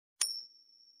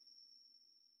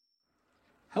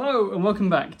Hello and welcome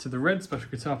back to the Red Special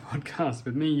Guitar Podcast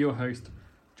with me, your host,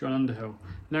 John Underhill.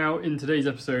 Now, in today's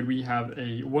episode, we have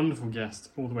a wonderful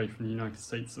guest all the way from the United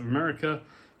States of America,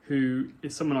 who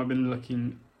is someone I've been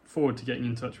looking forward to getting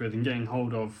in touch with and getting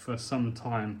hold of for some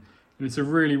time. And it's a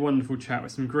really wonderful chat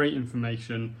with some great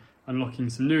information, unlocking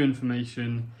some new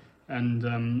information,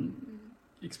 and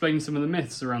explaining some of the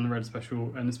myths around the Red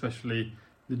Special, and especially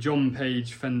the John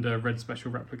Page Fender Red Special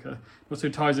replica. It also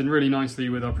ties in really nicely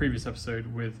with our previous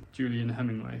episode with Julian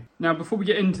Hemingway. Now, before we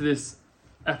get into this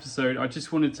episode, I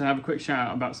just wanted to have a quick shout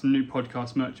out about some new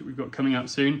podcast merch that we've got coming out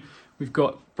soon. We've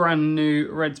got brand new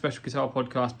Red Special Guitar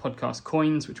podcast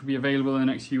coins, which will be available in the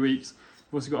next few weeks.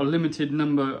 We've also got a limited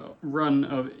number run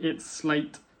of It's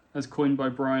Slate, as coined by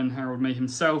Brian Harold May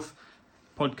himself,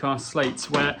 podcast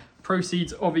slates, where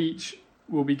proceeds of each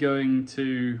will be going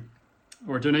to,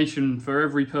 or a donation for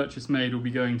every purchase made will be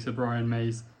going to Brian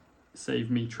May's Save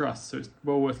Me Trust. So it's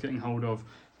well worth getting hold of.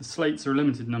 The slates are a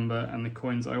limited number, and the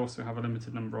coins I also have a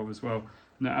limited number of as well.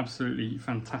 And they're absolutely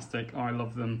fantastic. I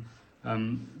love them.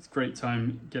 It's a great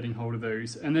time getting hold of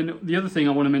those. And then the other thing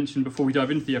I want to mention before we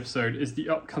dive into the episode is the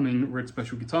upcoming Red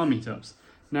Special Guitar meetups.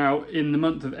 Now, in the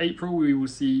month of April, we will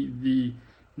see the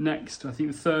next, I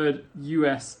think the third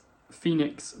US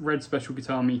Phoenix Red Special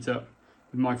Guitar meetup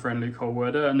with my friend Luke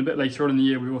Holwerder, and a bit later on in the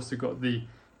year we've also got the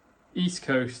East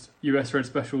Coast US Red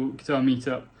Special Guitar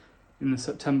Meetup in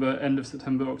the end of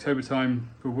September, October time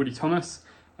for Woody Thomas,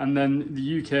 and then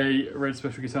the UK Red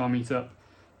Special Guitar Meetup,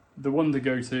 the one to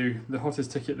go to, the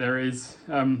hottest ticket there is,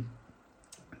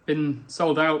 been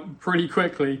sold out pretty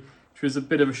quickly, which was a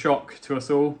bit of a shock to us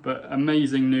all, but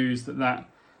amazing news that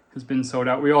has been sold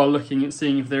out. We are looking at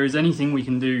seeing if there is anything we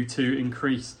can do to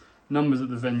increase numbers at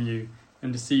the venue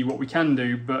and to see what we can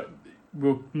do, but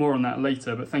we'll more on that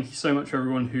later. But thank you so much for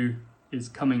everyone who is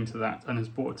coming to that and has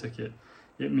bought a ticket.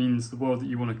 It means the world that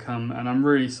you want to come, and I'm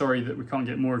really sorry that we can't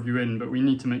get more of you in, but we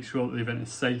need to make sure that the event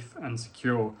is safe and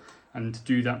secure, and to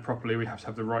do that properly we have to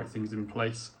have the right things in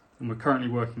place, and we're currently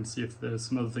working to see if there's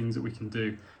some other things that we can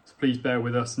do. So please bear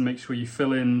with us and make sure you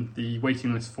fill in the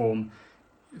waiting list form,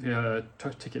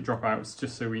 ticket dropouts,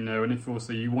 just so we know. And if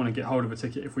also you want to get hold of a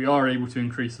ticket, if we are able to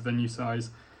increase the venue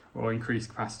size or increase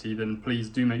capacity, then please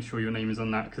do make sure your name is on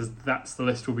that, because that's the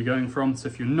list we'll be going from. So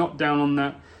if you're not down on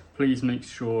that, please make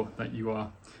sure that you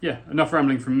are. Yeah, enough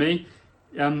rambling from me.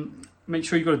 Make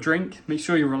sure you've got a drink, make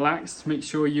sure you're relaxed, make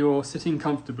sure you're sitting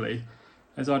comfortably,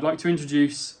 as I'd like to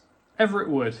introduce Everett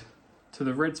Wood to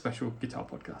the Red Special Guitar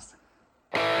Podcast.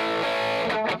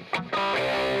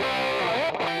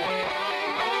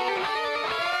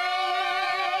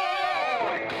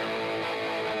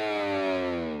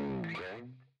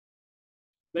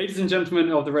 Ladies and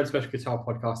gentlemen of the Red Special Guitar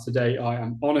Podcast, today I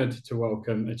am honoured to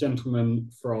welcome a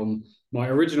gentleman from my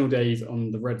original days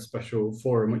on the Red Special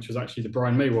Forum, which was actually the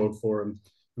Brian May World Forum,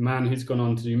 a man who's gone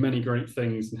on to do many great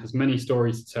things and has many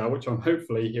stories to tell, which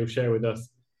hopefully he'll share with us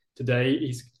today.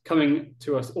 He's coming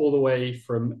to us all the way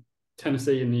from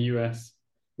Tennessee in the US.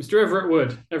 Mr. Everett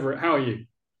Wood. Everett, how are you?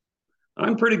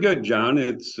 I'm pretty good, John.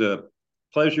 It's a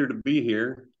pleasure to be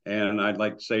here, and I'd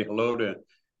like to say hello to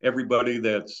everybody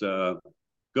that's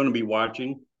going to be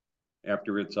watching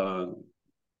after it's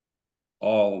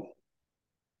all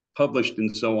published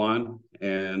and so on.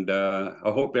 And I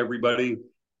hope everybody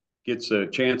gets a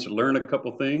chance to learn a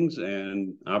couple things,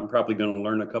 and I'm probably going to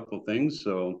learn a couple things.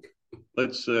 So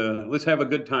let's have a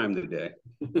good time today.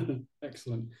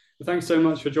 Excellent. Well, thanks so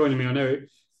much for joining me. I know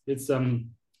it's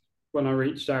when I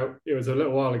reached out, it was a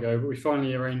little while ago, but we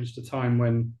finally arranged a time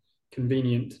when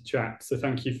convenient to chat. So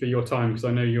thank you for your time, because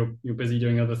I know you're busy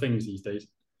doing other things these days.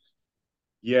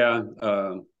 Yeah,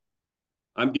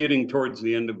 I'm getting towards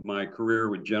the end of my career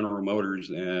with General Motors,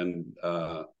 and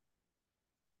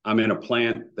I'm in a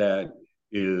plant that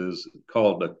is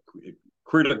called a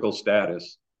critical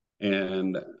status,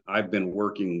 and I've been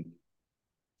working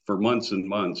for months and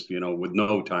months, with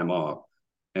no time off.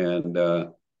 And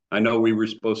I know we were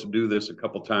supposed to do this a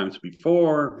couple times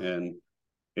before, and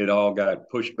it all got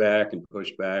pushed back.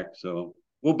 So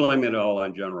we'll blame it all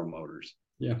on General Motors.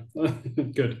 Yeah,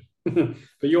 good. But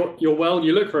you're well.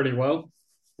 You look really well,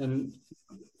 and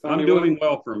I'm doing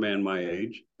well for a man my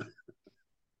age.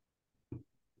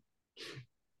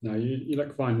 No, you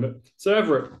look fine. But so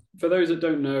Everett, for those that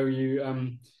don't know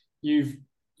you,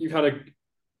 you've had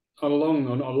a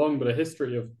long but a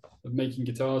history of making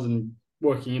guitars and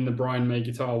working in the Brian May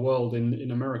guitar world in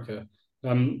America.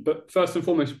 But first and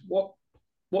foremost,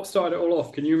 what started it all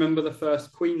off? Can you remember the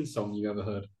first Queen song you ever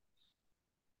heard?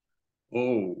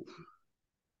 Oh,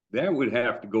 that would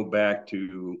have to go back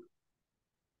to,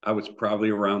 I was probably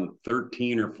around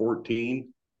 13 or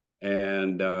 14.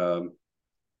 And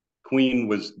Queen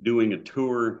was doing a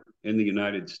tour in the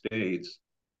United States,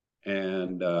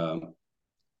 and a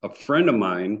friend of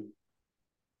mine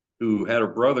who had a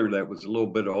brother that was a little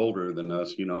bit older than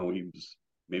us, he was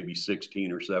maybe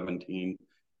 16 or 17,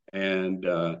 and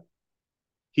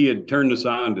he had turned us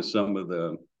on to some of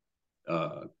the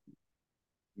uh,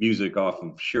 music off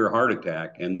of Sheer Heart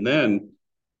Attack. And then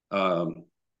um,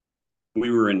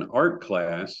 we were in art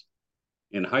class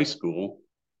in high school,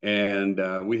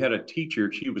 and we had a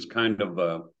teacher. She was kind of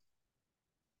a,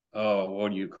 oh,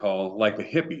 what do you call, like a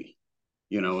hippie.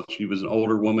 She was an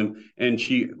older woman, and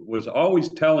she was always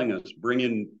telling us, bring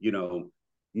in,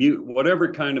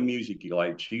 whatever kind of music you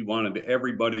like. She wanted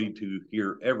everybody to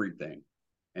hear everything.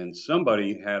 And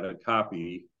somebody had a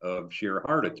copy of Sheer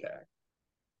Heart Attack.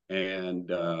 And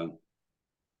the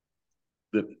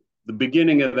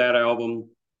beginning of that album,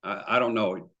 I don't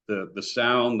know, the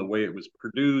sound, the way it was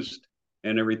produced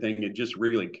and everything, it just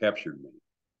really captured me.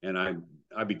 And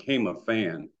I became a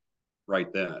fan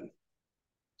right then.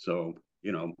 So,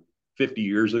 50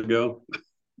 years ago,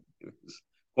 it was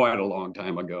quite a long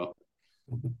time ago.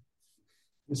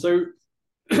 And so,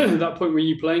 at that point, were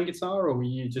you playing guitar, or were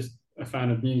you just a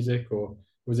fan of music, or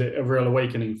was it a real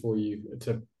awakening for you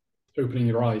to opening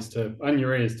your eyes to and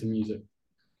your ears to music?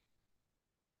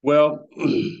 Well,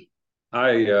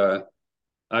 I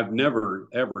I've never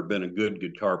ever been a good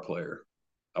guitar player.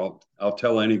 I'll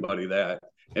tell anybody that.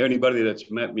 Anybody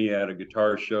that's met me at a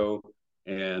guitar show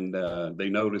and they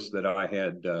noticed that I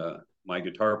had my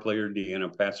guitar player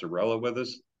Deanna Passarella with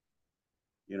us.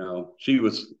 She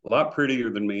was a lot prettier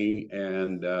than me,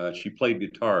 and she played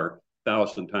guitar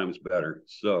 1,000 times better.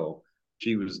 So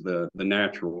she was the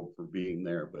natural for being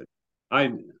there. But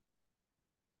I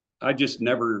I just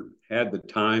never had the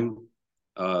time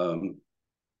um,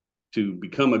 to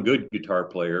become a good guitar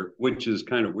player, which is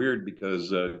kind of weird because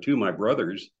two of my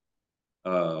brothers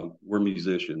were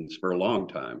musicians for a long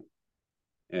time,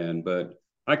 but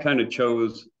I kind of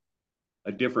chose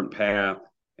a different path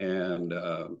and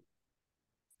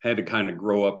had to kind of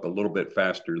grow up a little bit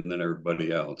faster than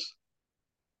everybody else.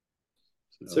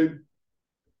 So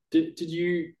did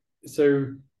you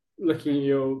so looking at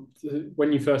your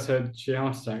when you first heard She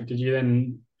Heart Attack, did you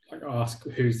then like ask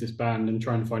who's this band and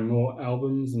try and find more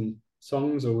albums and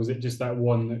songs, or was it just that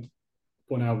one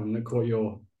album that caught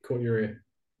your ear?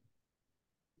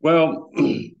 Well,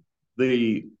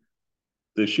 the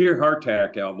the Sheer Heart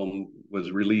Attack album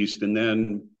was released, and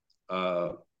then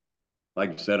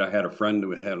like I said, I had a friend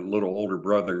who had a little older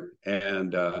brother,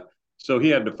 and so he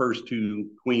had the first two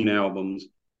Queen albums.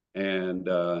 And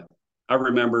I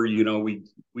remember,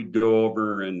 we'd go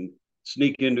over and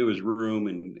sneak into his room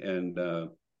and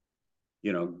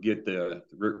get the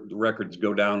records,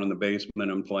 go down in the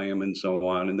basement and play them and so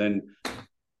on. And then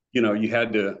you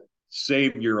had to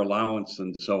save your allowance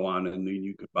and so on, and then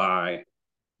you could buy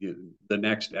the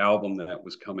next album that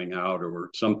was coming out or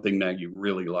something that you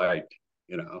really liked.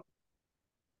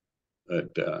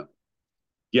 But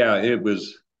yeah,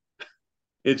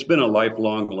 it's been a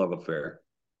lifelong love affair.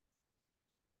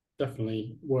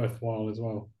 Definitely worthwhile as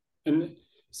well. And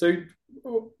so,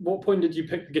 what point did you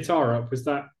pick the guitar up? Was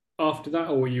that after that,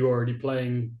 or were you already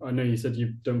playing? I know you said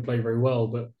you don't play very well,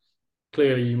 but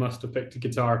clearly you must have picked a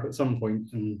guitar up at some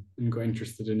point and got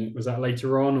interested in it. Was that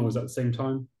later on, or was that the same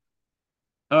time?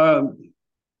 Um,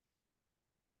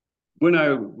 when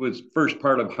I was first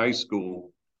part of high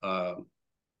school, uh,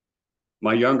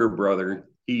 my younger brother,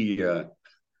 he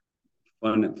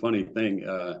funny thing,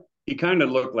 he kind of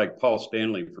looked like Paul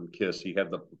Stanley from Kiss. He had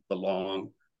the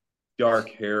long dark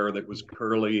hair that was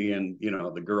curly, and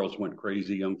the girls went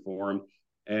crazy for him.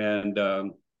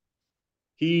 And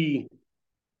he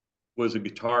was a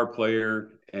guitar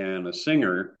player and a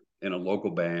singer in a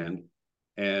local band,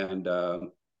 and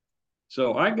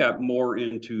so I got more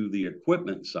into the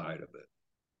equipment side of it,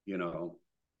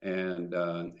 and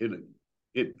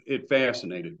it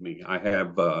fascinated me. I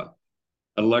have an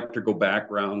electrical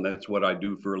background. That's what I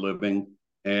do for a living,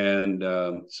 and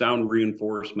sound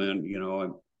reinforcement.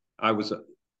 I was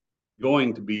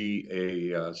going to be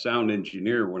a sound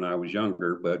engineer when I was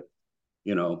younger, but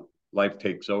life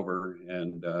takes over,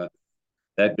 and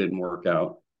that didn't work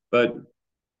out. But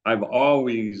I've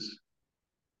always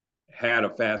had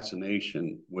a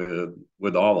fascination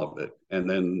with all of it, and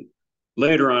then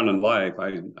later on in life,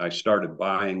 I started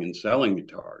buying and selling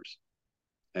guitars,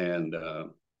 and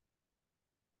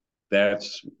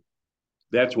that's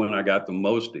that's when I got the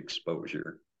most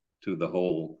exposure to the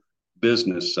whole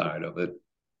business side of it.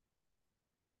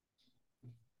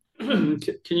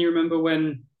 Can you remember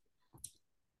when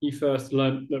you first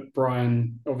learned that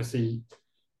Brian, obviously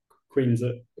Queen's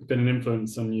been an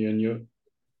influence on you, and you're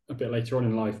a bit later on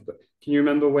in life, but Can you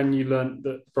remember when you learnt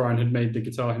that Brian had made the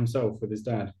guitar himself with his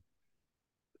dad?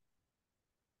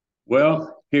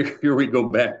 Well, here we go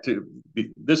back to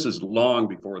this is long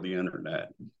before the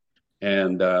internet.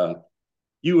 And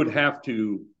you would have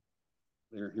to,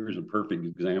 here's a perfect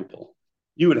example.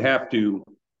 You would have to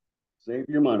save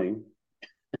your money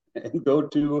and go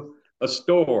to a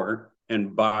store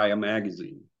and buy a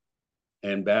magazine.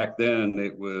 And back then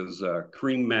it was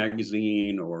Cream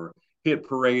Magazine or Hit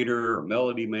Parader or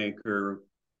Melody Maker,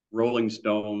 Rolling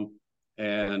Stone.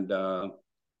 And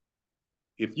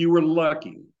if you were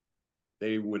lucky,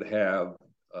 they would have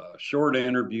a short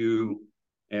interview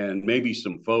and maybe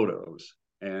some photos.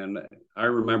 And I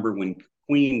remember when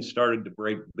Queen started to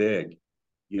break big,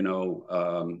 you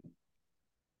know,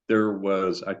 there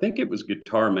was, I think it was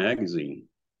Guitar Magazine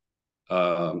in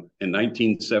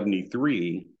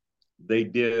 1973. They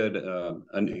did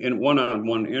an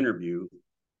one-on-one interview.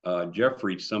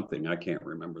 Jeffrey something, I can't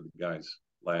remember the guy's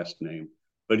last name,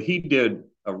 but he did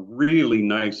a really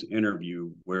nice interview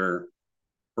where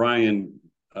Brian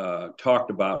talked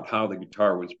about how the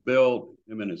guitar was built.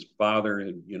 Him and his father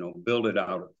had, built it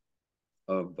out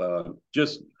of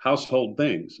just household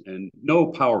things and no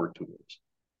power tools,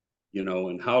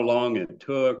 and how long it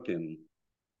took and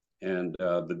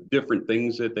the different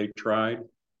things that they tried.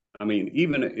 I mean,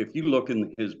 even if you look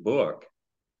in his book,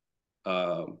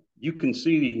 you can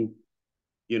see,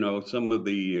 some of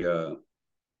the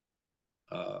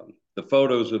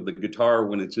photos of the guitar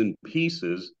when it's in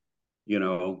pieces.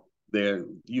 There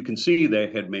you can see they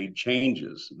had made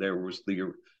changes. There was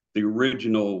the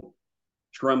original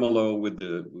tremolo with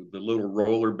the little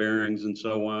roller bearings and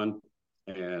so on,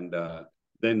 and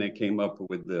then they came up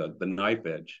with the knife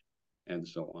edge and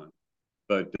so on.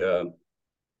 But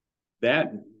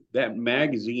that that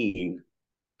magazine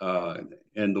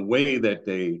and the way that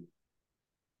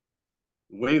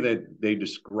they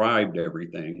described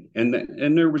everything,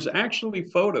 and there was actually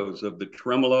photos of the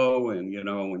tremolo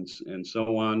and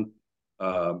so on,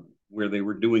 where they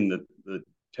were doing the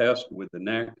test with the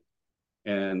neck,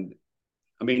 and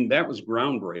I mean that was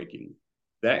groundbreaking.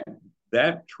 That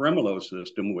that tremolo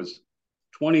system was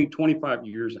 25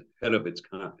 years ahead of its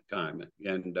time,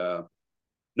 and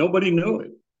nobody knew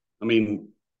it. I mean,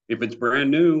 if it's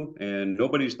brand new and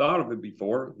nobody's thought of it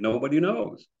before, nobody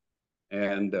knows.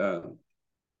 And to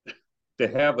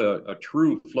have a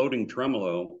true floating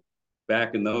tremolo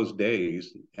back in those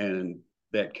days, and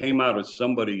that came out of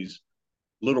somebody's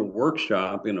little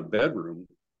workshop in a bedroom,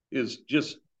 is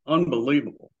just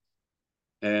unbelievable.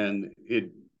 And it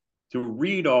to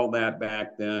read all that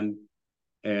back then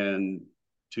and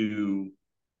to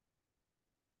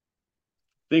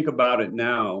think about it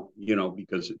now,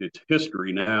 because it's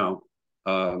history now.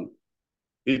 Um,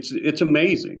 it's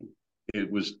amazing. It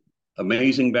was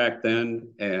amazing back then,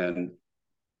 and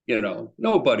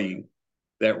nobody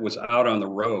that was out on the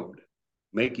road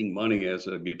making money as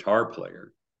a guitar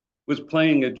player was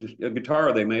playing a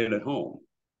guitar they made at home,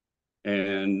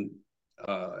 and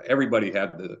everybody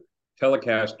had the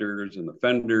Telecasters and the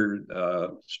Fender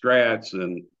Strats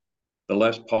and the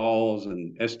Les Pauls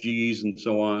and SGs and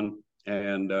so on.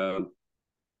 And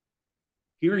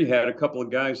here you had a couple of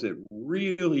guys that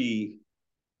really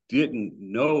didn't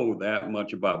know that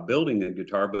much about building a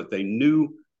guitar, but they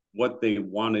knew what they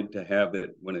wanted to have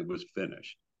it when it was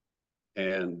finished.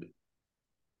 And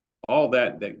all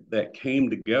that came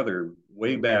together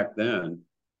way back then.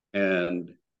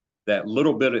 And that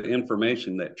little bit of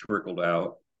information that trickled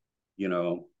out,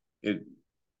 it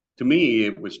to me,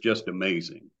 it was just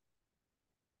amazing.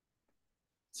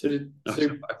 So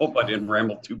I hope I didn't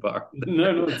ramble too far.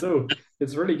 no, not at all.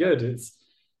 It's really good.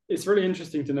 It's really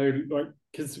interesting to know, like,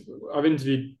 because I've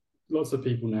interviewed lots of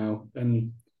people now,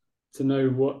 and to know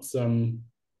what's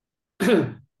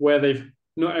where they've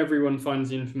not everyone finds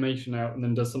the information out and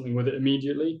then does something with it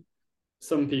immediately.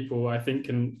 Some people, I think,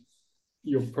 and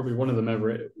you're probably one of them,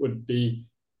 Everett, would be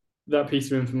that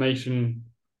piece of information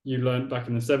you learnt back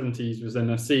in the 70s was then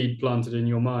a seed planted in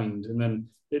your mind, and then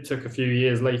it took a few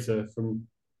years later from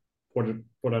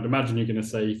what I'd imagine you're going to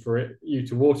say for you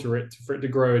to water it, for it to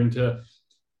grow into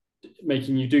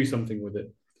making you do something with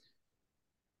it.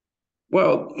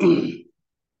 Well,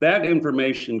 that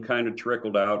information kind of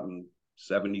trickled out in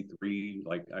 73,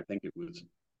 like I think it was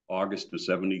August of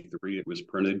 73, it was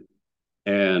printed.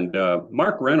 And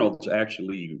Mark Reynolds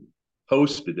actually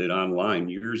posted it online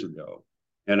years ago.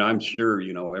 And I'm sure,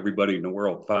 everybody in the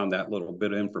world found that little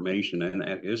bit of information and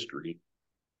that history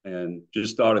and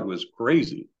just thought it was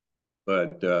crazy.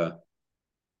 But,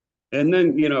 and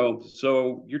then,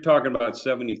 so you're talking about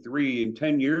 73 and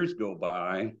 10 years go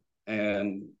by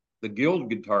and the Guild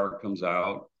guitar comes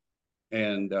out,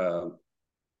 and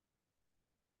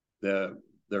the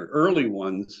early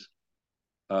ones,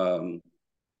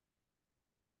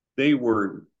 they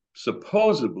were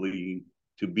supposedly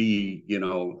to be,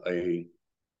 a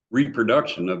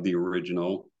reproduction of the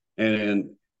original.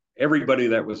 And everybody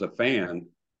that was a fan,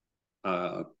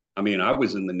 I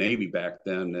was in the Navy back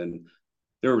then, and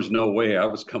there was no way I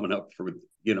was coming up for,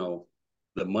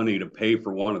 the money to pay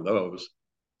for one of those.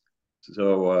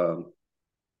 So,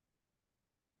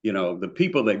 the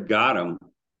people that got them,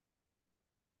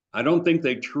 I don't think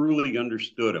they truly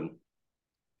understood them.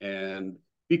 And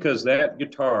because that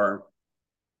guitar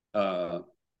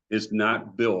is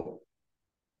not built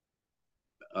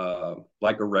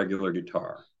like a regular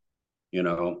guitar.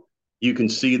 You can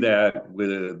see that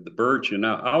with the birch, and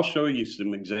I'll show you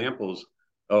some examples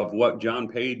of what John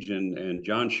Page and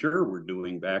John Scher were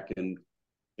doing back in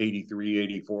 83,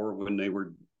 84 when they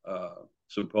were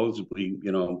supposedly,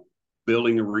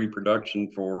 building a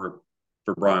reproduction for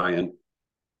Brian.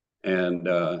 And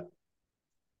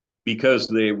because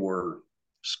they were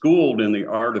schooled in the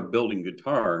art of building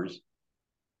guitars,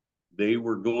 they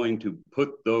were going to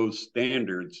put those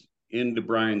standards into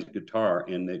Brian's guitar,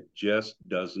 and it just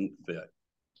doesn't fit.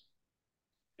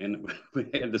 And we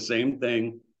had the same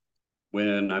thing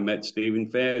when I met Stephen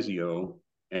Fazio,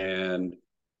 and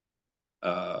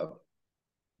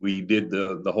we did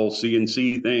the whole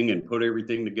CNC thing and put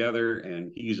everything together.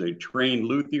 And he's a trained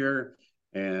luthier,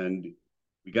 and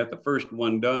we got the first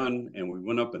one done, and we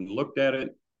went up and looked at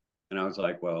it. And I was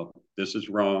like, well, this is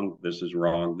wrong. This is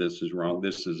wrong. This is wrong.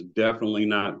 This is definitely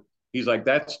not. He's like,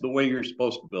 that's the way you're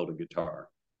supposed to build a guitar.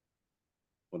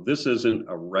 Well, this isn't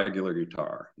a regular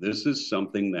guitar. This is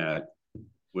something that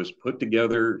was put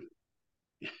together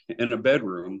in a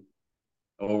bedroom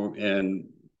and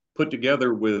put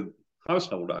together with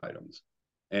household items.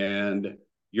 And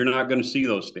you're not going to see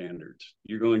those standards.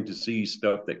 You're going to see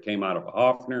stuff that came out of a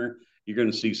Hofner. You're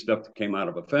going to see stuff that came out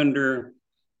of a Fender.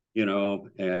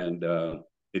 And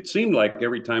it seemed like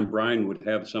every time Brian would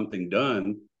have something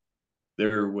done,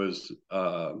 there was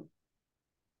some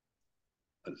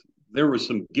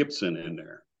Gibson in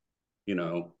there,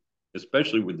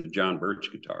 especially with the John Birch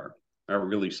guitar. I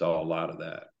really saw a lot of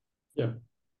that. Yeah.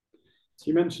 So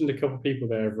you mentioned a couple of people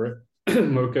there, Everett.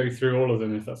 We'll go through all of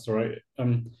them if that's all right.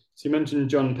 So you mentioned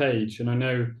John Page, and I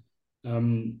know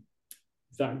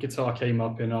that guitar came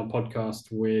up in our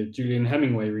podcast with Julian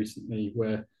Hemingway recently,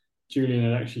 where Julian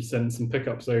had actually sent some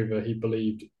pickups over, he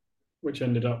believed, which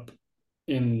ended up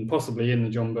possibly in the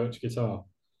John Birch guitar.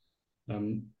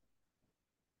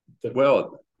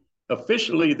 Well,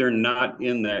 officially, they're not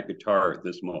in that guitar at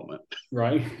this moment.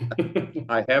 Right.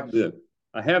 I have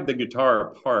the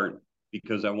guitar apart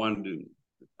because I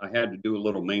had to do a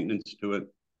little maintenance to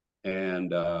it,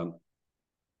 and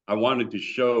I wanted to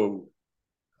show,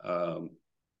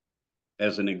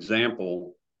 as an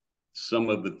example, some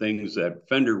of the things that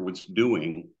Fender was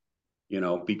doing,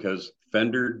 because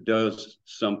Fender does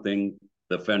something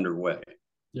the Fender way.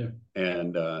 Yeah.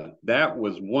 And that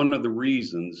was one of the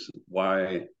reasons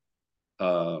why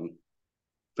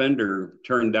Fender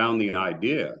turned down the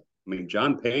idea. I mean,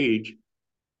 John Page,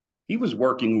 he was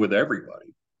working with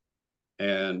everybody.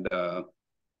 And,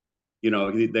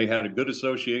 they had a good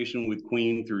association with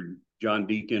Queen through John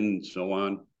Deacon and so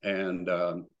on. And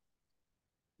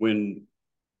when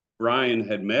Brian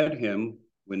had met him,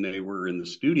 when they were in the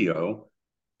studio,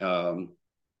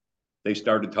 they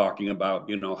started talking about,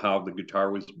 how the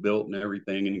guitar was built and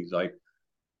everything. And he's like,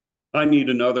 I need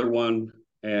another one.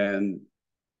 And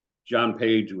John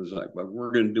Page was like, well, we're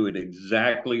going to do it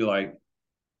exactly like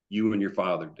you and your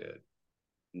father did.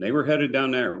 And they were headed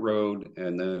down that road.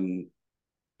 And then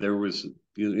there was,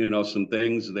 some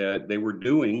things that they were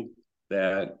doing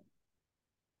that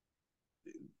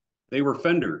they were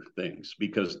Fender things,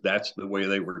 because that's the way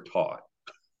they were taught.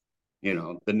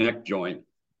 The neck joint.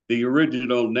 The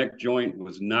original neck joint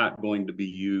was not going to be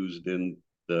used in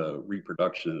the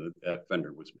reproduction that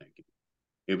Fender was making.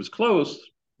 It was close,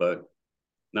 but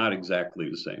not exactly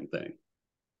the same thing.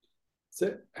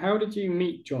 So how did you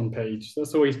meet John Page?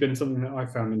 That's always been something that I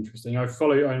found interesting. I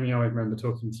remember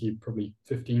talking to you probably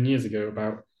 15 years ago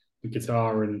about the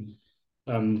guitar, and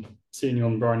seeing you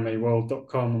on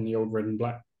brianmayworld.com on the old red and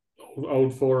black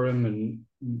old forum.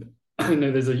 And I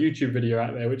know there's a YouTube video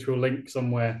out there which we'll link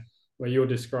somewhere where you're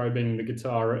describing the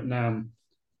guitar at NAMM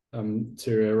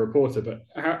to a reporter. But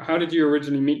how did you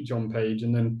originally meet John Page,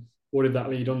 and then what did that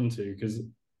lead on to? Because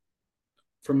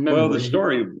from memory, the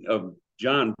story of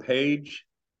John Page,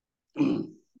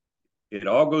 it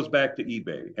all goes back to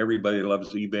eBay. Everybody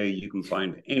loves eBay. You can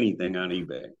find anything on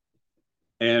eBay.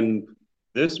 And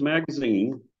this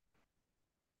magazine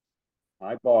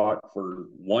I bought for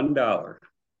 $1.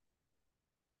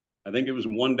 I think it was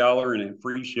 $1 and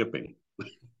free shipping.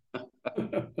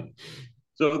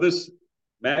 So this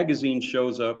magazine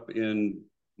shows up in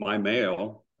my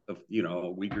mail, a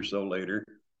week or so later,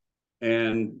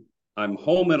 and I'm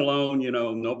home and alone.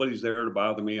 Nobody's there to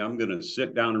bother me. I'm going to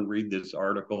sit down and read this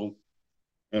article.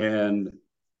 And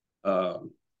uh,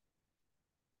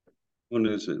 when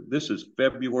is it? This is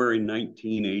February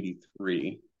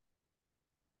 1983,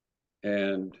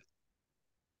 and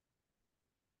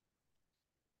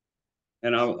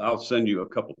I'll send you a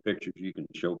couple pictures you can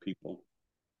show people.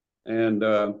 And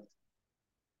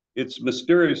it's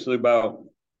mysteriously about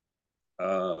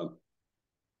uh,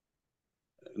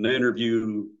 an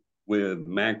interview with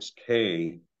Max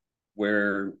Kay,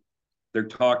 where they're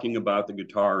talking about the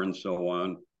guitar and so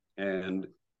on. And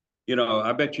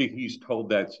I bet you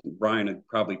Brian had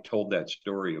probably told that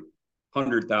story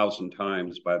 100,000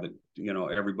 times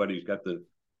everybody's got the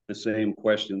same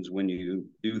questions when you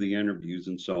do the interviews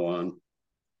and so on.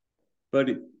 But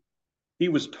he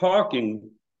was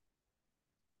talking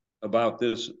about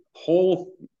this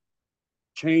whole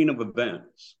chain of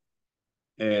events.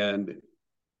 And,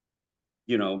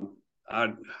 I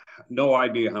had no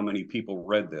idea how many people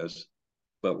read this,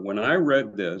 but when I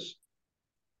read this,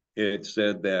 it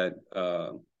said that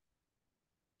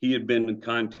he had been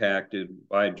contacted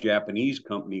by a Japanese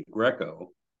company,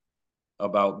 Greco,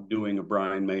 about doing a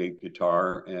Brian May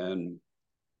guitar, and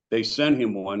they sent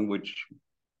him one, which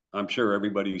I'm sure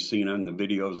everybody's seen on the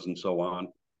videos and so on.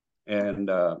 And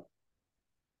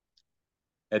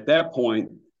at that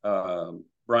point,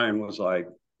 Brian was like,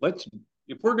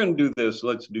 if we're going to do this,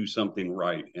 let's do something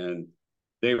right. And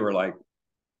they were like,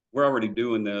 we're already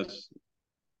doing this,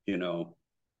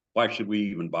 why should we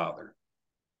even bother?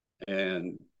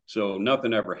 And so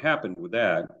nothing ever happened with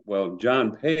that. Well,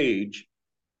 John Page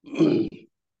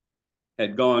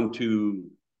had gone to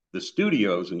the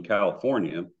studios in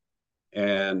California,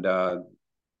 and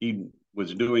he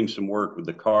was doing some work with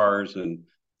the cars, and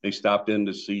they stopped in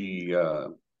to see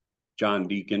John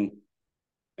Deacon,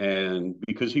 and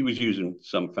because he was using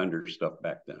some Fender stuff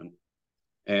back then.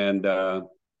 And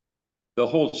the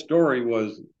whole story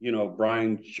was,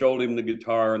 Brian showed him the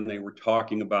guitar, and they were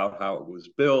talking about how it was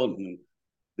built, and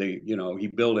he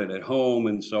built it at home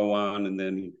and so on. And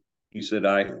then he said,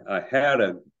 I had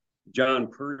a John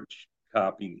Perch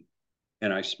copy,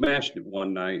 and I smashed it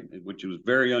one night, which was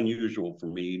very unusual for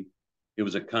me. It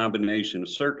was a combination of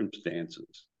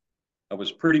circumstances. I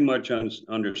was pretty much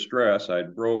under stress. I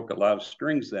broke a lot of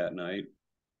strings that night,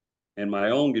 and my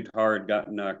own guitar had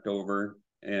gotten knocked over,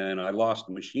 and I lost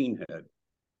the machine head.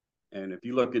 And if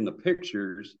you look in the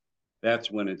pictures, that's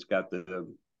when it's got the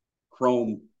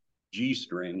chrome G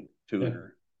string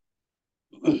tuner.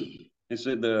 Yeah. I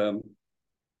said,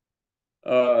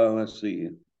 let's see.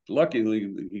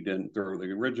 Luckily, he didn't throw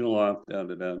the original out.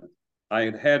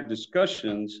 I had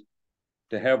discussions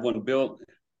to have one built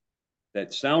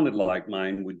that sounded like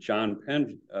mine with John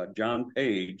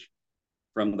Page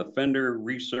from the Fender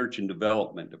Research and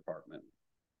Development Department.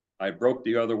 I broke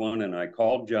the other one, and I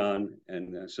called John,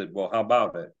 and I said, well, how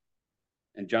about it?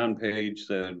 And John Page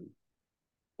said,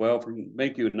 well, if we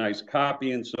make you a nice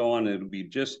copy and so on, it'll be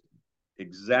just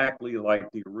exactly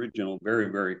like the original, very,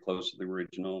 very close to the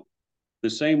original. The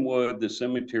same wood, the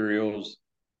same materials,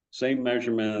 same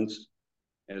measurements,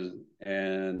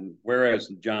 and whereas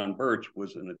John Birch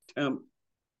was an attempt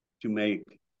to make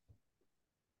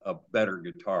a better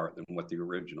guitar than what the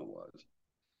original was.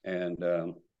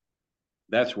 And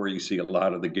that's where you see a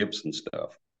lot of the Gibson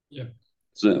stuff. Yeah.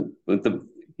 So, but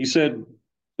he said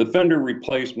the Fender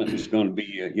replacement is going to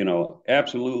be,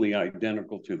 absolutely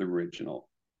identical to the original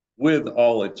with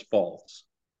all its faults.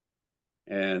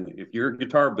 And if you're a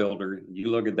guitar builder, you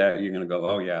look at that, you're going to go,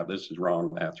 oh yeah, this is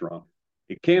wrong, that's wrong.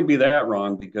 It can't be that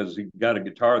wrong because you've got a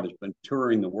guitar that's been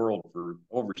touring the world for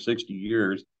over 60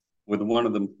 years with one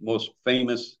of the most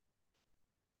famous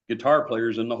guitar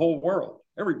players in the whole world.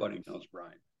 Everybody knows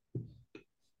Brian.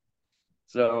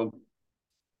 So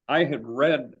I had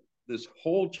read this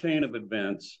whole chain of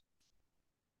events,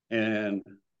 and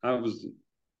I was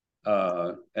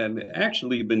and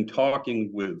actually been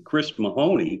talking with Chris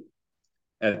Mahoney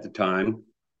at the time,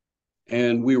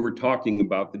 and we were talking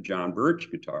about the John Birch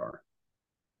guitar.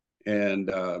 And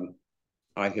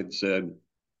I had said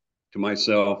to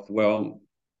myself, well,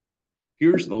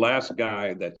 here's the last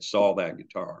guy that saw that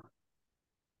guitar.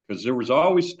 Because there was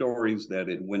always stories that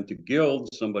it went to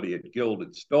Guild, somebody at Guild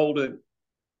had stole it,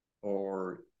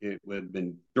 or it had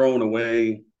been thrown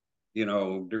away,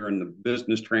 during the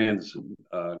business transfers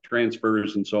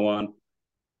and so on.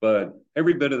 But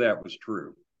every bit of that was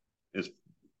true.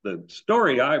 The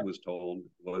story I was told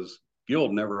was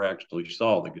Guild never actually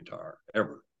saw the guitar,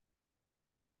 ever.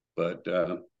 But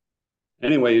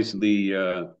anyways,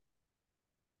 the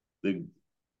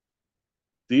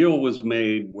deal was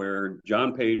made where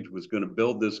John Page was going to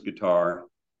build this guitar,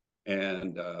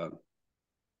 and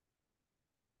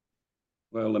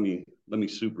well, let me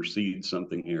supersede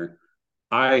something here.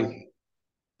 I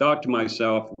thought to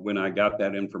myself when I got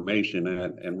that information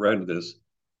and read this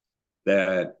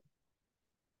that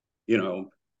you know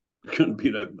going to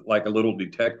be like a little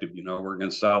detective. We're going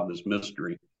to solve this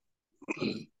mystery.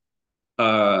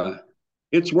 uh,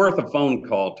 it's worth a phone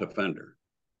call to Fender.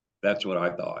 That's what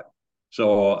I thought.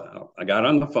 So I got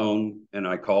on the phone and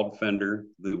I called Fender,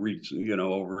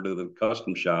 over to the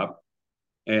custom shop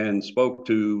and spoke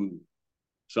to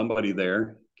somebody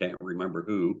there, can't remember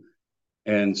who,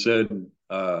 and said,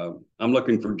 "I'm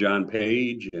looking for John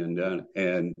Page," and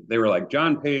they were like,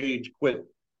 "John Page quit.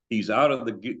 He's out of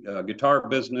the guitar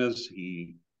business.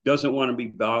 He doesn't want to be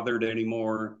bothered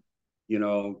anymore. You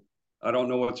know, I don't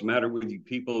know what's the matter with you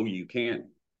people. You can't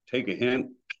take a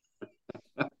hint."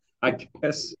 I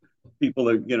guess people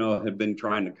that have been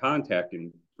trying to contact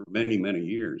him for many, many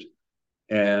years.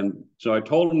 And so I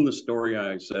told him the story.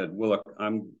 I said, "Well, look,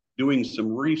 I'm doing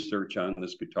some research on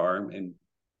this guitar, and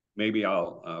maybe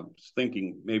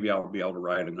thinking maybe I'll be able to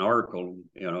write an article,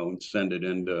 and send it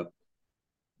into,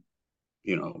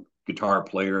 Guitar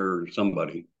Player or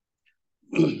somebody."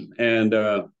 And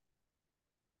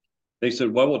they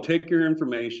said, "Well, we'll take your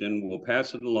information, we'll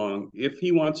pass it along. If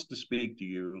he wants to speak to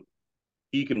you,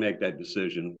 he can make that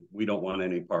decision. We don't want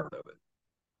any part of it."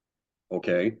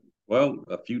 Okay. Well,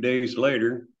 a few days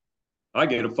later, I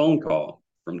get a phone call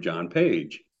from John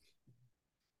Page.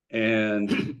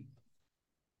 And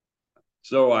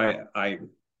so I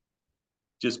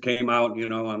just came out,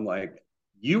 I'm like,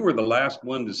 "You were the last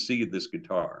one to see this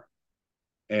guitar."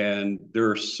 And there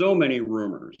are so many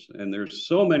rumors and there's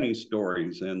so many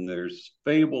stories and there's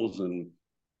fables and,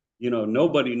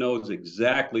 nobody knows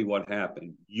exactly what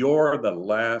happened. You're the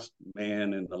last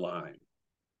man in the line.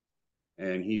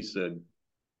 And he said,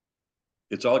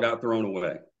 "It's all got thrown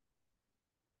away."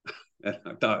 And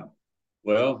I thought,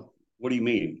 well, what do you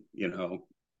mean?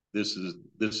 This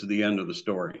is the end of the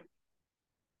story.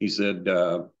 He said,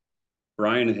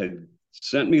 Brian had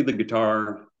sent me the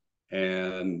guitar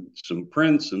and some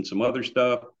prints and some other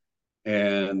stuff.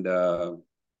 And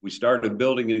we started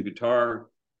building a guitar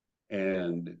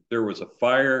and there was a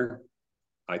fire.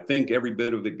 I think every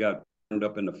bit of it got burned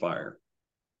up in the fire.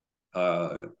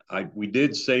 We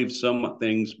did save some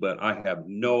things, but I have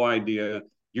no idea.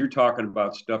 You're talking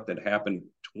about stuff that happened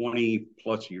 20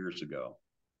 plus years ago.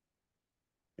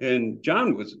 And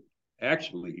John was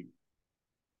actually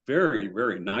very,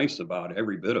 very nice about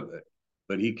every bit of it,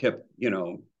 but he kept,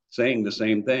 saying the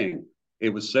same thing. It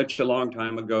was such a long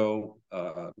time ago.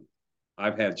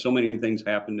 I've had so many things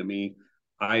happen to me.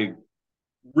 I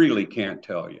really can't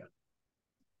tell you.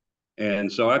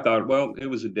 And so I thought, well, it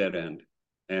was a dead end.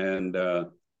 And a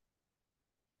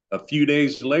few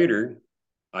days later,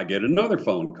 I get another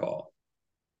phone call,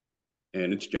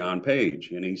 and it's John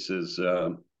Page. And he says,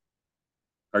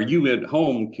 "Are you at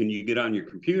home? Can you get on your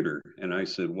computer?" And I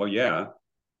said, "Well, yeah."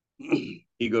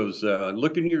 He goes,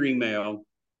 "Look in your email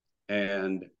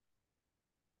and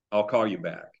I'll call you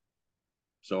back."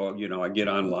 So, I get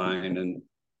online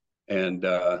and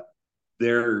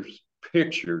there's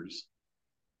pictures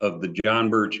of the John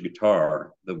Birch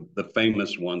guitar, the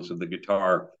famous ones of the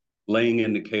guitar laying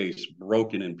in the case,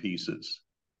 broken in pieces.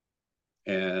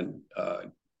 And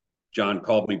John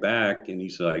called me back and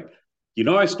he's like,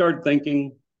 "I started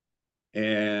thinking,"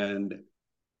 and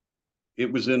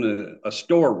it was in a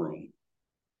storeroom,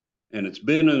 and it's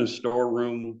been in a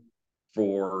storeroom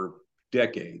for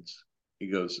decades. He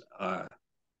goes, I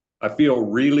feel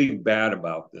really bad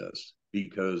about this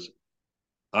because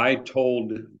I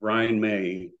told Brian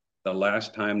May the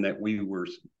last time that we were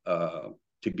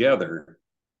together,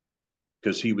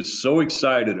 because he was so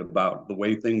excited about the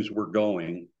way things were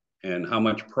going and how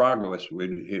much progress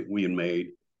we had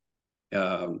made.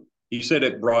 He said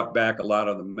it brought back a lot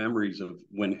of the memories of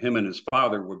when him and his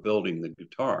father were building the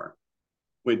guitar,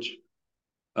 which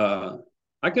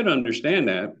I can understand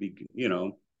that because,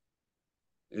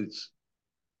 it's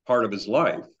part of his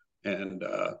life. And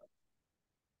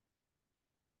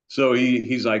so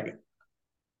he's like,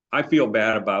 "I feel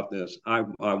bad about this. I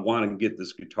want to get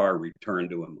this guitar returned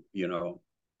to him.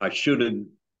 I shouldn't,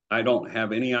 I don't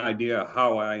have any idea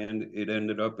how it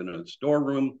ended up in a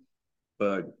storeroom,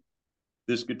 but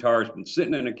this guitar has been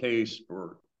sitting in a case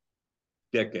for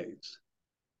decades."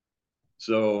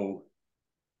 So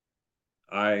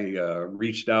I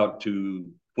reached out to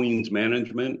Queen's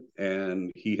management,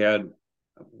 and he had,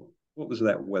 what was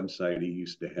that website he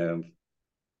used to have?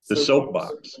 The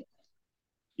Soapbox. soapbox.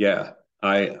 Yeah.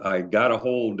 I got a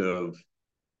hold of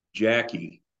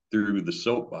Jackie through the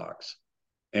soapbox.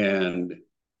 And,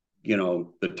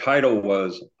 the title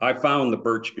was I Found the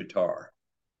Birch Guitar,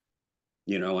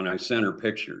 and I sent her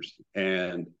pictures.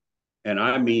 And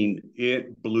I mean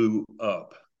it blew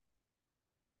up.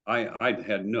 I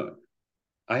had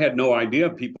no idea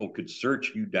people could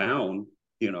search you down,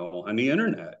 on the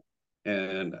internet.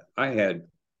 And I had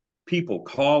people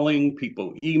calling,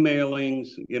 people emailing,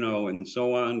 and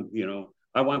so on,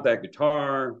 I want that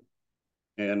guitar.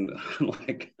 And I'm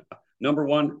like, number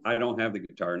one, I don't have the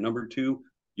guitar. Number two,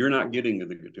 you're not getting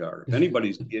the guitar. If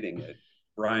anybody's getting it,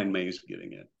 Brian May's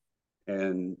getting it.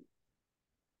 And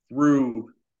through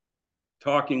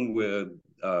talking with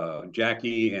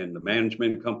Jackie and the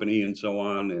management company and so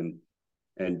on,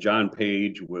 and John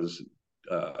Page was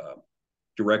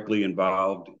directly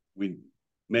involved. We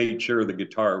made sure the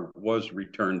guitar was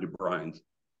returned to Brian's,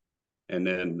 and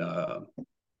then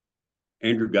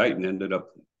Andrew Guyton ended up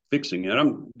fixing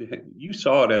it. You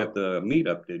saw it at the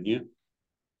meetup, didn't you?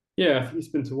 Yeah, he's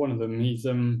been to one of them. He's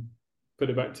put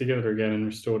it back together again and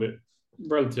restored it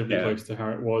relatively Yeah. close to how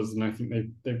it was. And I think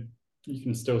they you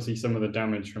can still see some of the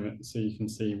damage from it, so you can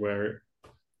see where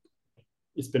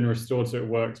it's been restored so it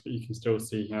works, but you can still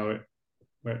see how it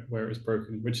where it was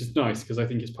broken, which is nice because I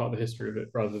think it's part of the history of it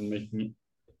rather than making it.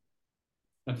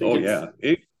 I think Oh it's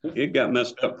yeah, it got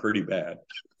messed up pretty bad.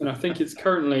 and I think it's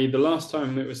currently the last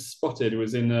time it was spotted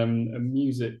was in a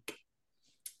music.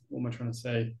 What am I trying to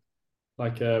say?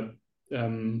 Like a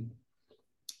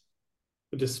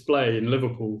display in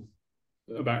Liverpool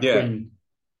about Yeah. Queen,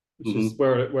 which is Hmm.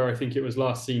 where I think it was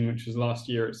last seen, which was last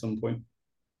year at some point.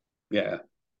 Yeah.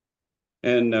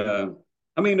 And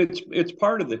I mean, it's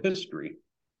part of the history,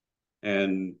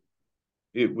 and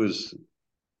it was.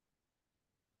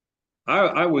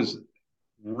 I was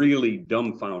really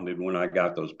dumbfounded when I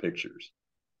got those pictures,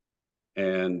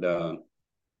 and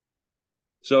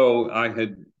so I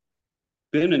had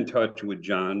been in touch with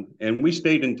John, and we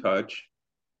stayed in touch.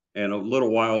 And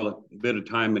a bit of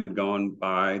time had gone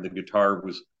by. The guitar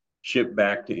was shipped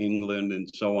back to England and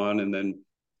so on. And then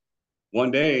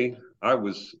one day I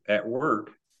was at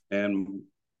work, and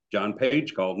John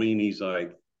Page called me, and he's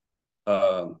like,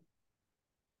 uh,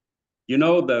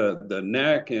 the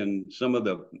neck and some of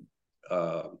the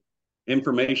uh,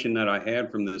 information that I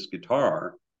had from this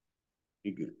guitar.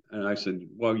 And I said,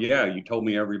 well, yeah, you told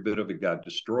me every bit of it got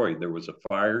destroyed. There was a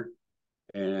fire.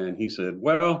 And he said,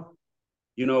 well,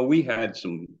 we had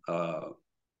some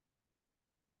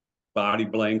body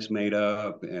blanks made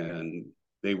up, and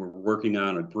they were working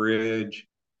on a bridge.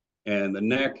 And the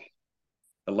neck,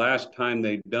 the last time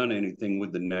they'd done anything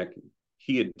with the neck,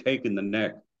 he had taken the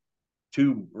neck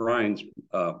to Brian's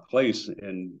place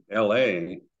in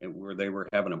LA, where they were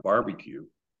having a barbecue.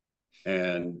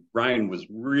 And Brian was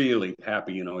really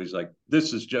happy. He's like,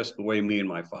 this is just the way me and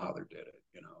my father did it.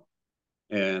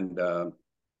 And,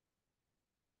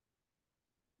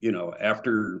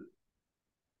 after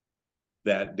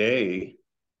that day,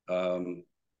 John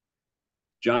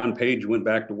Page went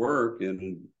back to work,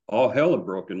 and all hell had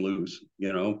broken loose.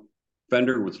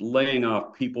 Fender was laying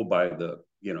off people by the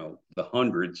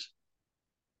hundreds.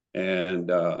 And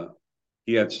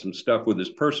he had some stuff with his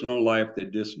personal life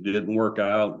that just didn't work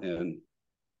out. And,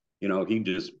 he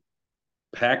just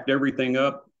packed everything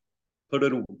up, put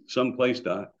it someplace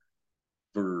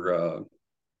for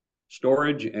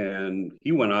storage, and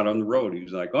he went out on the road. He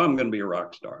was like, oh, I'm going to be a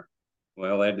rock star.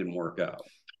 Well, that didn't work out.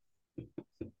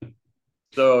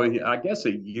 So I guess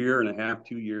a year and a half,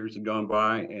 2 years had gone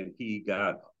by, and he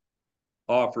got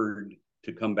offered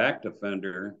to come back to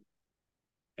Fender,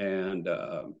 and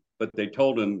but they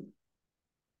told him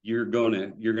you're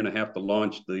gonna have to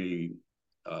launch the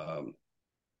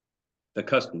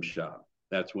custom shop.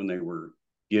 That's when they were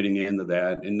getting into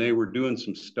that, and they were doing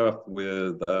some stuff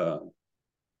with the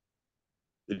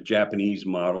Japanese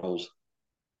models.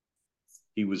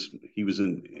 He was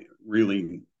in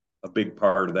really a big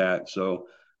part of that. So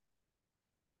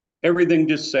everything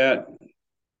just sat.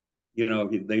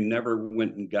 They never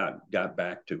went and got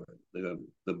back to it.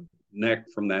 The neck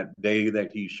from that day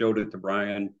that he showed it to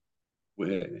Brian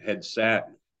had sat,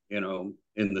 in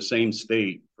the same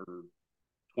state for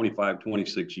 25,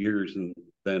 26 years, and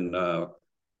then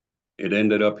it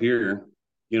ended up here.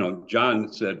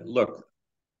 John said, "Look,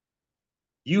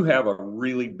 you have a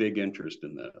really big interest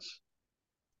in this,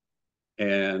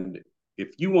 and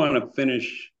if you want to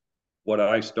finish what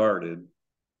I started,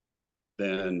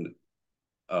 then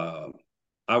uh,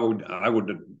 I would,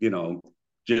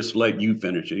 just let you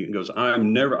finish it." He goes, I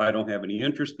don't have any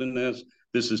interest in this.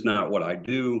 This is not what I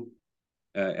do.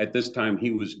 At this time,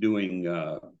 he was doing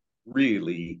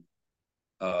really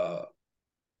uh,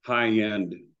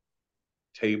 high-end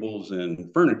tables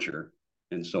and furniture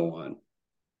and so on.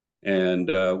 And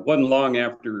wasn't long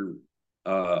after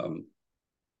um,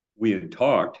 we had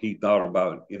talked, he thought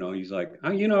about, he's like,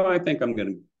 I think I'm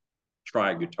going to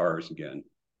try guitars again.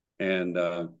 And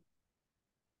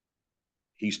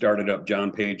he started up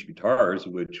John Page Guitars,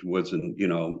 which wasn't,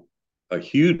 a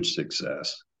huge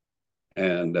success.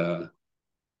 And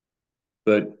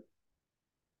but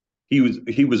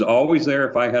he was always there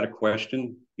if I had a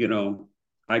question.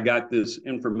 I got this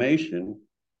information.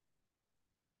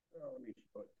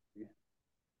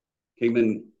 Came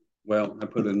in, well, I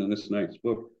put it in this nice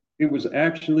book. It was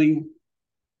actually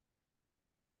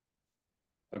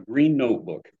a green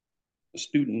notebook, a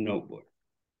student notebook.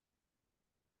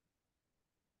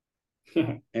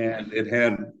 And it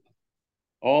had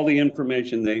all the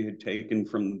information they had taken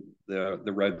from the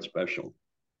Red Special.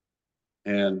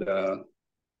 And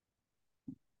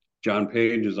John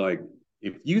Page is like,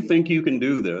 if you think you can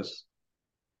do this,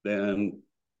 then,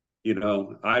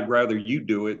 I'd rather you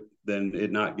do it than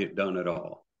it not get done at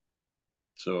all.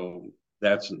 So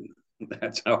that's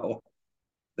how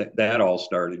that all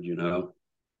started, and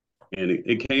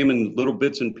it came in little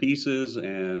bits and pieces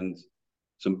and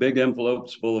some big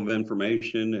envelopes full of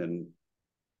information,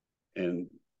 and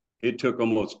it took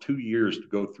almost 2 years to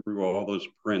go through all those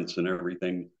prints and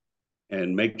everything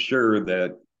and make sure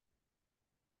that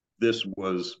this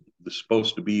was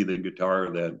supposed to be the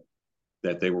guitar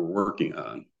that they were working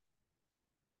on.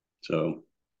 So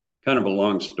kind of a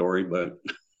long story, but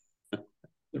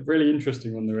a really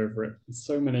interesting one there, Everett. There's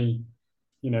so many,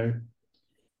 you know,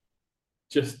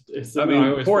 it's I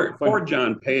mean, poor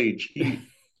John Page.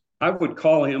 I would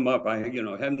call him up. I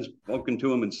hadn't spoken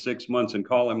to him in 6 months, and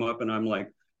call him up, and I'm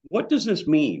like, what does this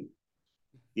mean?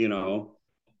 And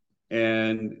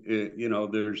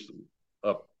there's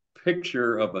a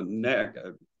picture of a neck,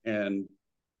 and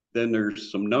then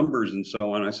there's some numbers and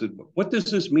so on. I said, what does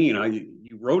this mean?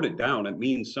 You wrote it down. It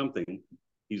means something.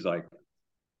 He's like,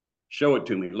 show it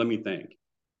to me. Let me think.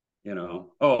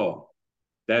 Oh,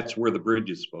 that's where the bridge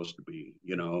is supposed to be.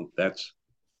 That's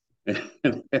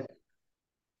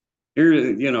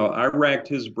here. I racked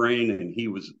his brain, and he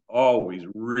was always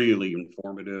really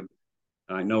informative.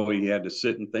 I know he had to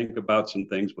sit and think about some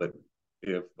things, but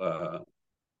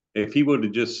if he would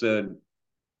have just said,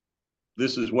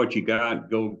 this is what you got,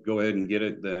 go ahead and get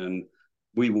it, then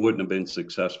we wouldn't have been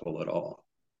successful at all.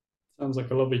 Sounds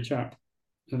like a lovely chap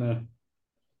and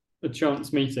a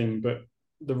chance meeting, but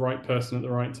the right person at the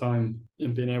right time,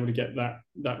 and being able to get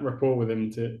that rapport with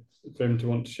him for him to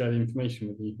want to share the information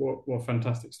with you. What a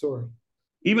fantastic story.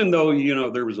 Even though,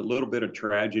 there was a little bit of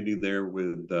tragedy there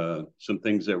with some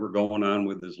things that were going on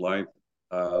with his life,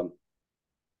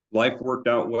 life worked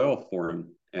out well for him.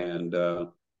 And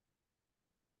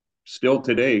still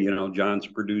today, John's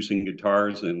producing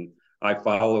guitars, and I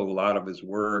follow a lot of his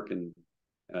work, and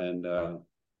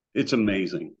it's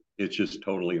amazing. It's just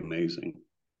totally amazing.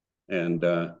 And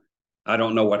I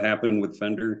don't know what happened with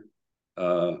Fender.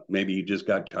 Maybe he just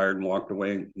got tired and walked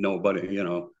away. Nobody,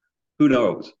 who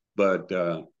knows? But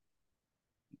the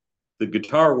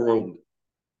guitar world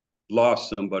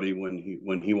lost somebody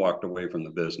when he walked away from the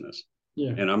business.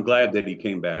 Yeah. And I'm glad that he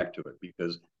came back to it,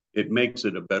 because it makes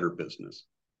it a better business.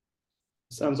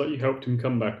 Sounds like you helped him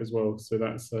come back as well. So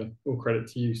that's all credit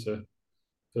to you, sir.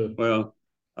 Well,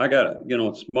 I got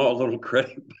a small little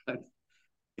credit, but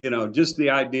just the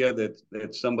idea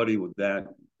that somebody with that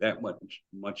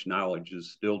much knowledge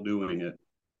is still doing it,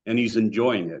 and he's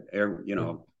enjoying it.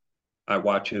 I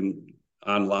watch him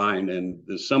online,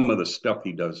 and some of the stuff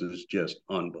he does is just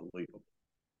unbelievable.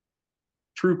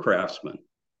 True craftsman.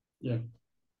 Yeah,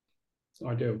 it's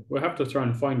ideal. We'll have to try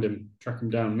and find him, track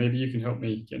him down. Maybe you can help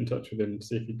me get in touch with him,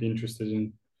 see if he'd be interested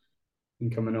in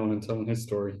coming on and telling his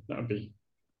story. That would be.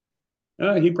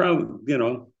 He probably,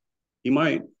 he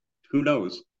might. Who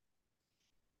knows?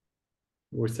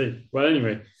 We'll see. Well,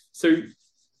 anyway, so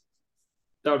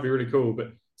that would be really cool.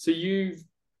 But so you've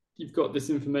got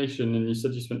this information, and you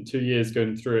said you spent 2 years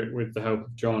going through it with the help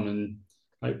of John and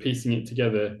like piecing it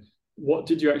together. What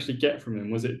did you actually get from him?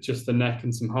 Was it just the neck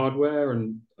and some hardware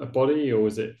and a body, or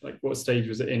was it like, what stage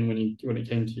was it in when it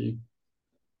came to you?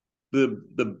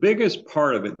 The biggest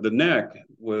part of it, the neck,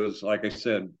 was, like I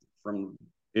said, from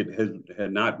it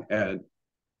had not had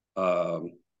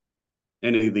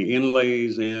any of the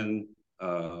inlays in.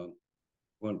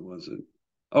 What was it?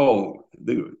 Oh,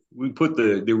 we put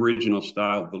the original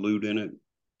style volute in it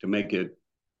to make it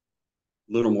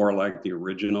a little more like the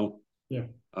original. Yeah.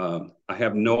 I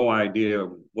have no idea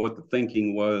what the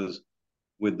thinking was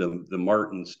with the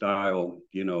Martin style,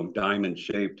 diamond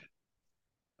shaped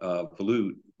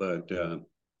flute, but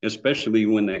especially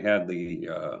when they had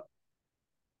the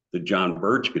John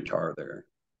Birch guitar there,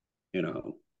 you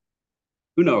know,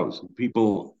 who knows?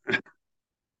 People,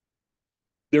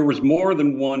 there was more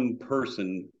than one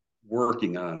person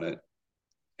working on it,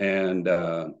 and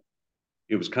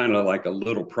it was kind of like a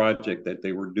little project that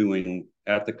they were doing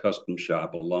at the custom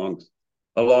shop along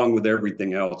with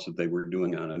everything else that they were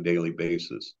doing on a daily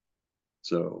basis.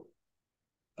 So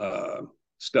uh,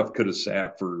 stuff could have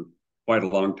sat for quite a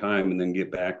long time and then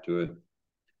get back to it.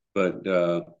 But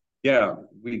yeah,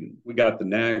 we got the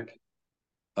knack.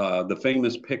 The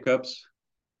famous pickups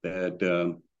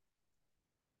that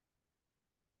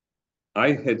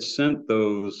I had sent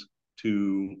those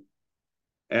to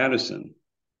Addison,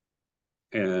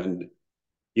 and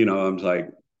I was like,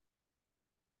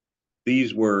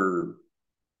 these were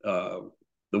uh,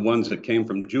 the ones that came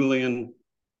from Julian,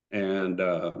 and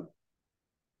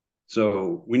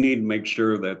so we need to make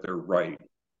sure that they're right,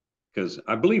 because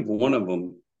I believe one of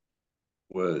them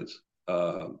was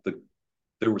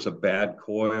there was a bad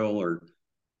coil, or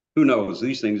who knows.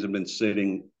 These things have been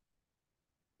sitting,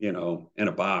 in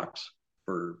a box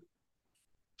for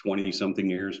 20 something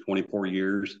years, 24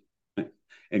 years,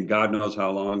 and God knows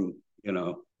how long,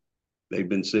 they've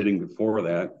been sitting before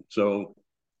that. So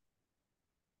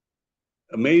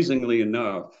amazingly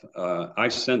enough, I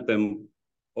sent them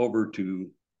over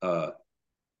to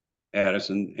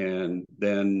Addison, and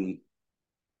then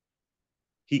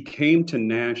he came to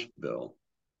Nashville.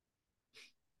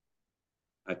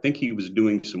 I think he was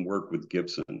doing some work with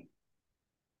Gibson,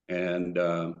 and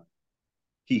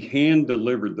he hand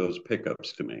delivered those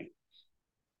pickups to me.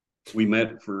 We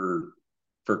met for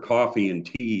coffee and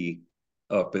tea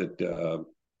up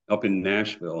in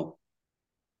Nashville,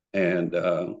 and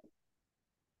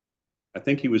I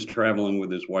think he was traveling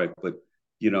with his wife, but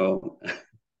he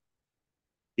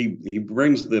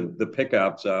brings the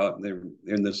pickups out, and they're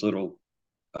in this little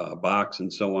box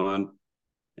and so on.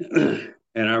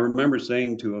 And I remember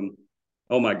saying to him,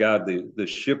 "Oh my God, the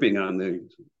shipping on the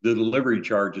delivery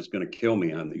charge is going to kill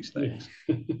me on these things."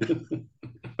 Yeah.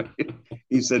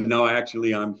 He said, "No,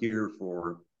 actually, I'm here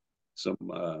for some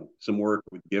work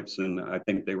with Gibson. I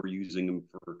think they were using him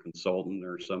for a consultant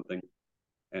or something."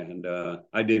 And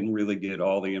I didn't really get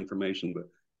all the information, but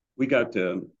we got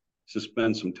to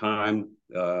spend some time.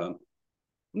 I'm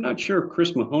not sure if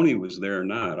Chris Mahoney was there or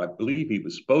not. I believe he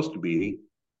was supposed to be,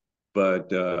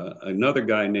 but another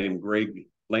guy named Greg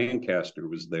Lancaster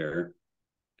was there,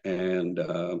 and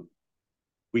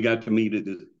we got to meet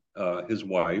his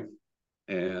wife,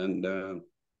 and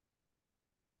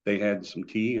they had some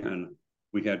tea, and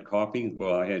we had coffee.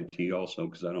 Well, I had tea also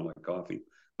because I don't like coffee,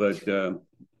 but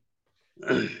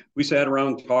we sat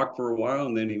around and talked for a while,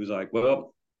 and then he was like,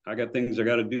 "Well, I got things I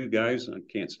got to do, guys. I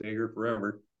can't stay here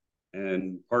forever,"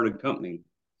 and parted company.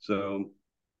 So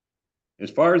as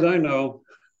far as I know,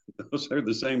 those are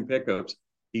the same pickups.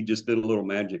 He just did a little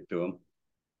magic to them.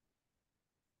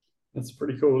 That's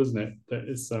pretty cool, isn't it? That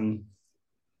is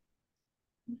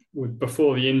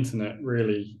before the internet,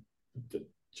 really.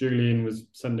 Julian was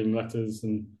sending letters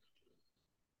and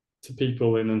to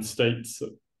people in the States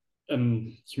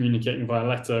and communicating via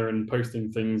letter and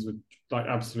posting things with like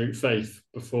absolute faith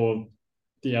before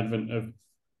the advent of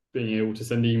being able to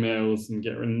send emails and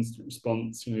get an instant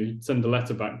response. You'd send a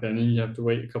letter back then and you have to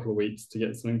wait a couple of weeks to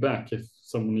get something back if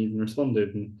someone even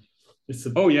responded. And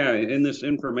oh yeah, in this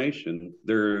information,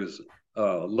 there's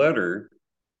a letter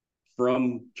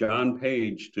from John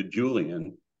Page to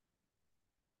Julian,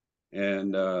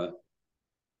 and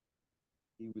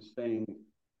he was saying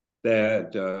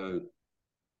that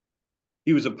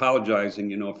he was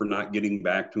apologizing, for not getting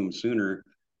back to him sooner.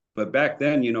 But back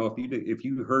then, if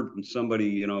you heard from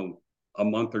somebody, a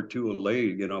month or two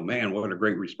late, man, what a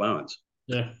great response.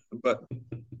 Yeah. But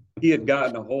he had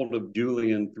gotten a hold of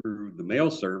Julian through the mail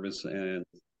service and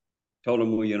told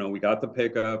him, we got the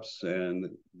pickups and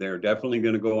they're definitely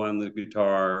going to go on the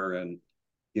guitar, and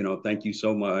thank you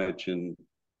so much. And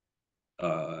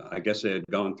I guess they had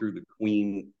gone through the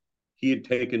Queen. He had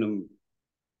taken them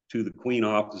to the Queen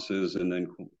offices, and then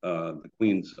the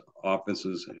Queen's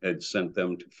offices had sent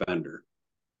them to Fender.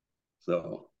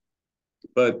 So,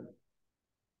 but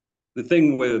the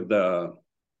thing with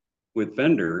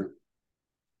Fender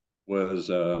was,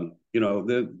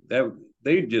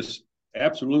 they just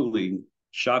absolutely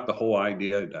shot the whole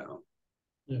idea down.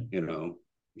 Yeah.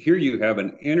 Here you have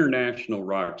an international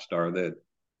rock star that,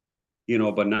 by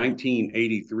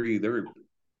 1983, they're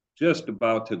just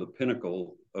about to the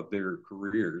pinnacle of their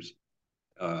careers.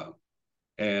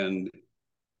 And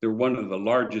they're one of the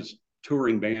largest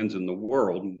touring bands in the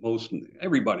world.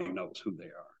 Everybody knows who they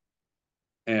are.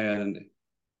 And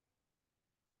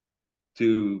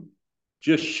to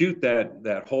just shoot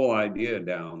that whole idea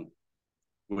down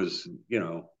was,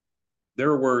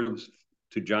 their words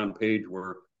to John Page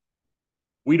were,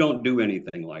 "We don't do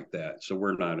anything like that, so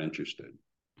we're not interested."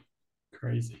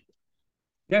 Crazy.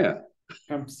 Yeah,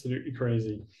 Absolutely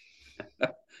crazy.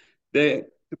 they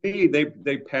to me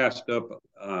they passed up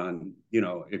on,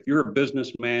 if you're a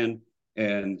businessman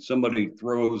and somebody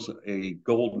throws a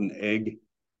golden egg,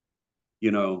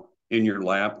 in your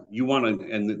lap, you want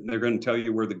to, and they're going to tell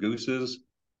you where the goose is.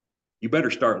 You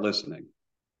better start listening,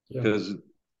 Yeah. because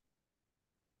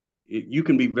you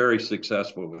can be very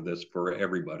successful with this for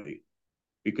everybody.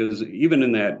 Because even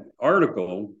in that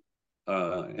article,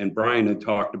 and Brian had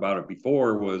talked about it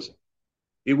before, was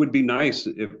it would be nice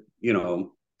if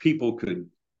people could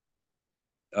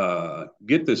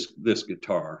get this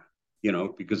guitar,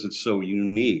 because it's so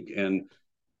unique, and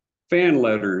fan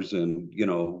letters and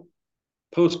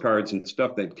postcards and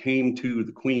stuff that came to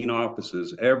the Queen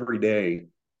offices every day.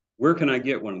 Where can I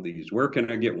get one of these? Where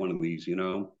can I get one of these?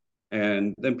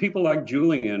 And then people like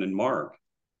Julian and Mark.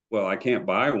 Well, I can't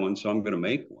buy one, so I'm going to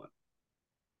make one.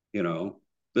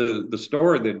 The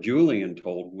story that Julian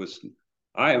told was,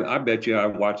 I bet you I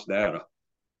watched that a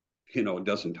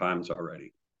dozen times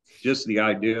already. Just the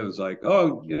idea is like,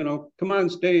 oh, come on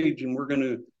stage and we're going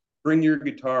to bring your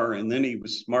guitar. And then he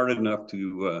was smart enough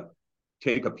to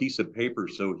take a piece of paper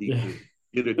so he could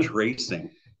get a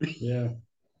tracing. Yeah.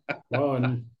 Wow.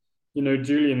 And,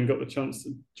 Julian got the chance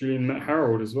Julian met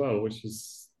Harold as well, which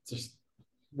is just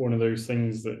one of those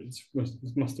things that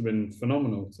must have been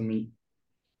phenomenal to meet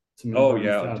Oh Brian's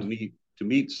yeah, dad. to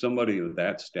meet somebody of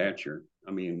that stature.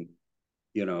 I mean,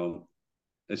 you know,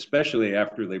 especially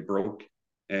after they broke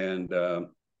big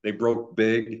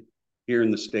here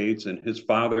in the States, and his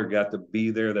father got to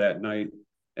be there that night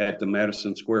at the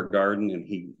Madison Square Garden, and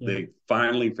they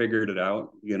finally figured it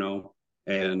out,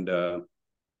 and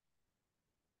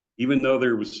even though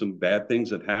there was some bad things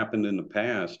that happened in the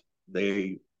past,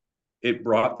 it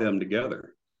brought them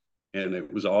together, and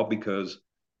it was all because,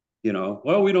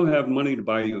 well, we don't have money to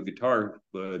buy you a guitar,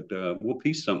 but we'll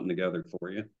piece something together for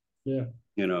you. Yeah.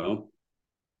 you know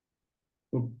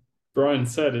Well, Brian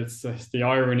said it's the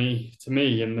irony to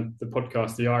me in the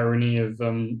podcast, the irony of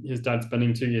his dad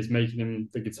spending 2 years making him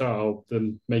the guitar,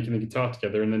 then making the guitar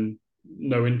together, and then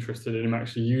no interest in him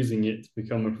actually using it to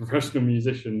become a professional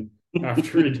musician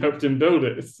after he'd helped him build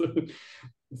it.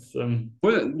 So,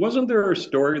 Wasn't there a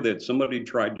story that somebody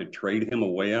tried to trade him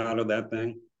away out of that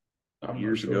thing I'm not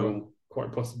years sure, ago?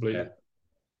 quite possibly.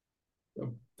 Yeah.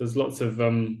 There's lots of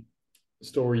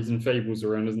stories and fables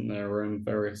around, isn't there, around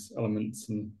various elements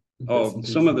and bits Oh, and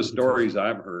some pieces of the of the guitar. stories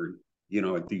I've heard,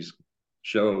 at these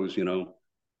shows,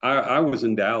 I was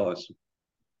in Dallas,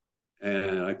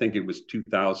 and I think it was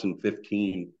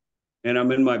 2015, and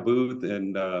I'm in my booth,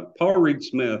 and Paul Reed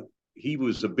Smith, he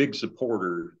was a big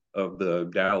supporter of the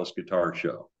Dallas Guitar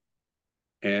Show,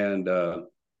 and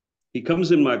he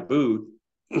comes in my booth,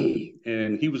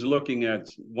 and he was looking at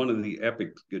one of the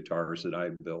Epic guitars that I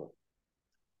built,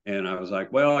 and I was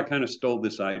like, well, I kind of stole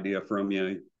this idea from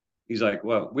you. He's like,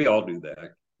 well, we all do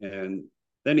that. And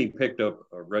then he picked up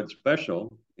a Red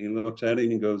Special. He looks at it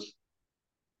and he goes,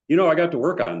 I got to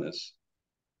work on this.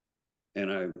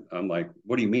 And I'm like,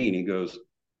 what do you mean? He goes,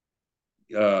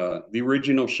 the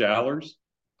original Shallers,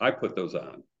 I put those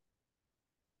on.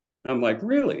 I'm like,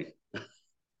 really?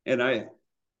 And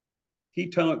he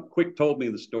told me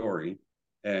the story.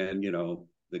 And,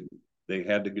 they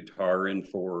had the guitar in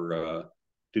to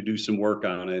do some work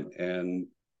on it. And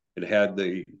it had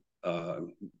the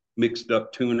mixed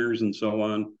up tuners and so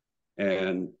on.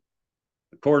 And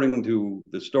according to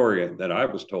the story that I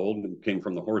was told, and came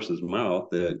from the horse's mouth,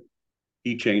 that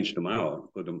he changed them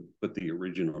out, put the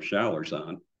original Shallers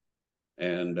on.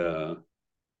 And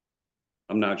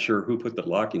I'm not sure who put the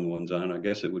locking ones on. I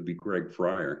guess it would be Greg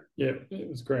Fryer. Yeah, it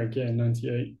was Greg. Yeah,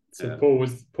 '98. So Yeah. Paul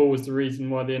was the reason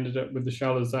why they ended up with the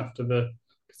Shallers after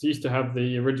because he used to have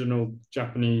the original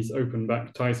Japanese open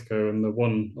back Taisco and the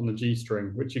one on the G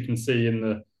string, which you can see in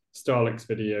the Starlix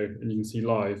video and you can see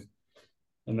live,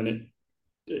 and then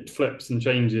it flips and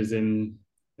changes in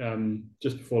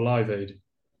just before Live Aid.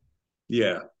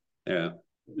 Yeah.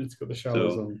 It's got the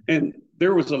Shallers on. And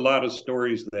there was a lot of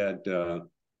stories that the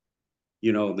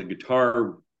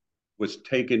guitar was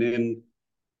taken in,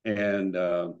 and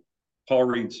Paul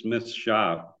Reed Smith's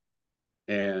shop,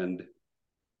 and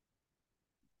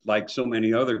like so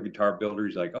many other guitar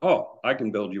builders, like, oh, I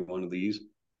can build you one of these.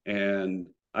 And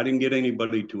I didn't get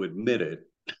anybody to admit it.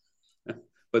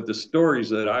 But the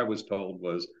stories that I was told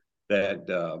was that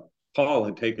Paul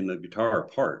had taken the guitar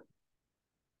apart.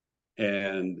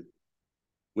 And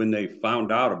when they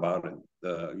found out about it,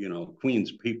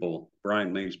 Queen's people,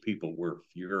 Brian May's people were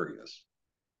furious,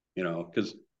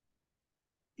 because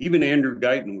even Andrew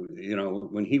Guyton,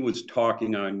 when he was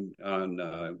talking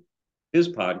on his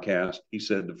podcast, he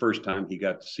said the first time he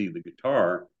got to see the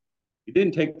guitar, he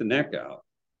didn't take the neck out,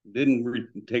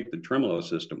 didn't take the tremolo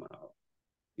system out,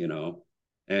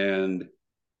 and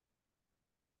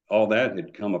all that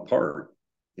had come apart,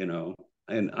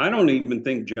 and I don't even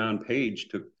think John Page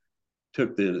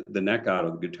took the neck out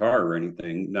of the guitar or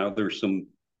anything. Now there's some,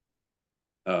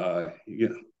 back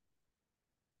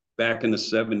in the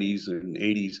 70s and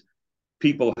 80s,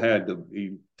 people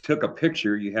you took a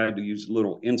picture, you had to use a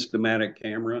little Instamatic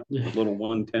camera, the little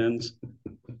 110s,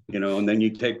 and then you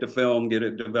take the film, get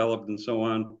it developed and so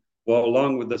on. Well,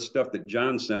 along with the stuff that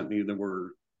John sent me, there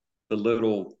were the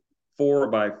little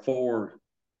 4x4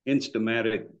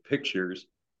 Instamatic pictures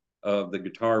of the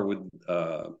guitar with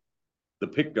the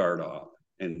pick guard off,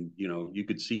 and you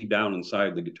could see down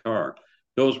inside the guitar.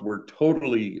 Those were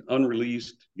totally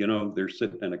unreleased. They're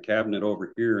sitting in a cabinet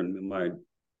over here in my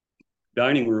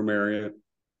dining room area,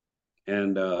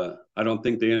 and I don't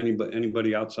think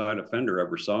anybody outside of Fender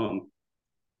ever saw them.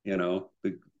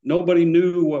 Nobody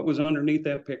knew what was underneath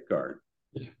that pick guard.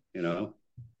 Yeah.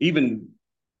 Even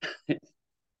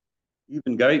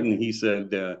Guyton, he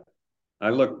said, I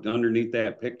looked underneath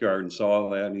that pick guard and saw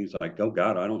that, and he's like, "Oh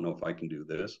God, I don't know if I can do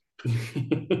this."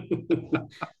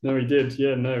 No, he did.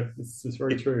 Yeah, no, it's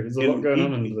very true. There's a lot going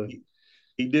on under there.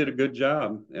 He did a good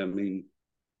job. I mean,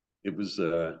 it was.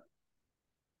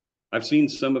 I've seen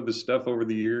some of his stuff over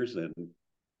the years, and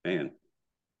man,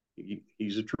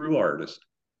 he's a true artist.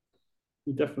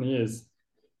 He definitely is.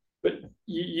 But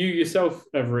you yourself,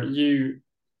 Everett,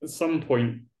 at some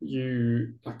point,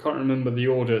 I can't remember the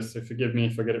order, so forgive me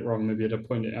if I get it wrong. Maybe I'd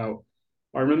point it out.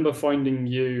 I remember finding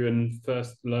you and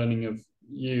first learning of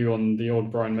you on the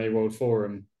old Brian May World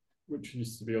forum, which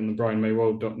used to be on the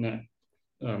brianmayworld.net,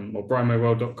 or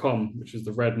brianmayworld.com, which is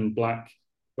the red and black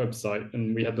website.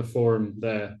 And we had the forum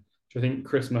there, which I think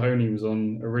Chris Mahoney was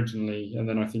on originally, and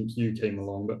then I think you came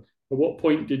along. But at what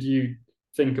point did you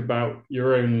think about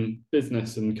your own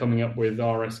business and coming up with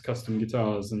RS Custom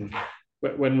Guitars, and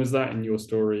when was that in your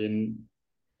story? And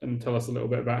tell us a little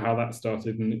bit about how that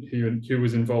started and who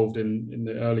was involved in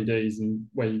the early days and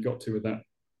where you got to with that.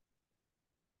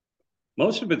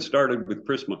 Most of it started with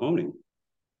Chris Mahoney.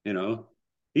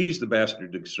 He's the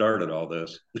bastard that started all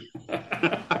this.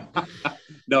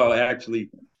 No, actually,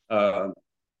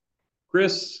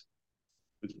 Chris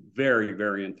was very,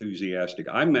 very enthusiastic.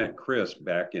 I met Chris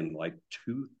back in like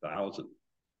 2000.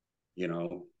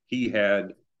 He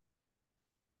had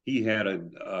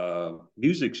a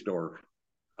music store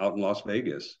out in Las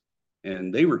Vegas,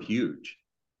 and they were huge.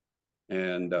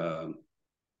 And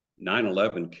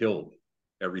 9/11 killed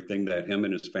everything that him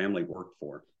and his family worked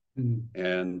for. Mm.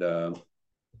 And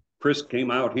Chris came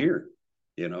out here,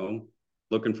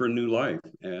 looking for a new life.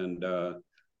 And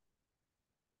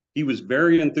he was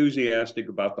very enthusiastic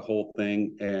about the whole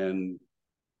thing. And,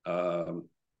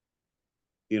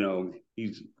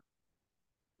 he's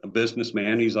a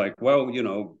businessman. He's like, well,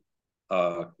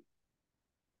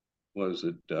 was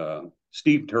it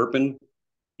Steve Turpin?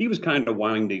 He was kind of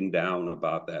winding down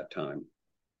about that time.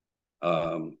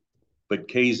 But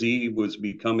KZ was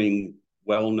becoming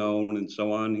well-known and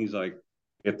so on. He's like,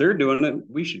 if they're doing it,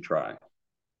 we should try.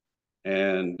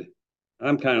 And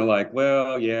I'm kind of like,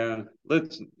 well, yeah,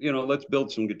 let's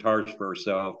build some guitars for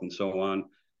ourselves and so on.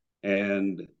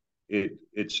 And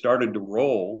it started to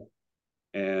roll,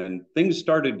 and things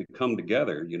started to come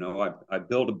together. I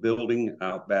built a building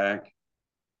out back,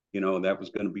 that was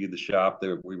going to be the shop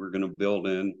that we were going to build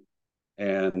in.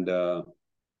 And I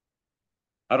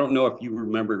don't know if you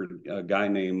remember a guy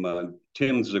named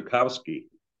Tim Zukowski.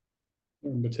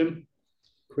 Remember Tim?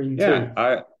 Queen Yeah,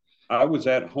 too. I was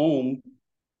at home,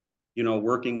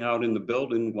 working out in the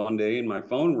building one day, and my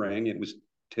phone rang. It was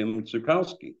Tim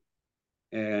Zukowski.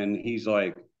 And he's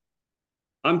like,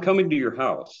 I'm coming to your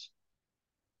house.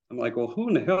 I'm like, well, who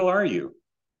in the hell are you?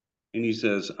 And he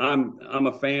says, I'm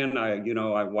a fan.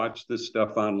 I watch this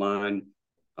stuff online.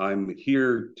 I'm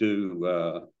here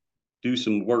to do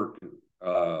some work.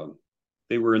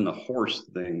 They were in the horse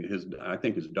thing. I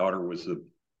think his daughter was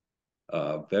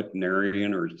a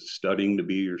veterinarian or studying to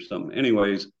be or something.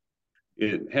 Anyways,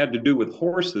 it had to do with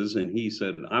horses. And he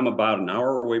said, I'm about an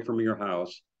hour away from your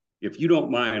house. If you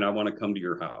don't mind, I want to come to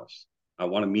your house. I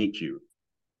want to meet you.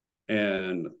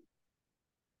 And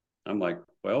I'm like,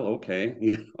 well,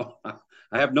 okay.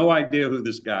 I have no idea who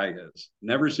this guy is.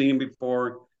 Never seen him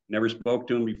before. Never spoke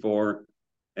to him before.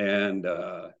 And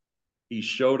he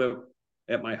showed up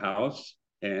at my house,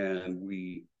 and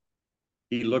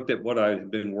he looked at what I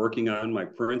had been working on, my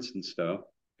prints and stuff,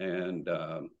 and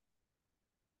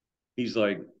he's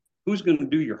like, "Who's going to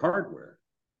do your hardware?"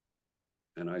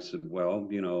 And I said, "Well,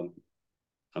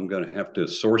 I'm going to have to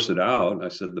source it out." I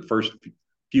said, "The first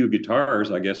few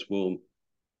guitars, I guess we'll,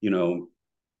 you know,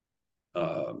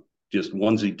 uh, just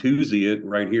onesie twosie it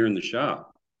right here in the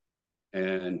shop."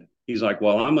 And he's like,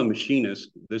 "Well, I'm a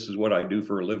machinist. This is what I do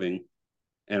for a living,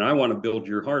 and I want to build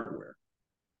your hardware."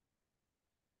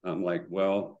 I'm like,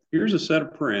 "Well, here's a set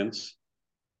of prints.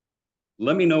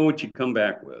 Let me know what you come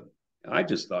back with." I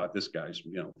just thought this guy's,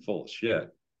 full of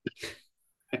shit.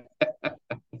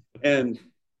 And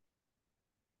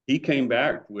he came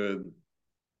back with,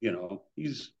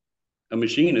 he's a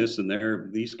machinist,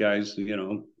 and these guys,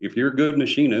 if you're a good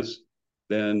machinist,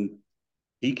 then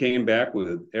he came back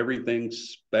with everything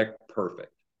spec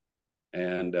perfect.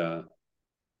 And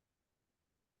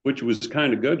which was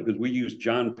kind of good because we used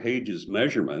John Page's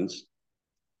measurements.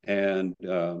 And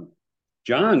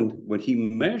John, when he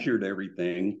measured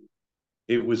everything,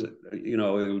 it was, it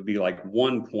would be like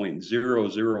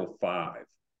 1.005,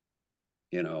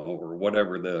 or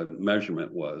whatever the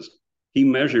measurement was. He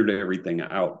measured everything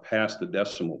out past the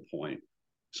decimal point.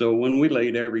 So when we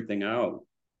laid everything out,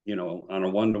 on a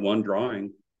one-to-one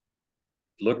drawing,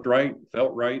 looked right,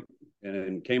 felt right,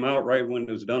 and came out right when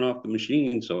it was done off the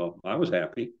machine. So I was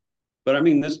happy. But I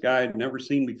mean, this guy I'd never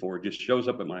seen before just shows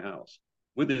up at my house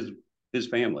with his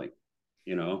family.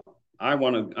 I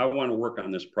want to work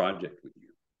on this project with you.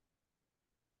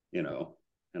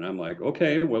 And I'm like,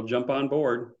 okay, well, jump on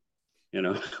board.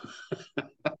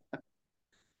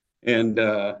 And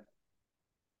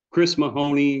Chris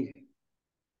Mahoney,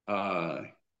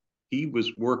 he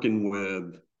was working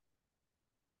with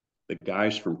the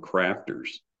guys from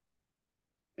Crafters,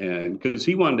 and because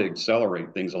he wanted to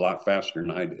accelerate things a lot faster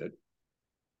than I did.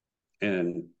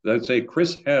 And I'd say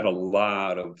Chris had a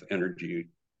lot of energy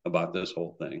about this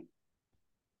whole thing.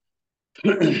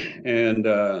 And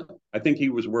I think he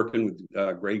was working with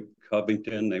Greg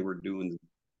Covington. They were doing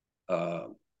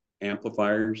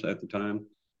amplifiers at the time,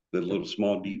 the little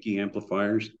small DT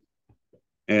amplifiers.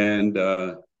 And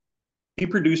he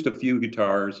produced a few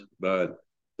guitars, but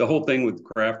the whole thing with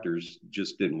Crafters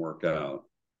just didn't work out.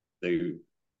 They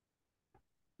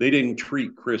didn't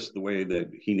treat Chris the way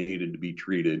that he needed to be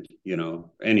treated,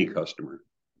 any customer.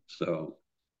 So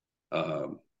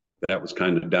that was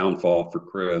kind of downfall for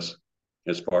Chris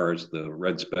as far as the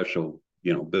red special,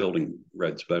 building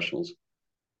red specials.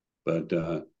 But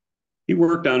he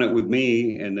worked on it with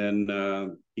me, and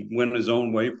then he went his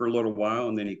own way for a little while,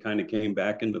 and then he kind of came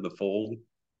back into the fold.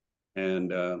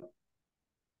 And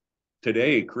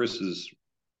today, Chris is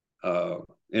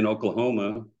in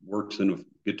Oklahoma, works in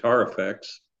guitar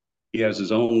effects. He has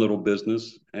his own little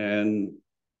business, and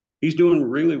he's doing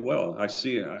really well. I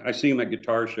see him at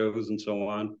guitar shows and so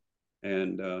on,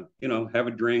 and have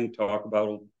a drink, talk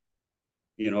about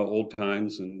old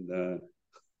times, and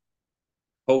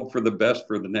hope for the best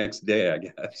for the next day, I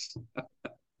guess.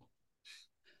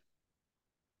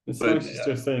 It's nice to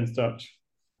still stay in touch.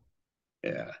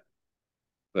 Yeah,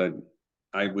 but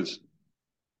I was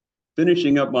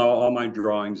finishing up all my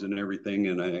drawings and everything,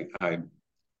 and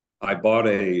I bought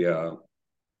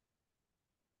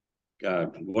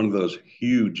one of those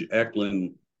huge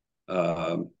Eklund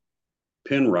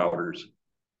pin routers,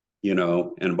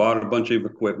 and bought a bunch of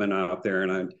equipment out there,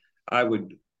 and I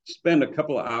would spend a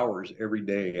couple of hours every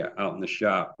day out in the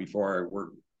shop before I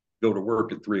go to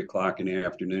work at 3 o'clock in the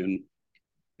afternoon.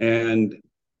 And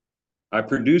I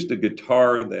produced a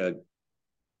guitar that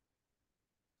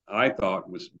I thought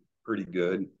was pretty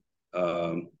good.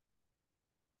 But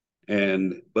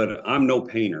I'm no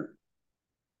painter.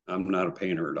 I'm not a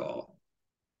painter at all.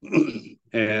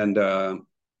 And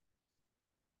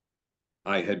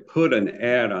I had put an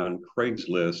ad on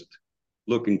Craigslist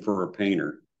looking for a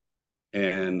painter.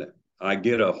 And I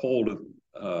get a hold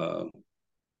of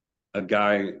a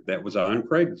guy that was on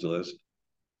Craigslist.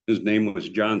 His name was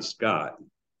John Scott.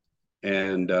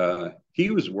 And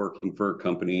he was working for a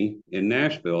company in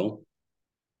Nashville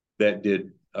that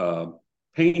did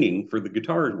painting for the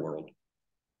guitar world.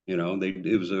 It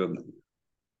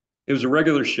was a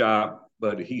regular shop,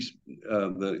 but he's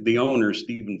the owner,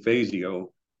 Stephen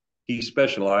Fazio. He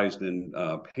specialized in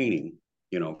painting,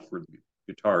 for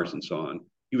guitars and so on.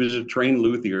 He was a trained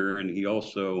luthier, and he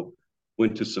also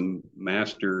went to some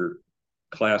master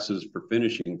classes for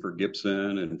finishing for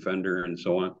Gibson and Fender and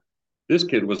so on. This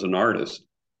kid was an artist,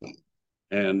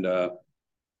 and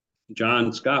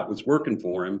John Scott was working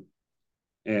for him.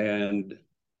 And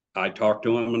I talked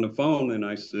to him on the phone, and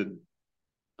I said,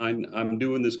 I'm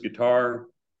doing this guitar,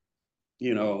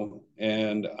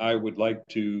 and I would like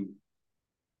to,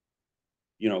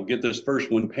 get this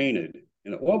first one painted.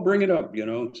 And well, bring it up.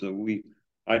 So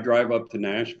I drive up to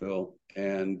Nashville,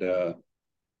 and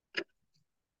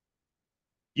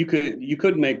you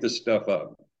couldn't make this stuff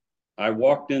up. I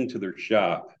walked into their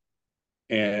shop,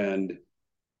 and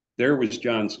there was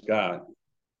John Scott,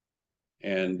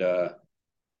 and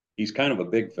he's kind of a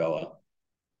big fella,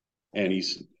 and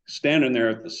he's standing there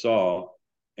at the saw,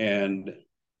 and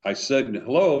I said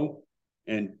hello,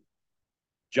 and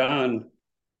John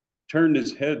turned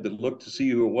his head to look to see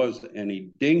who it was, and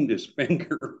he dinged his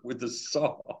finger with the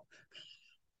saw.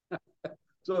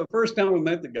 So the first time I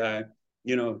met the guy,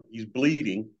 he's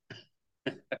bleeding.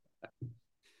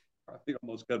 He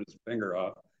almost cut his finger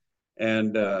off.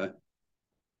 And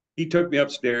he took me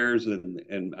upstairs,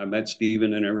 and I met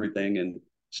Steven and everything. And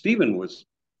Steven was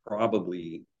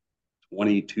probably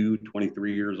 22,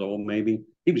 23 years old, maybe.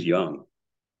 He was young.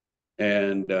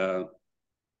 And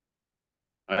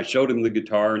I showed him the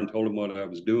guitar and told him what I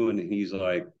was doing. And he's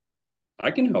like,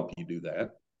 I can help you do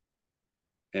that.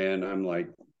 And I'm like,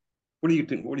 what do you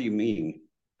think? What do you mean?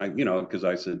 Because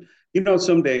I said,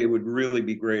 someday it would really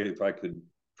be great if I could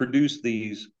produce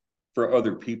these for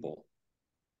other people.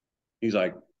 He's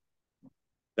like,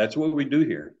 that's what we do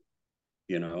here,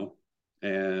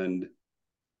 And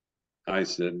I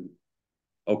said,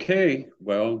 okay,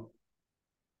 well,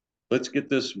 let's get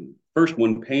this first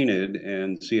one painted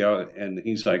and see how. And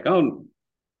he's like, oh,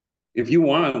 if you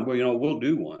want, well, we'll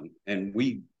do one. And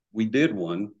we did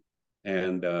one,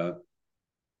 and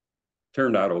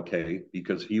turned out okay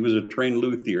because he was a trained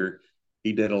luthier.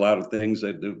 He did a lot of things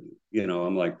that,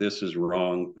 I'm like, this is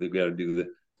wrong. They've got to do that.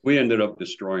 We ended up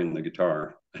destroying the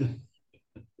guitar.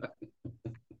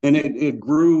 And it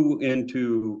grew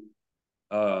into,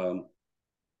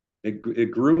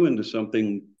 it grew into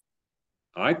something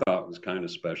I thought was kind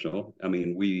of special. I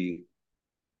mean, we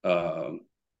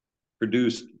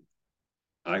produced,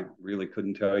 I really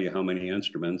couldn't tell you how many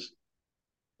instruments,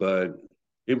 but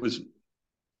it was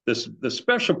the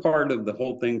special part of the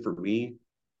whole thing for me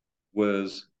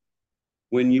was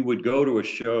when you would go to a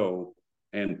show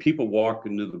and people walk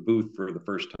into the booth for the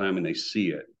first time and they see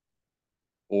it,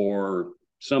 or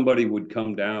somebody would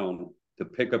come down to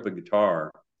pick up a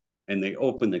guitar and they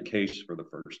open the case for the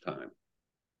first time,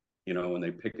 when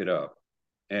they pick it up.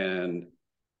 And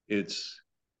it's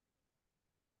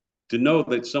to know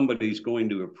that somebody's going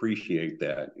to appreciate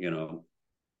that,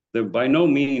 that by no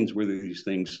means were these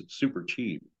things super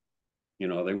cheap. They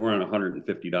weren't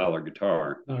 $150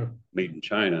 guitar made in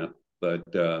China, but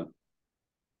the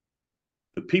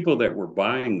people that were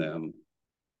buying them,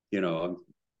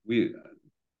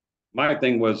 my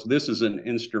thing was, this is an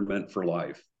instrument for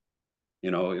life.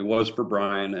 It was for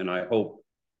Brian, and I hope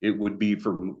it would be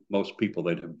for most people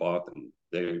that have bought them.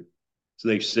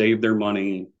 They saved their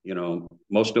money.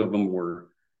 Most of them were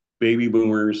baby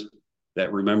boomers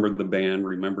that remember the band,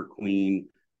 remember Queen,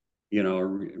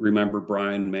 remember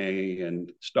Brian May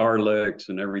and Starlicks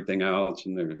and everything else.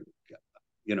 And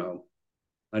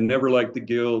I never liked the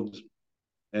Guilds.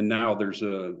 And now there's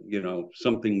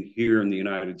something here in the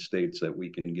United States that we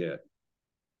can get.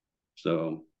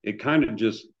 So it kind of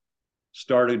just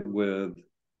started with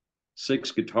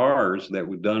 6 guitars that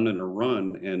we've done in a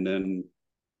run. And then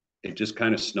it just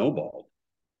kind of snowballed,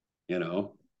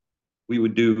 we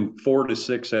would do 4 to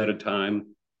 6 at a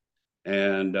time.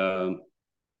 And,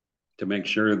 to make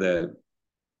sure that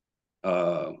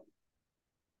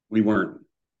we weren't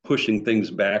pushing things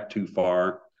back too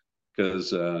far.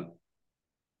 Because let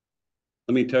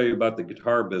me tell you about the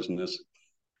guitar business.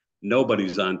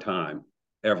 Nobody's on time,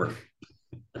 ever.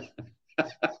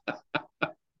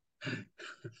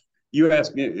 You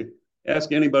ask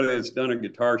anybody that's done a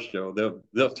guitar show,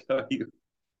 they'll tell you,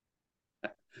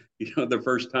 the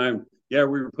first time, yeah,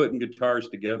 we were putting guitars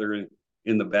together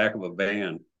in the back of a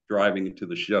van driving to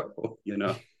the show.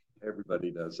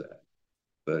 Everybody does that.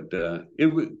 But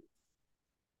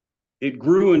it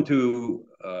grew into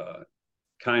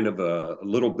kind of a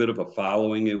little bit of a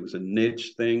following. It was a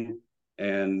niche thing,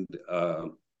 and I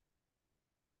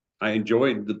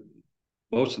enjoyed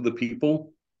most of the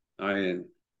people. I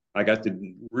got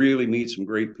to really meet some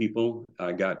great people.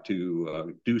 I got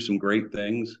to do some great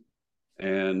things,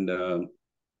 and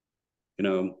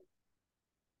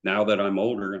now that I'm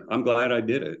older, I'm glad I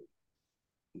did it.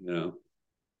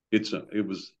 It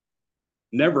was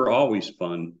never always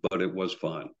fun, but it was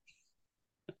fun.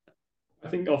 I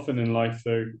think often in life,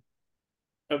 though,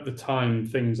 at the time,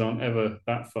 things aren't ever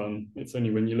that fun. It's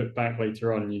only when you look back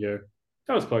later on, you go,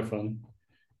 that was quite fun.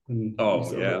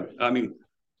 Oh, yeah. I mean,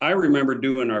 I remember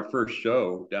doing our first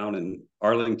show down in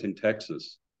Arlington,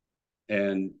 Texas,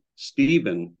 and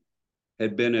Stephen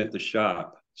had been at the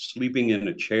shop sleeping in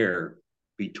a chair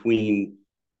between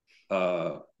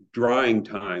uh, drying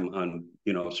time on,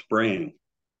 spraying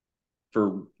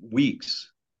for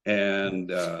weeks.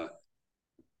 And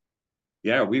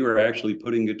yeah, we were actually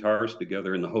putting guitars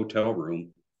together in the hotel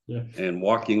room Yeah. and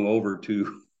walking over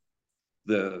to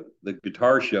the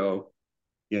guitar show.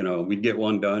 We'd get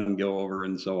one done and go over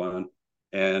and so on.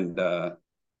 And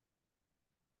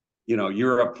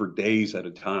you're up for days at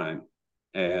a time.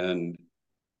 And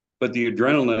but the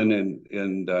adrenaline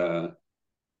and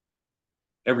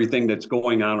everything that's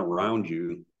going on around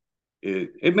you,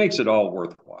 it makes it all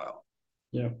worthwhile.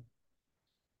 Yeah.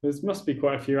 There must be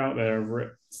quite a few out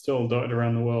there still dotted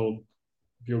around the world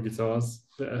of your guitars.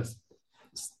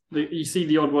 You see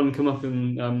the odd one come up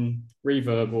in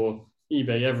Reverb or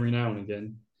eBay every now and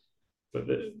again, but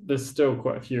there's still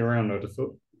quite a few around, I'd have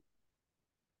thought.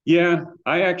 Yeah,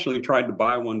 I actually tried to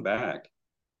buy one back,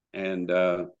 and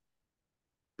a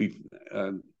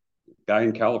guy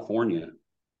in California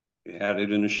had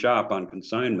it in a shop on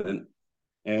consignment,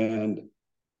 and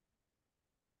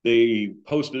they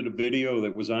posted a video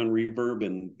that was on Reverb,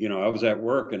 and I was at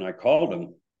work and I called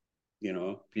him,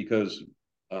 because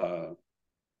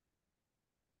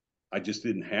I just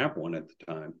didn't have one at the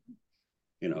time,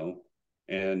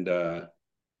 and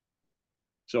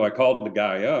so I called the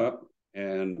guy up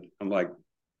and I'm like,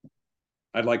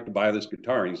 I'd like to buy this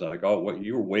guitar. And he's like, oh, what?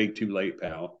 You were way too late,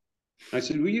 pal. I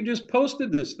said, well, you just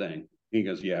posted this thing. He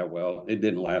goes, yeah, well, it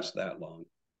didn't last that long,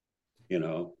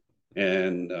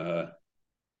 and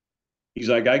he's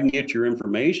like, I can get your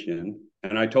information.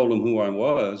 And I told him who I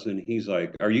was. And he's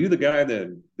like, are you the guy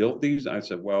that built these? I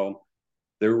said, well,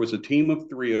 there was a team of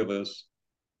three of us.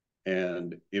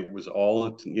 And it was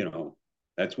all,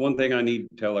 that's one thing I need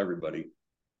to tell everybody.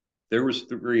 There was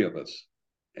three of us.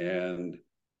 And,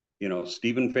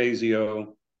 Stephen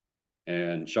Fazio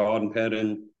and Sean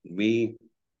Pedden, me,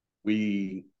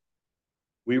 we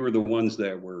were the ones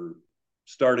that were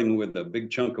starting with a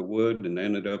big chunk of wood and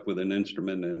ended up with an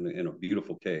instrument in a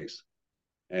beautiful case.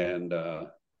 And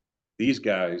these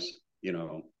guys,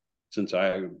 since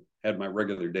I had my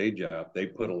regular day job, they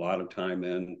put a lot of time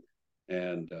in,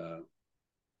 and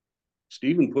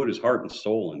Stephen put his heart and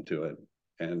soul into it.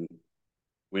 And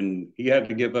when he had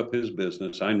to give up his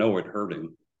business, I know it hurt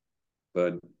him,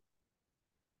 but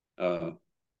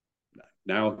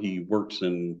now he works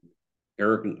in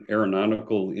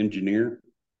aeronautical engineer.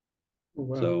 Oh,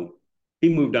 wow. So he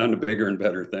moved on to bigger and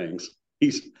better things.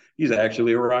 He's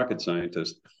actually a rocket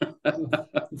scientist.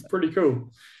 It's pretty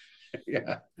cool.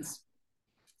 Yeah.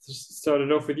 Just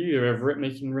started off with you, Everett,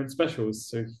 making red specials.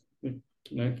 So,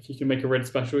 if you can make a red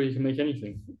special, you can make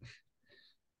anything.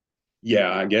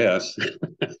 Yeah, I guess.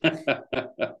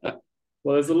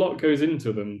 Well, there's a lot goes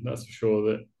into them, that's for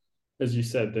sure. That, as you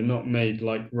said, they're not made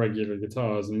like regular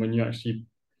guitars. And when you actually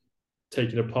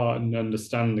take it apart and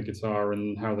understand the guitar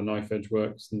and how the knife edge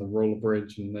works and the roller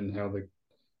bridge and then how the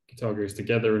guitar goes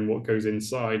together and what goes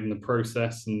inside and the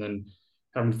process and then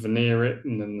having to veneer it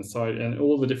and then the side and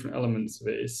all the different elements of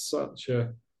it is such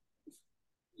a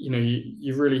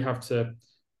you really have to.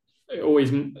 It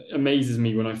always amazes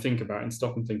me when I think about it and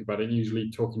stop and think about it, usually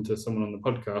talking to someone on the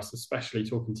podcast, especially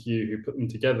talking to you who put them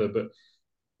together. But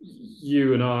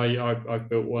you and I've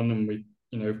built one, and we,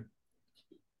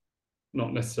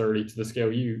 not necessarily to the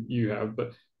scale you have,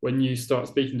 but when you start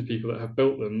speaking to people that have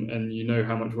built them and you know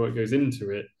how much work goes into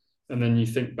it, and then you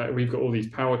think back, we've got all these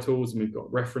power tools and we've got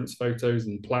reference photos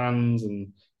and plans and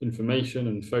information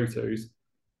and photos.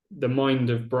 The mind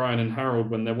of Brian and Harold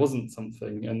when there wasn't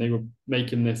something and they were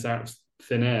making this out of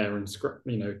thin air and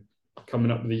coming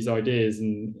up with these ideas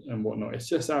and whatnot. It's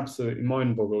just absolutely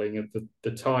mind-boggling at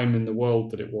the time in the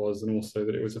world that it was, and also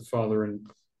that it was a father and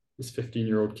this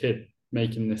 15-year-old kid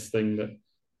making this thing that,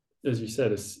 as you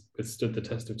said, has stood the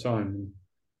test of time. And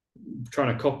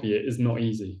trying to copy it is not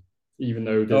easy, even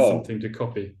though there's something to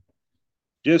copy.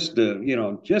 Just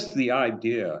the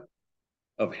idea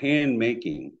of hand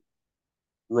making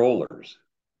rollers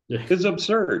is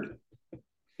absurd.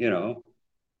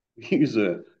 Use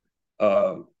a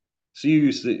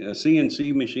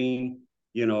CNC machine,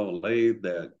 lathe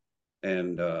that,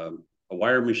 and a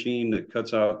wire machine that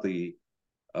cuts out the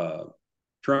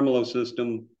tremolo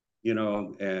system,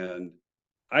 and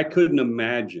I couldn't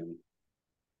imagine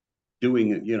doing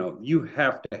it. You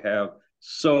have to have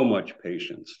so much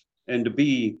patience, and to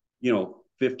be,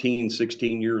 15,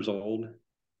 16 years old,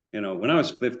 when I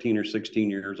was 15 or 16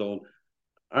 years old,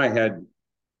 I had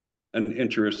an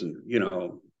interest in,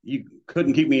 you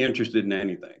couldn't keep me interested in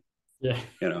anything. Yeah.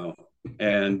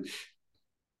 And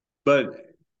But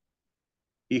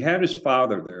he had his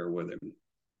father there with him,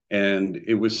 and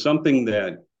it was something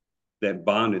that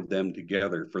bonded them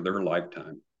together for their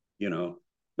lifetime. You know,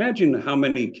 imagine how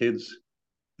many kids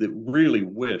that really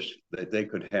wish that they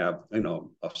could have,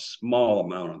 a small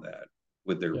amount of that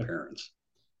with their Yeah, parents.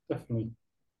 definitely.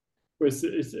 Well,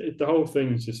 the whole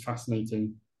thing is just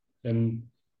fascinating, and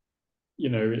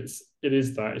it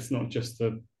is that it's not just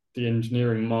the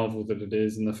engineering marvel that it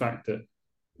is, and the fact that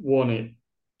one,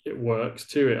 it works.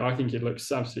 Two, I think it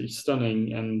looks absolutely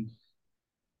stunning, and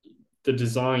the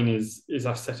design is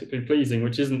aesthetically pleasing,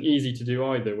 which isn't easy to do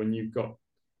either when you've got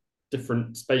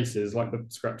different spaces like the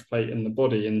scratch plate and the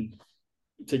body, and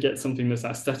to get something that's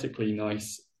aesthetically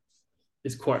nice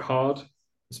is quite hard,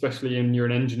 especially when you're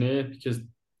an engineer, because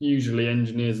usually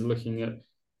engineers are looking at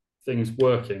things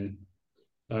working,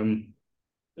 um,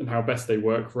 and how best they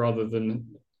work rather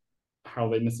than how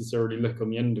they necessarily look on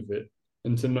the end of it.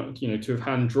 And to not, to have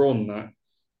hand drawn that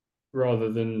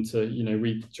rather than to,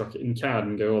 we chuck it in CAD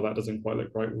and go, oh, that doesn't quite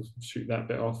look right. We'll shoot that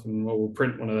bit off, and we'll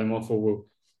print one of them off, or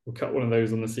we'll cut one of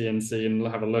those on the CNC and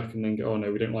have a look, and then go, oh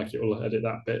no, we don't like it. We'll edit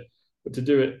that bit. But to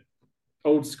do it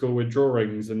old school with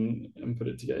drawings and put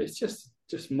it together, it's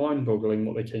just mind boggling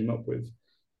what they came up with.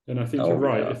 And I think you're Oh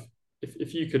right. yeah.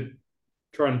 If you could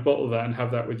try and bottle that and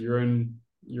have that with your own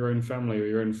family or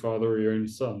your own father or your own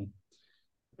son,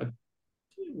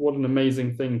 what an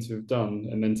amazing thing to have done,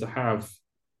 and then to have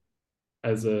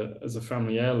as a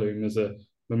family heirloom, as a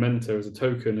memento, as a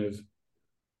token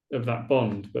of that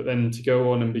bond. But then to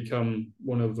go on and become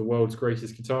one of the world's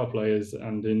greatest guitar players,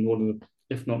 and in one of the,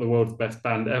 if not the world's best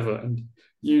band ever, and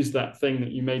use that thing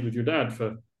that you made with your dad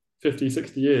for 50,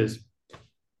 60 years.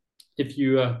 If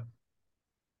you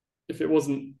if it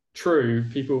wasn't true,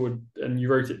 people would, and you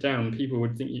wrote it down, people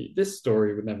would think this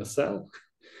story would never sell.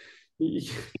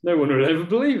 No one would ever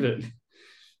believe it.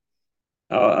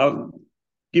 I'll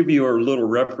give you a little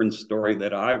reference story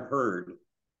that I've heard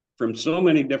from so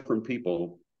many different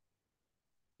people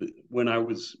when I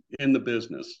was in the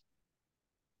business,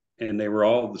 and they were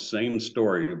all the same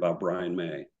story about Brian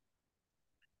May.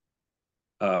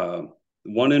 Uh,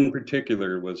 One in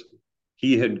particular was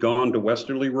he had gone to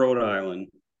Westerly, Rhode Island,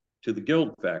 to the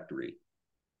Guild factory,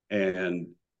 and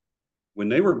when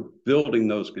they were building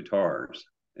those guitars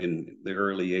in the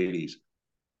early 80s,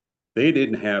 they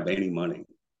didn't have any money.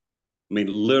 I mean,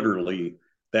 literally,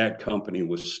 that company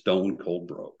was stone cold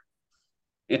broke.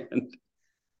 And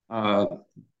uh,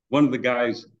 one of the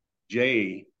guys,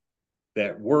 Jay,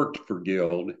 that worked for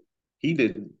Guild, he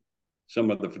did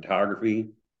some of the photography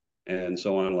and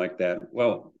so on like that.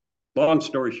 Well, long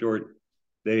story short,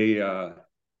 they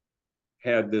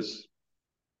had this,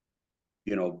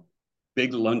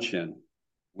 big luncheon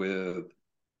with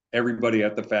everybody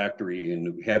at the factory,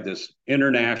 and we had this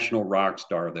international rock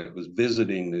star that was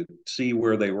visiting to see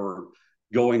where they were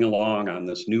going along on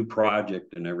this new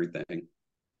project and everything.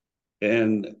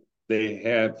 And they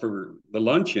had, for the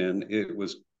luncheon, it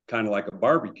was kind of like a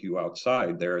barbecue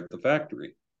outside there at the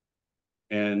factory.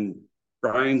 And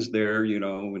Brian's there,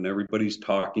 and everybody's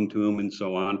talking to him and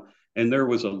so on. And there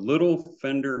was a little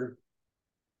Fender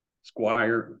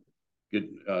Squire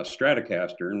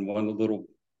Stratocaster and one of the little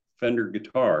Fender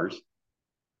guitars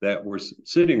that were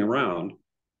sitting around.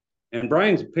 And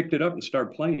Brian's picked it up and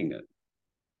started playing it.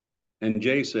 And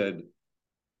Jay said,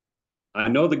 I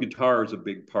know the guitar is a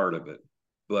big part of it,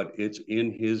 but it's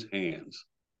in his hands.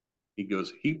 He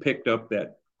goes, he picked up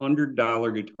that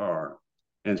 $100 guitar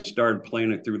and started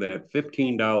playing it through that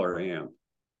 $15 amp.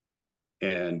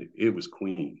 And it was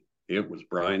Queen. It was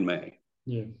Brian May.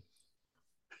 Yeah.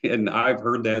 And I've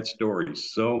heard that story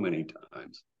so many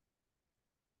times.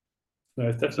 No,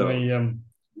 it's So, definitely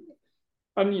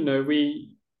and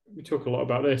we talk a lot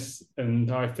about this,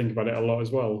 and I think about it a lot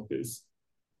as well. It's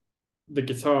the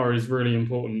guitar is really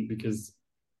important because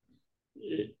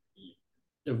it,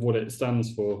 of what it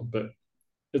stands for. But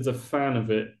as a fan of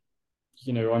it,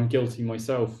 I'm guilty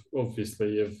myself,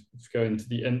 obviously, of going to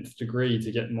the nth degree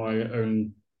to get my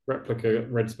own replica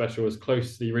Red Special as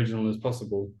close to the original as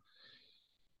possible.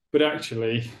 But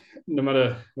actually, no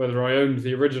matter whether I owned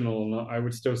the original or not, I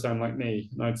would still sound like me,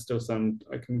 and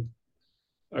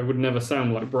I would never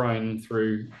sound like Brian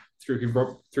through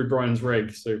Brian's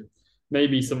rig. So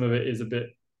maybe some of it is a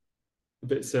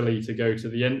bit silly to go to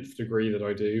the nth degree that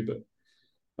I do, but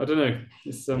I don't know.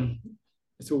 It's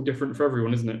all different for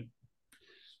everyone, isn't it?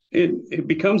 it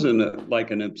becomes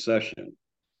like an obsession.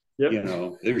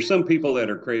 Yep. There's some people that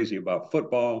are crazy about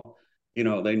football. They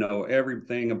know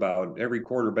everything about every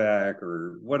quarterback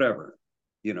or whatever.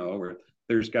 Or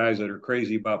there's guys that are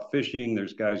crazy about fishing.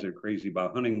 There's guys that are crazy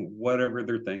about hunting, whatever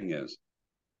their thing is.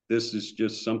 this is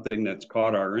just something that's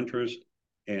caught our interest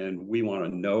and we want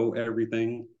to know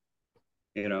everything,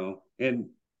 and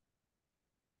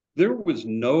there was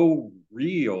no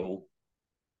real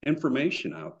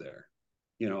information out there,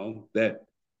 that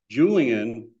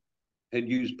Julian had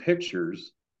used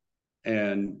pictures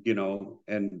and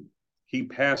he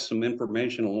passed some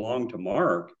information along to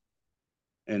Mark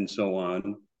and so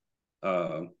on.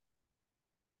 Uh,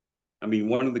 I mean,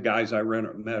 one of the guys I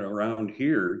met around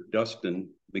here, Dustin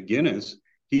McGinnis,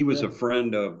 he was Yeah. a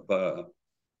friend of the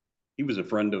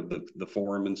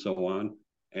forum and so on,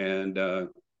 and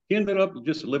he ended up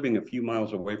just living a few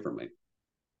miles away from me.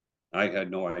 I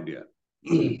had no idea,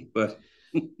 Yeah. but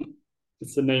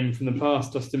It's a name from the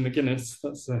past, Dustin McGuinness.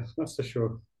 That's for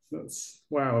sure. That's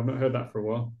wow. I've not heard that for a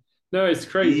while. No, it's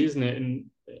crazy, he isn't it?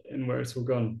 In where it's all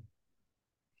gone.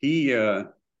 he uh,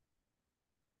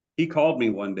 he called me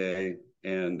one day,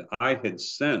 and I had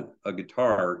sent a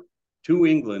guitar to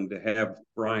England to have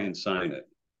Brian sign it.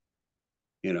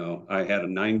 I had a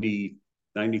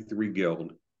 93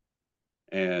 Guild,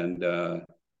 and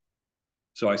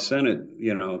so I sent it,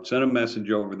 sent a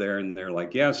message over there, and they're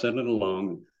like, yeah, send it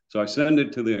along. So I send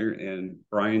it to there, and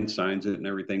Brian signs it and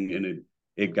everything, and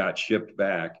it got shipped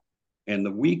back. And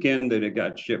the weekend that it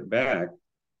got shipped back,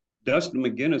 Dustin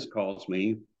McGinnis calls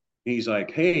me. He's like,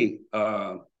 hey,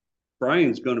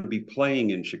 Brian's going to be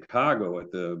playing in Chicago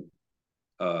at the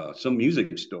some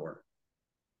music store.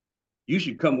 You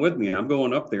should come with me. I'm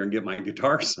going up there and get my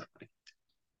guitar signed.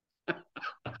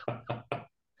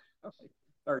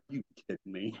 Are you kidding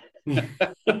me?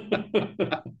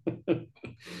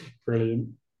 Brilliant.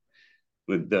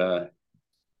 With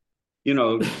you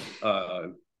know, uh,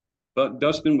 but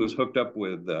Dustin was hooked up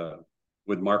with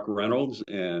Mark Reynolds,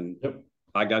 and Yep.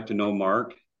 I got to know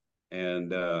Mark,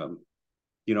 and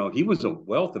he was a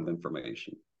wealth of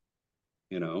information.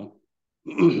 You know,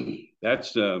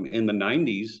 that's in the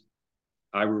 '90s.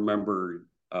 I remember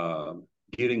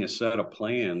getting a set of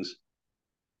plans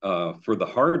for the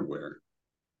hardware,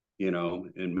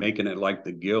 and making it like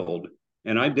the Guild.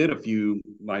 And I did a few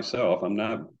myself. I'm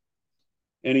not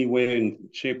any way in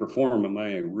shape or form am I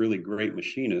a really great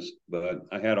machinist, but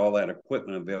I had all that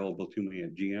equipment available to me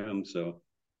at GM. So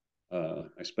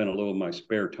I spent a little of my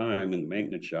spare time in the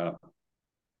maintenance shop,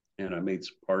 and I made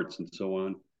some parts and so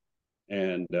on.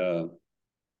 And,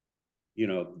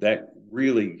 that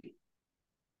really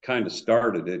kind of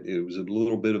started it. It was a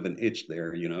little bit of an itch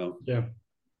there, Yeah.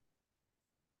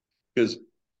 because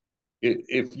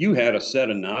if you had a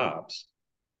set of knobs,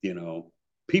 you know,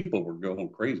 people were going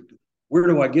crazy. Where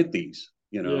do I get these?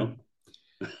 Yeah.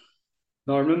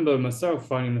 No, I remember myself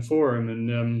finding the forum,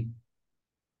 and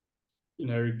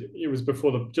it was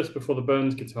just before the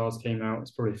Burns guitars came out.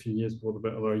 It's probably a few years before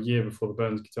or a year before the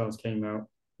Burns guitars came out.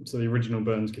 So the original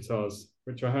Burns guitars,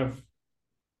 which I have,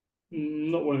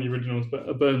 not one of the originals, but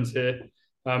a Burns here.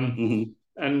 Mm-hmm.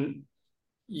 And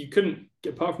you couldn't,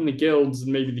 apart from the guilds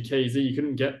and maybe the KZ, you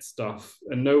couldn't get stuff,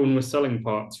 and no one was selling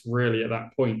parts really at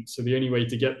that point. So the only way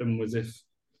to get them was if,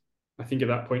 I think at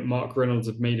that point, Mark Reynolds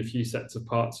had made a few sets of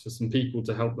parts for some people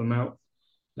to help them out.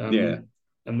 Yeah.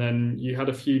 And then you had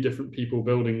a few different people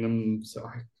building them. So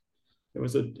it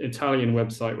was an Italian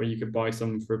website where you could buy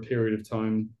some for a period of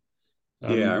time.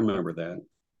 Yeah, I remember that.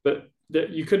 But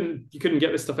you couldn't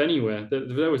get this stuff anywhere.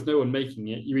 There was no one making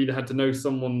it. You either had to know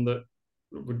someone that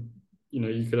would,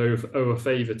 you could owe a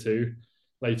favor to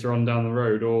later on down the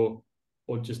road, or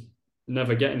just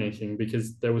never get anything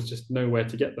because there was just nowhere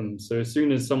to get them. So as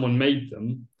soon as someone made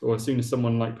them, or as soon as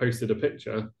someone like posted a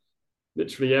picture,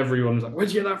 literally everyone was like,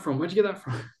 "Where'd you get that from? Where'd you get that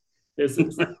from?" It's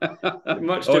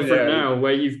much Oh different yeah, now,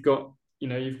 where you've got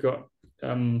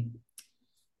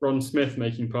Ron Smith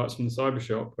making parts from the cyber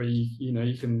shop, where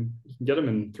you can get them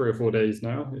in 3 or 4 days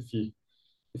now if you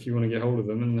want to get hold of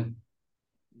them. And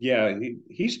yeah.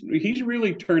 He's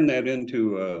really turned that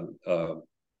into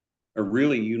a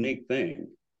really unique thing.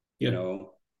 You yeah,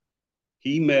 know,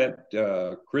 he met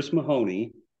Chris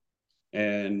Mahoney,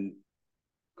 and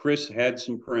Chris had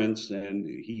some prints, and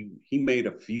he made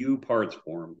a few parts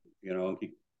for him.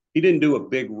 He didn't do a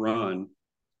big run,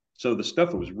 so the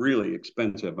stuff was really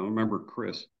expensive. I remember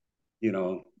Chris, you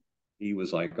know, he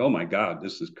was like, "Oh my God,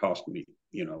 this is costing me,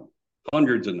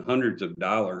 hundreds and hundreds of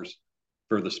dollars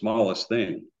for the smallest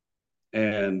thing."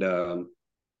 And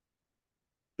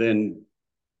then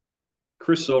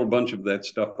Chris sold a bunch of that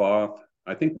stuff off.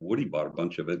 I think Woody bought a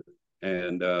bunch of it,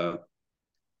 and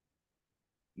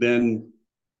then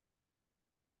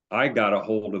I got a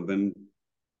hold of him.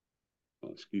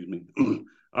 Oh, excuse me.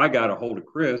 I got a hold of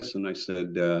Chris, and I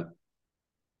said,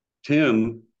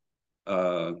 Tim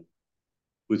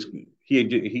was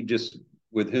he just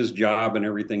with his job and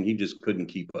everything, he just couldn't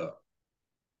keep up.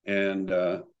 And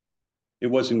it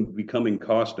wasn't becoming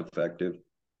cost effective.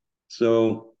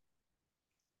 So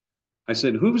I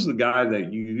said, "Who's the guy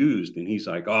that you used?" And he's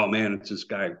like, "Oh man, it's this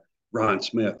guy, Ron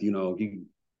Smith.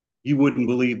 You wouldn't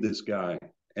believe this guy."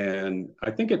 And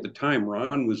I think at the time,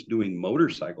 Ron was doing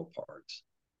motorcycle parts,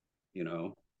 you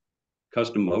know,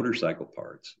 custom motorcycle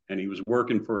parts. And he was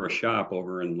working for a shop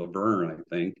over in Laverne, I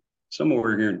think,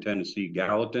 somewhere here in Tennessee,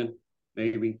 Gallatin,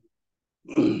 maybe.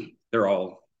 They're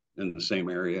all in the same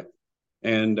area.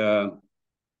 And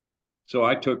so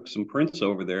I took some prints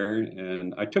over there,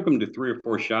 and I took them to 3 or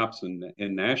 4 shops in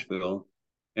Nashville,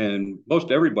 and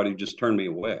most everybody just turned me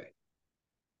away,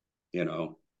 you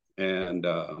know. And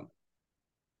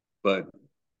but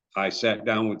I sat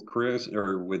down with Chris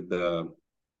or with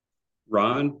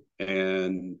Ron,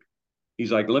 and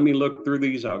he's like, "Let me look through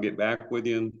these. I'll get back with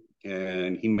you."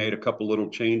 And he made a couple little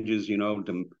changes,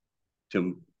 to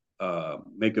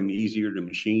make them easier to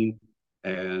machine,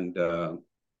 and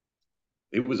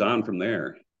it was on from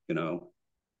there. You know,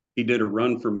 he did a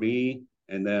run for me,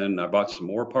 and then I bought some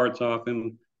more parts off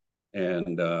him,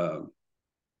 and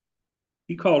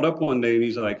he called up one day and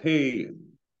he's like, "Hey,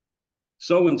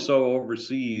 so and so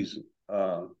overseas,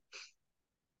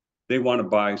 they want to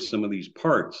buy some of these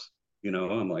parts."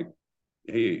 I'm like,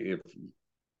 "Hey, if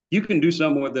you can do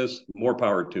something with this, more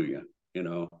power to you."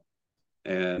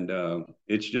 And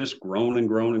it's just grown and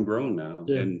grown and grown now.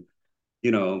 Yeah. And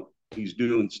he's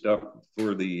doing stuff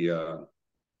for the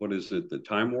what is it, the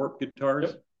time warp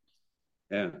guitars. Yep.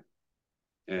 Yeah.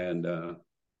 And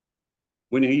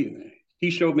when he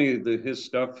showed me his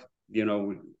stuff,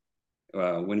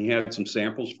 when he had some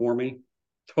samples for me,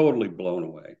 totally blown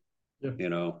away.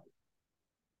 Yeah.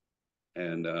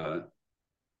 And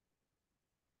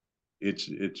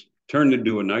it's turned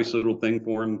into a nice little thing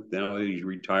for him now that he's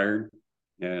retired.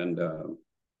 And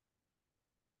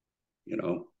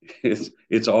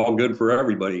it's all good for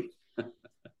everybody.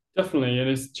 Definitely, and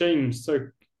it's changed so.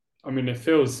 I mean, it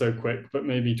feels so quick, but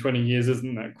maybe 20 years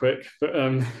isn't that quick. But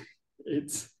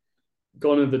it's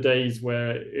gone are the days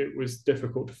where it was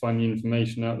difficult to find the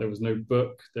information out. There was no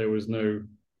book. There was no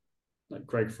like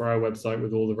Greg Fryer website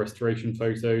with all the restoration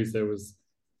photos. There was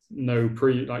no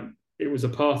it was a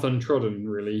path untrodden,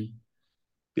 really.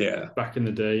 Yeah. Back in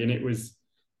the day, and it was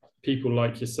people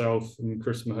like yourself and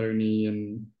Chris Mahoney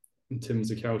and Tim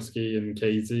Zakowski and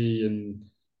KZ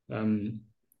and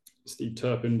Steve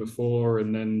Turpin before,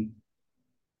 and then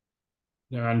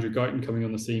Andrew Guyton coming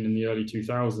on the scene in the early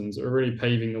 2000s are really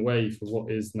paving the way for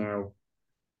what is now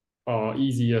our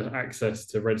easier access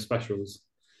to red specials.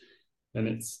 And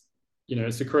it's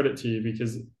a credit to you,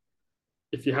 because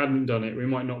if you hadn't done it, we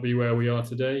might not be where we are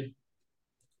today.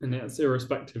 And that's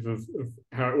irrespective of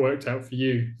how it worked out for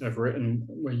you, Everett, and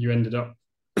where you ended up.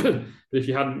 But if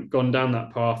you hadn't gone down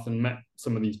that path and met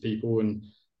some of these people, and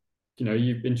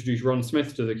you've introduced Ron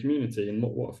Smith to the community, and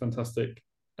what a fantastic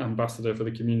ambassador for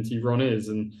the community Ron is,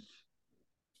 and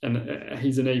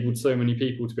he's enabled so many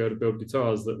people to be able to build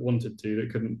guitars that wanted to, that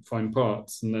couldn't find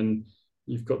parts. And then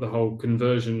you've got the whole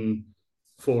conversion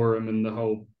forum and the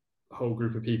whole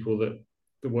group of people that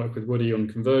work with Woody on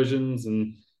conversions,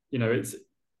 and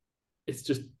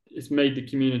it's made the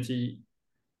community,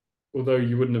 although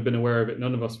you wouldn't have been aware of it,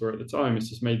 none of us were at the time, it's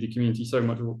just made the community so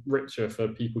much richer for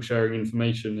people sharing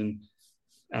information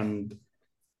and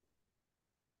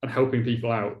helping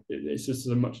people out. It's just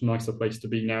a much nicer place to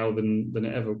be now than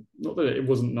it ever. Not that it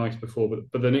wasn't nice before,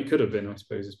 but then it could have been. I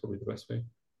suppose is probably the best way.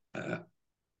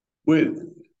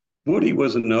 Woody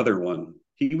was another one.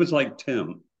 He was like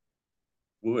Tim.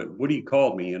 Woody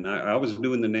called me, and I was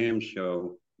doing the NAMM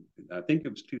show. I think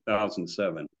it was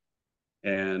 2007,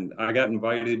 and I got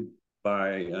invited by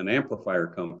an amplifier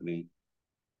company,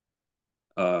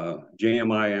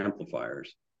 JMI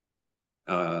Amplifiers.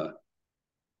 I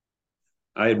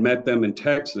had met them in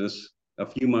Texas a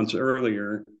few months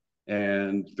earlier,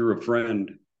 and through a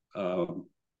friend of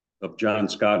John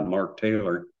Scott and Mark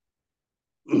Taylor,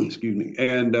 excuse me,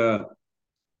 and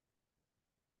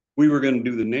we were going to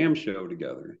do the NAMM show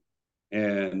together.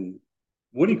 And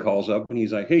Woody calls up and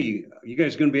he's like, "Hey, you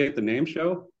guys going to be at the NAMM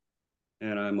show?"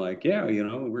 And I'm like, "Yeah,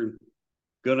 we're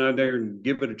going out there and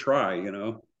give it a try,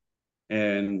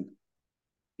 And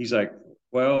he's like,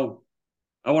 "Well,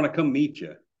 I want to come meet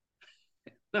you."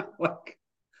 I'm like,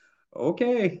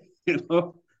 "Okay."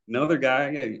 Another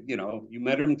guy, you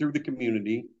met him through the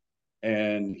community,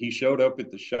 and he showed up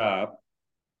at the shop,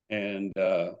 and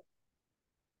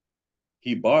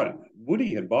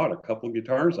Woody had bought a couple of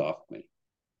guitars off me,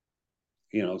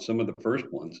 some of the first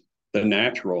ones, the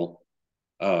Natural,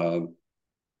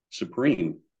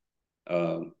 Supreme,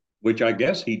 which I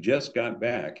guess he just got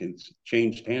back. It's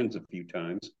changed hands a few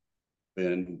times,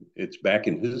 and it's back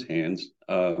in his hands.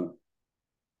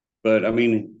 But I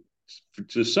mean,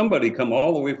 to somebody come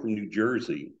all the way from New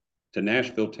Jersey to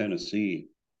Nashville, Tennessee,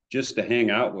 just to hang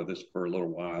out with us for a little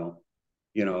while,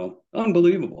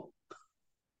 unbelievable.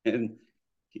 And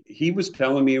he was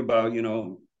telling me about,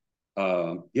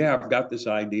 yeah, I've got this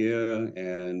idea,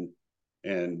 and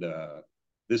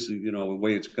this is, the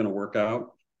way it's going to work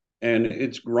out, and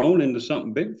it's grown into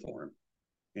something big for him,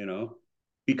 you know.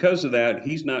 Because of that,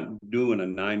 he's not doing a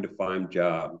 9 to 5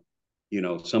 job,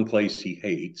 someplace he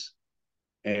hates,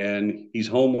 and he's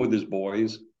home with his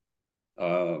boys.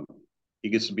 Uh, he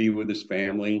gets to be with his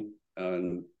family,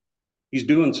 and he's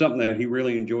doing something that he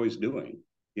really enjoys doing,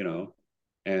 you know.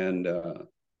 And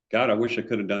God, I wish I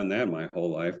could have done that my whole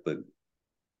life, but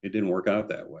it didn't work out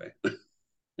that way.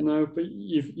 No, but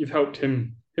you've helped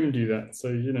him do that. So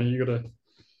you gotta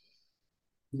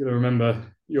remember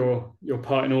your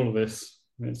part in all of this.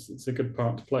 It's a good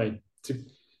part to play.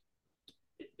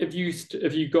 Have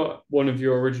you got one of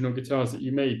your original guitars that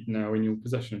you made now in your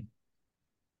possession?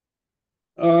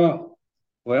 Uh,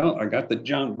 well, I got the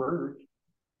John Bird.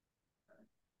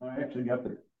 I actually got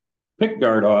the pick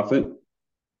guard off it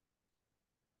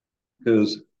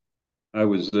because I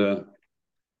was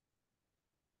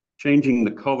changing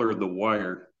the color of the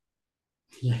wire.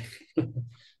 Yeah.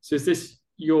 So is this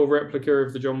your replica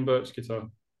of the John Birch guitar?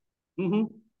 Mm-hmm.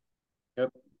 Yep.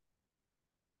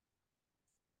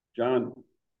 John,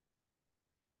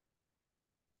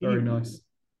 Very nice.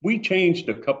 we changed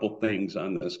a couple things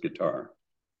on this guitar.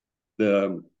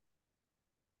 The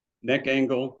neck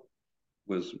angle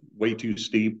was way too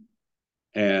steep,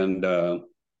 and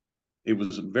it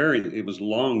was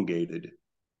elongated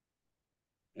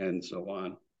and so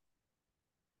on.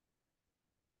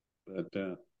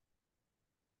 But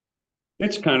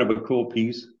it's kind of a cool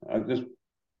piece.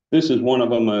 This is one of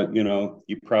them.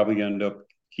 You probably end up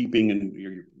keeping, and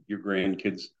your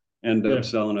grandkids end up Yeah.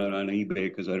 selling it on eBay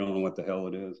because I don't know what the hell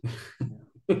it is.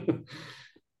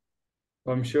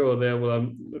 I'm sure they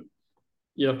will.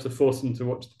 You have to force them to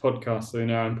watch the podcast so they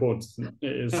know how important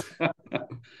it is.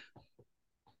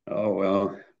 Oh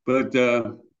well, but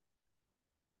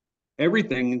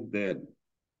everything that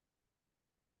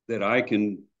I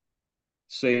can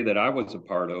say that I was a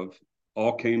part of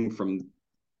all came from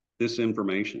this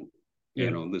information,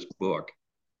 Yeah. this book.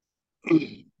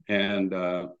 And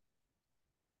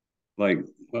like,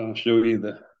 well, I'll show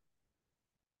you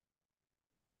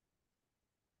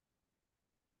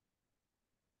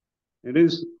it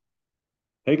is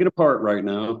taken apart right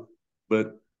now,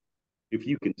 but if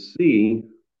you can see,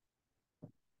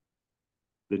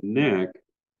 the neck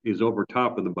is over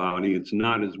top of the body. It's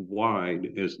not as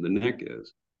wide as the neck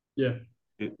is. Yeah.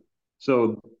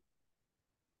 So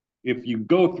if you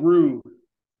go through,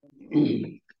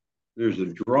 there's a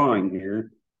drawing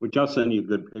here, which I'll send you a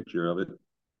good picture of it.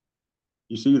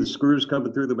 You see the screws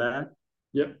coming through the back?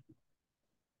 Yep.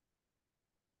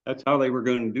 That's how they were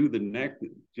going to do the neck,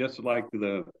 just like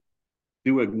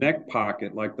do a neck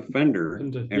pocket like the Fender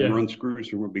and Yeah. run screws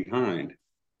from behind.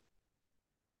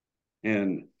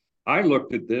 And I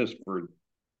looked at this for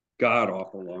god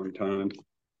awful long time,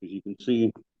 as you can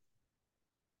see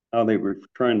how they were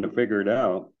trying to figure it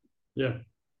out. Yeah.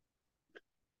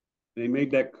 They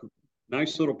made that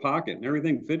nice little pocket and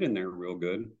everything fit in there real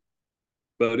good,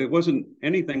 but it wasn't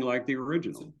anything like the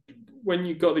original. When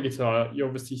you got the guitar, you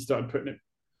obviously started putting it,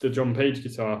 the John Page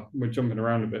guitar. We're jumping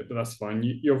around a bit, but that's fine.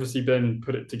 You obviously then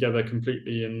put it together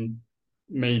completely and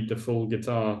made the full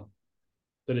guitar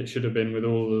that it should have been with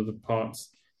all of the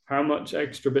parts. How much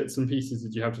extra bits and pieces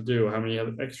did you have to do, or how many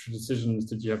other extra decisions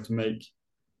did you have to make,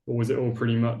 or was it all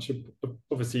pretty much?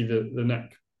 Obviously, the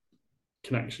neck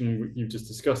connection you've just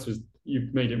discussed was you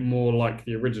made it more like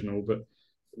the original, but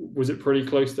was it pretty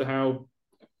close to how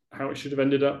it should have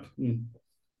ended up?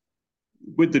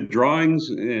 With the drawings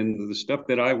and the stuff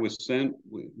that I was sent,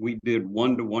 we did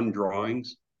 1-to-1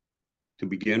 drawings to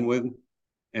begin with,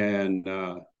 and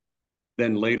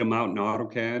then laid them out in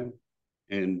AutoCAD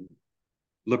and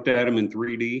looked at them in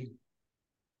 3D,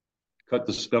 cut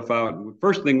the stuff out.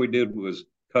 First thing we did was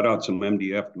cut out some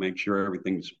MDF to make sure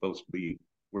everything's supposed to be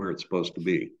where it's supposed to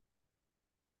be.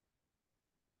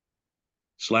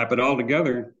 Slap it all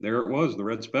together. There it was, the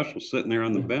Red Special sitting there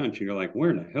on the bench. And you're like,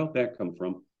 where in the hell did that come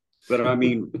from? But I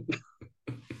mean,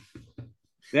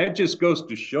 that just goes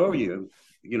to show you,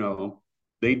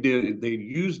 they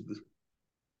used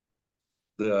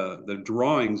the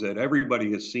drawings that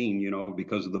everybody has seen,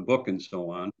 because of the book and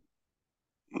so on.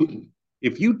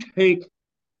 If you take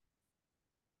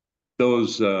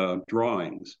those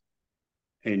drawings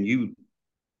and you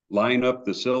line up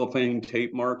the cellophane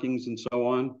tape markings and so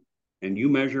on, and you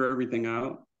measure everything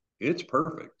out, it's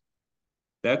perfect.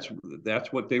 That's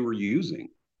that's what they were using.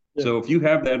 Yeah. So if you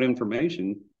have that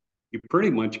information, you pretty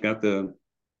much got the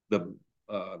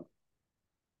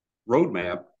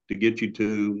roadmap to get you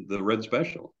to the red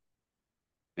special,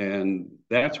 and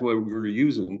that's what we were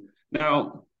using.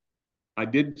 Now, I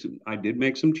did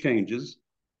make some changes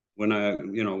when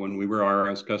when we were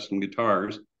RS Custom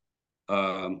Guitars.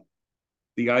 Um,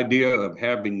 the idea of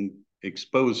having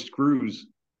exposed screws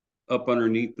up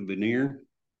underneath the veneer,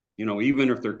 even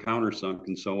if they're countersunk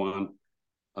and so on,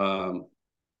 um,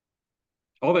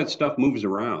 all that stuff moves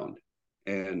around,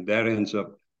 and that ends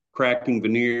up cracking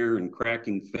veneer and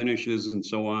cracking finishes and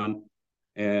so on.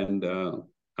 And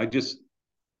I just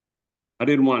I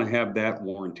didn't want to have that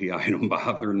warranty item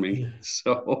bothering me. Yeah.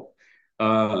 So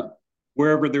uh,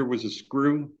 wherever there was a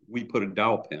screw, we put a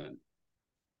dowel pin,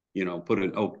 put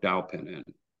an oak dowel pin in,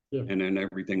 Yeah. and then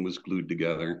everything was glued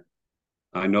together.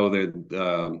 I know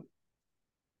that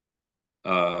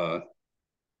uh,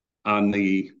 on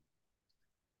the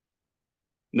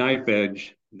knife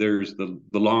edge, there's the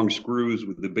long screws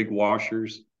with the big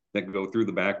washers that go through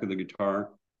the back of the guitar.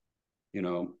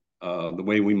 The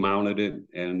way we mounted it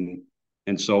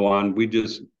and so on. We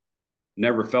just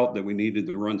never felt that we needed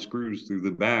to run screws through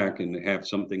the back and have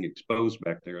something exposed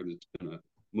back there that's going to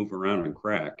move around and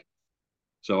crack.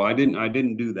 So I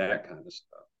didn't do that kind of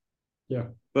stuff. Yeah.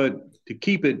 But to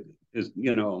keep it is,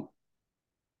 to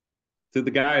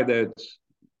the guy that's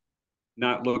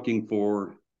not looking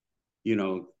for,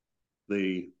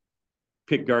 the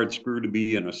pick guard screw to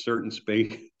be in a certain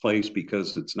place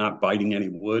because it's not biting any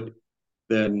wood,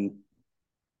 then,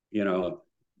 you know,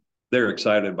 they're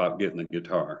excited about getting the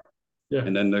guitar. Yeah.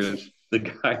 And then there's the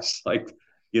guys like,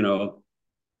 you know,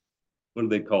 what do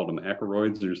they call them?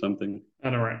 Ackroids or something?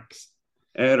 Anoraks.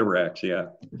 Adiraks, yeah.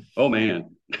 Oh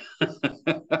man,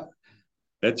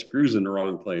 that screw's in the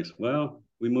wrong place. Well,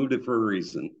 we moved it for a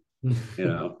reason, you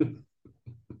know.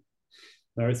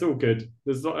 No, it's all good.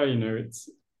 There's not, it's.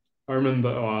 I remember.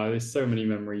 Oh, there's so many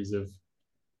memories of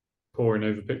poring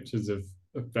over pictures of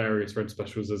various red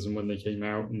specials as and when they came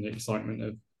out, and the excitement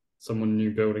of someone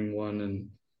new building one and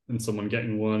someone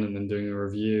getting one and then doing a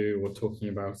review or talking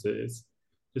about it.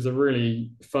 It's a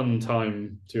really fun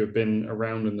time to have been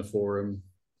around in the forum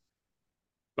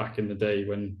back in the day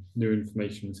when new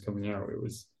information was coming out. It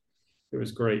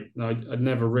was great. And I'd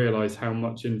never realized how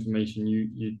much information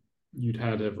you'd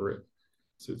had, Everett.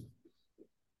 So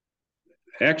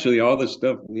Actually, all this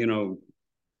stuff,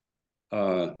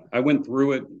 I went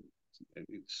through it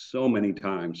so many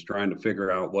times trying to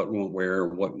figure out what went where,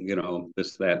 what,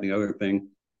 this, that, and the other thing.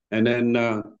 And then,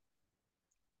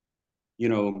 you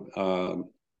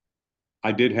know,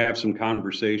 I did have some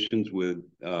conversations with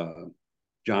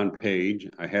John Page.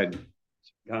 I had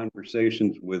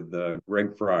conversations with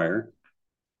Greg Fryer.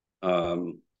 I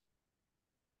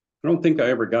don't think I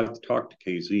ever got to talk to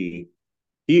KZ.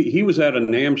 He was at a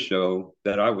NAMM show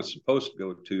that I was supposed to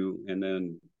go to, and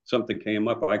then something came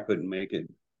up. I couldn't make it,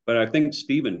 but I think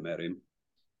Steven met him.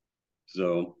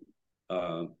 So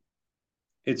uh,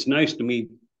 it's nice to meet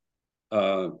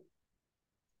uh,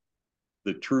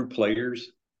 the true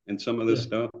players in some of this yeah,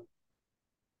 stuff,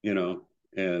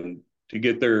 and to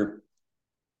get their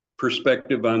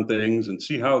perspective on things and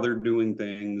see how they're doing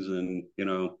things. And,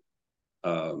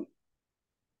 um,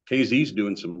 KZ's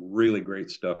doing some really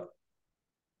great stuff,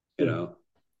 you yeah, know.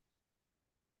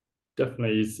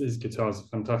 definitely. His guitars are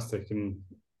fantastic, and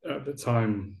at the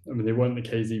time, I mean, they weren't the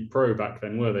KZ Pro back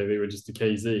then, were they? They were just a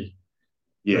KZ Red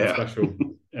Yeah. Special,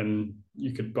 and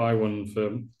you could buy one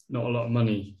for not a lot of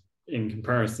money in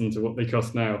comparison to what they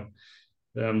cost now.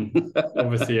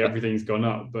 Obviously, everything's gone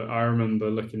up, but I remember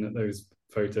looking at those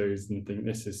photos and think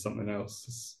this is something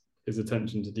else. His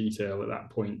attention to detail at that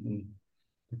point and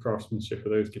the craftsmanship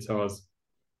of those guitars.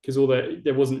 Because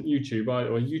there wasn't YouTube,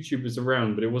 or YouTube was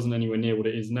around, but it wasn't anywhere near what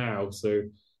it is now. So,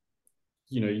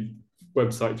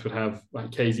 websites would have, like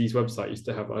KZ's website used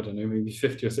to have, I don't know, maybe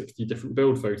 50 or 60 different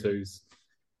build photos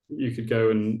you could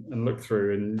go and look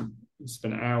through and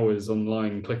spend hours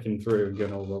online clicking through and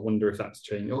going, oh, I wonder if that's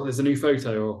changed. Oh, there's a new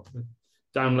photo, or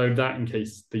download that in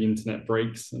case the internet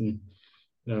breaks, and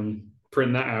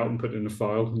print that out and put it in a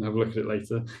file and have a look at it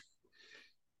later.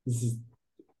 This is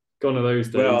gone of those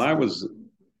Well, days.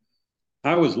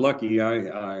 I was lucky.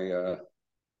 I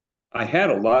had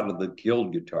a lot of the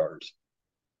Guild guitars,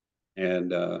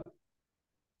 and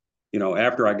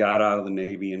after I got out of the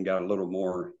Navy and got a little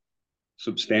more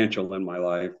substantial in my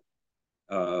life,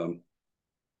 um,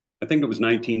 I think it was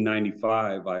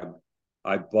 1995.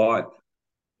 I bought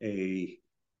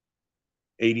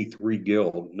 '83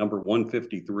 Guild, number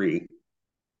 153,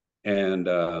 and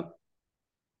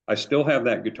I still have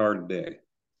that guitar today.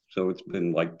 So it's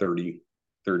been like 30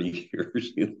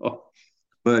 years, you know.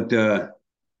 But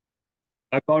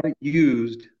I bought it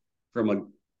used from a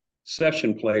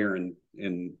session player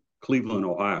in Cleveland,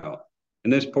 Ohio.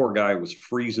 And this poor guy was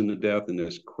freezing to death in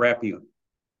this crappy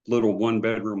little one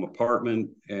bedroom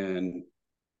apartment. And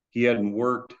he hadn't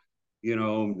worked, you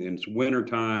know, and it's winter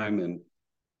time. And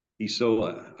he's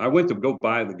so, I went to go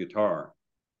buy the guitar.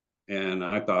 And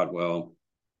I thought, well,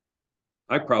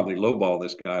 I probably lowball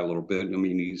this guy a little bit. I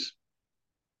mean,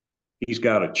 he's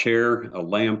got a chair, a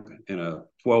lamp, and a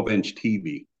 12-inch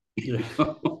TV. Yeah.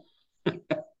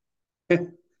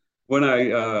 When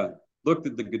I looked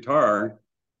at the guitar,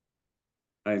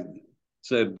 I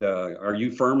said, "Are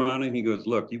you firm on it?" He goes,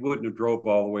 "Look, you wouldn't have drove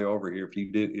all the way over here if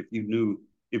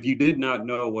you did not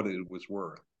know what it was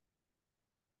worth."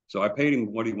 So I paid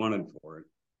him what he wanted for it,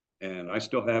 and I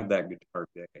still have that guitar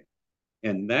today.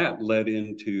 And that led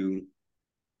into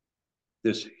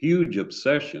this huge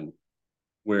obsession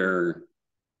where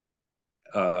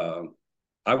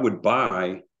I would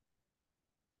buy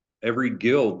every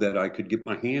guild that I could get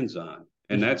my hands on,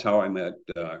 and that's how I met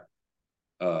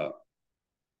uh,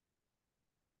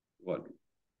 what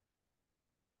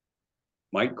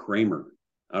Mike Kramer.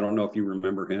 I don't know if you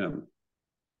remember him,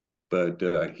 but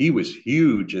he was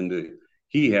huge into.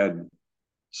 He had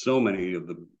so many of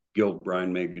the Guild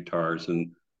Brian May guitars,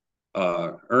 and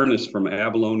Ernest from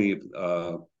Abalone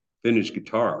Vintage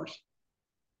Guitars.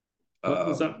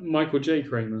 Was that Michael J.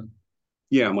 Kramer?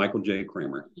 Yeah, Michael J.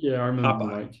 Kramer, Yeah, I remember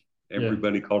Popeye. Mike.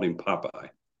 Everybody called him Popeye. I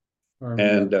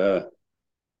remember. And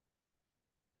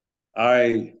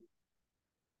I,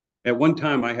 at one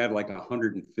time, I had like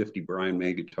 150 Brian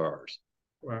May guitars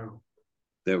Wow.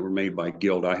 that were made by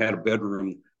Guild. I had a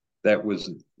bedroom that was,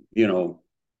 you know,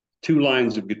 two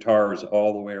lines of guitars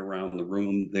all the way around the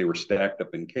room. They were stacked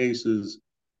up in cases.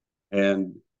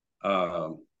 And I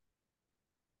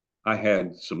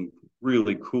had some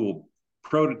really cool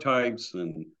prototypes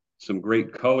and some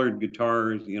great colored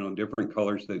guitars, you know, different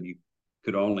colors that you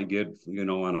could only get, you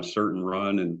know, on a certain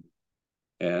run.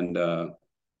 And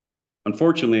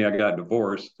unfortunately, I got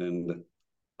divorced and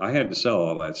I had to sell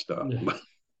all that stuff. Yeah.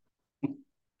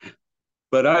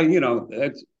 But I, you know,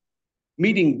 that's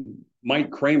meeting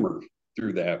Mike Kramer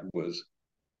through that was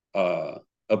uh,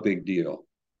 a big deal.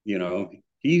 You know,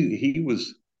 he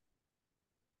was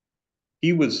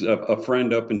a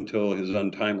friend up until his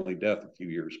untimely death a few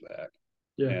years back,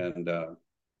 Yeah. and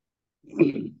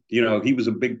you know, he was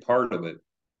a big part of it.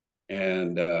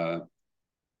 And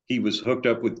he was hooked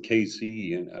up with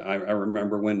KC, and I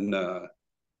remember when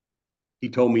he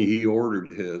told me he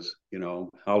ordered his, you know,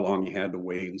 how long he had to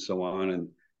wait and so on. And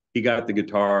he got the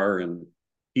guitar and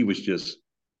he was just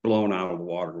blown out of the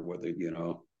water with it, you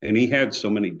know. And he had so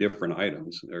many different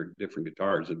items or different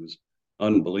guitars. It was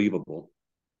unbelievable.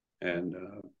 And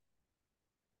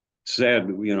sad,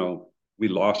 you know, we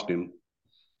lost him.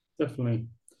 Definitely.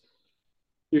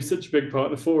 He was such a big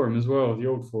part of the forum as well, the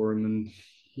old forum, and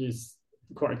he's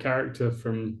quite a character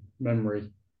from memory.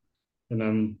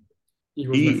 And he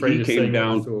wasn't afraid He of came saying what he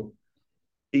down. thought.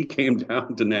 He came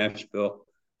down to Nashville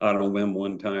on a whim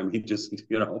one time. He just,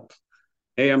 you know,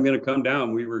 hey, I'm going to come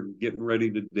down. We were getting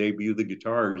ready to debut the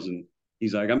guitars, and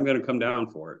he's like, I'm going to come down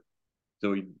for it.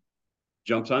 So he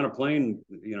jumps on a plane,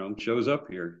 you know, shows up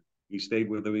here. He stayed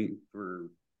with me for,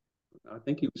 I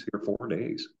think he was here 4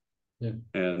 days. Yeah.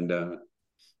 And,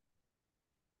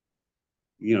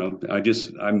 you know,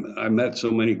 I met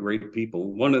so many great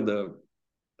people.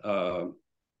 Uh,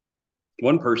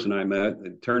 one person I met,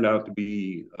 it turned out to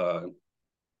be,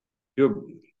 he,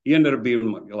 he ended up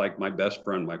being like my best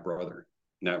friend, my brother,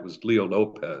 and that was Leo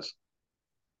Lopez.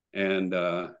 And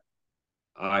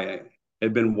I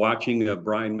had been watching a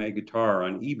Brian May guitar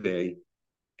on eBay,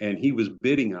 and he was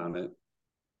bidding on it,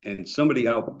 and somebody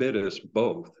outbid us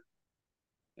both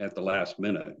at the last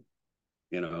minute,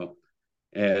 you know.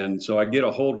 And so I get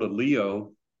a hold of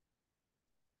Leo.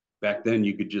 Back then,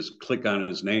 you could just click on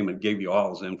his name and gave you all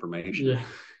his information.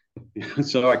 Yeah.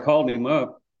 So I called him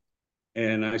up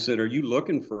and I said, "Are you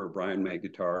looking for a Brian May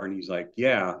guitar?" And he's like,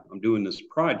 "Yeah, I'm doing this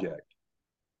project."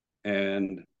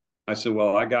 And I said,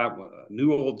 "Well, I got a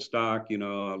new old stock, you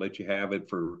know, I'll let you have it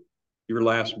for your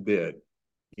last bid.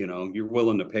 You know, you're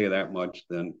willing to pay that much,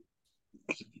 then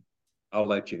I'll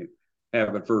let you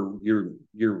have it for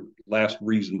your last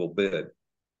reasonable bid."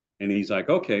 And he's like,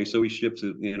 "Okay." So he ships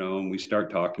it, you know, and we start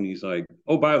talking. He's like,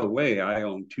 "Oh, by the way, I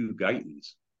own two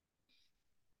Guytons."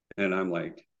 And I'm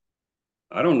like,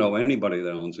 "I don't know anybody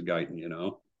that owns a Guyton, you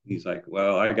know." He's like,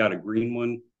 "Well, I got a green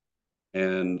one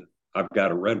and I've got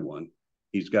a red one."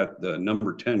 He's got the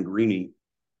number 10 greenie,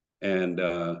 and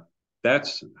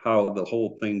that's how the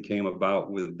whole thing came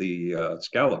about with the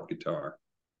scallop guitar.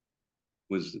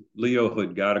 Was Leo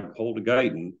had got a hold of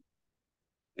Guyton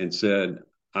and said,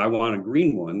 "I want a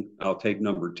green one. I'll take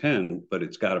number 10, but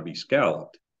it's got to be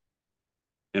scalloped."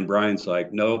 And Brian's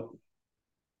like, "Nope,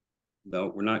 no,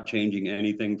 we're not changing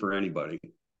anything for anybody."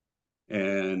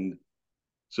 And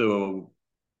so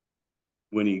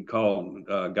when he called,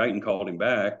 Guyton called him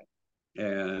back,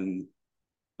 and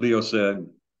Leo said,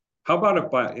 "How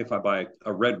about if I buy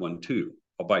a red one too?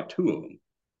 I'll buy two of them."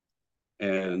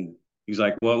 And he's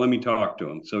like, "Well, let me talk to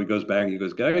him." So he goes back and he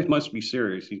goes, "Guys must be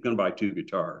serious. He's going to buy two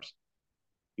guitars."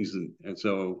 And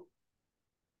so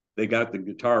they got the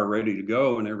guitar ready to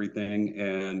go and everything,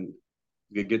 and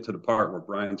you get to the part where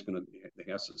Brian's going to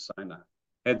he has to sign a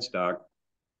headstock,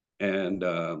 and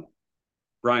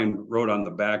Brian wrote on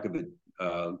the back of it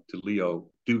to Leo,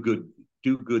 do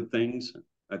good things.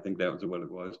 I think that was what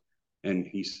it was, and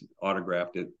he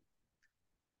autographed it.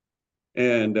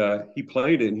 And he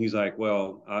played it, and he's like,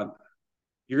 "Well,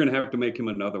 you're going to have to make him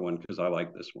another one because I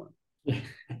like this one."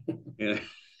 And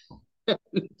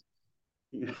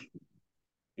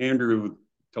Andrew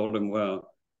told him,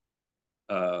 "Well,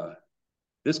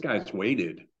 this guy's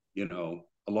waited, a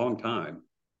long time.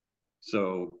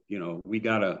 So, we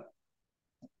gotta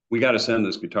send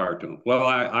this guitar to him." "Well,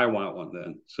 I want one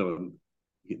then." So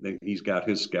he's got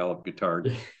his scallop guitar,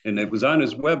 and it was on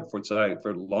his website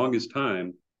for the longest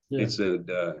time. Yeah. It said,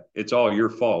 "It's all your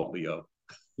fault, Leo."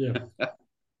 Yeah.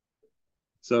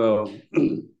 So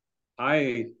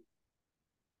I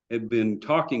had been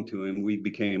talking to him. We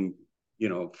became,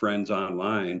 friends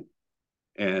online,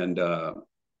 and I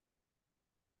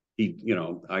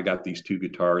got these two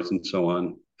guitars and so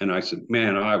on. And I said,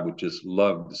 "Man, I would just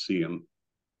love to see him."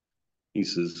 He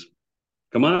says,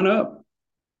 "Come on up."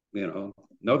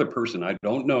 Another person I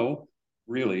don't know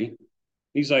really.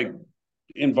 He's like,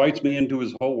 invites me into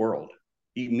his whole world.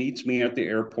 He meets me at the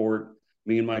airport,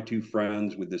 me and my two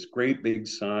friends, with this great big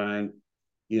sign,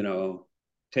 you know,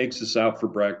 takes us out for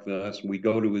breakfast. We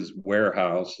go to his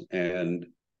warehouse and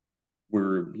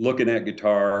we're looking at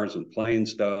guitars and playing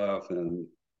stuff. And,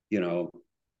 you know,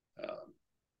 uh,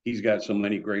 he's got so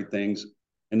many great things.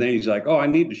 And then he's like, "Oh, I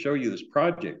need to show you this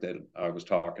project that I was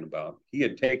talking about." He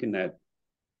had taken that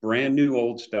brand new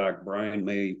old stock Brian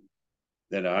May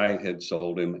that I had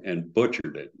sold him and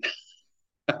butchered it.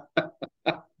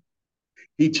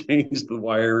 He changed the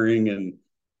wiring and,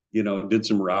 did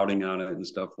some routing on it and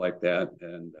stuff like that.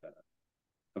 And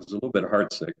I was a little bit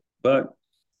heartsick, but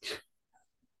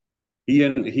he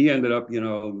ended up,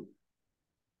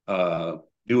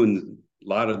 doing a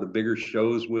lot of the bigger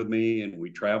shows with me, and we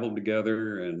traveled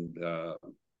together. And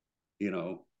you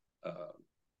know, uh,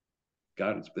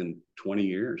 God, it's been 20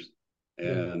 years,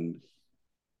 and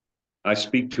I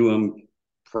speak to him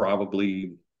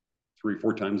probably 3 or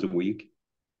 4 times a week,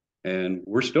 and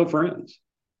we're still friends.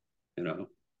 You know,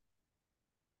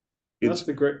 That's it's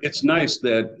the great. it's nice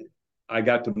that I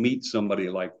got to meet somebody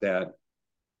like that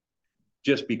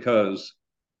just because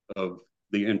of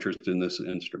the interest in this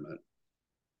instrument.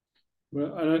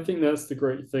 Well, and I think that's the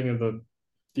great thing of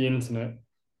the internet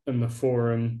and the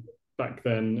forum back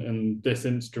then, and this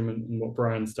instrument and what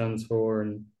Brian stands for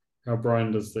and how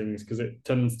Brian does things, because it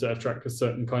tends to attract a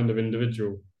certain kind of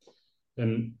individual.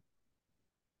 And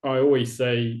I always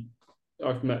say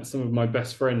I've met some of my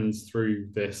best friends through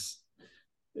this,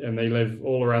 and they live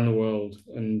all around the world,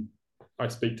 and I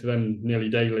speak to them nearly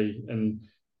daily. And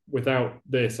without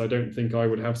this, I don't think I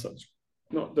would have such.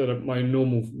 Not that my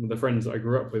normal the friends that I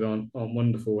grew up with aren't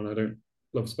wonderful, and I don't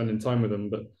love spending time with them.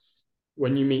 But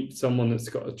when you meet someone that's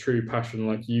got a true passion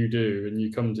like you do, and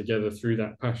you come together through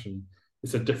that passion,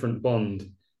 it's a different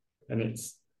bond, and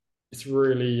it's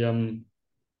really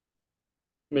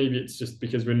maybe it's just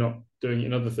because we're not doing it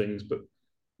in other things, but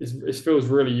it feels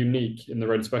really unique in the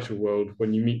Red Special world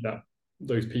when you meet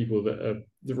those people that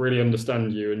really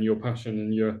understand you and your passion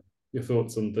and your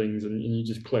thoughts on things, and you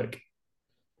just click.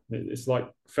 It's like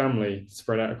family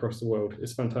spread out across the world.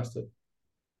 It's fantastic.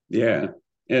 Yeah.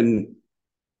 And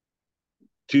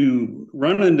to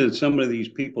run into some of these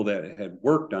people that had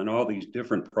worked on all these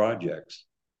different projects,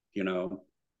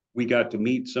 we got to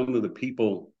meet some of the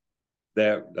people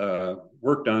that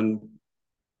worked on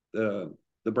the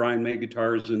Brian May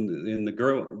guitars in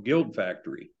the Guild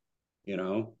factory,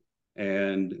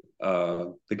 and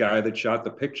the guy that shot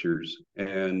the pictures,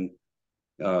 and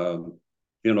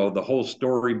the whole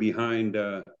story behind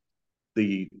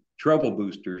the treble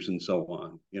boosters and so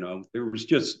on. There was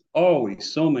just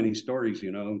always so many stories.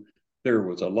 There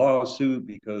was a lawsuit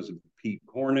because of Pete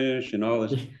Cornish and all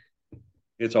this.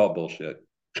 It's all bullshit.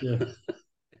 Yeah.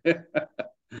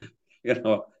 You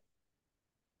know,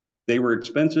 they were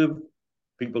expensive.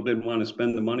 People didn't want to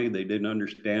spend the money. They didn't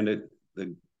understand it.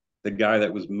 The guy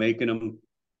that was making them,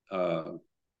 uh,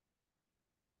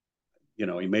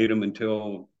 he made them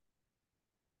until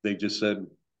they just said,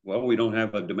 well, we don't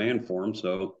have a demand for them,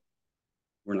 so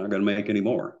we're not going to make any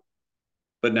more.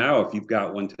 But now, if you've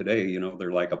got one today,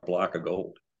 they're like a block of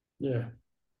gold. Yeah,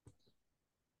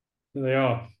 they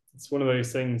are. It's one of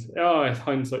those things. Oh,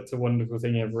 hindsight's a wonderful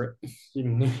thing, Everett. You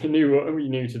knew what we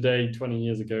knew today, 20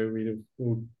 years ago, we'd have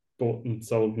all bought and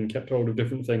sold and kept hold of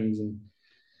different things and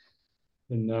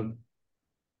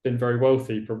been very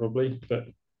wealthy, probably. But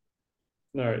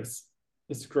no,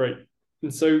 it's great.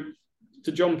 And so,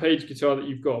 the John Page guitar that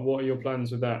you've got, what are your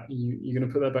plans with that? You going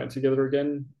to put that back together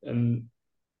again and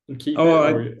keep it,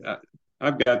 Oh, or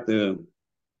I've got the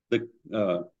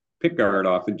pick guard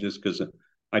off it just because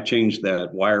I changed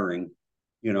that wiring.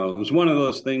 It was one of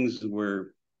those things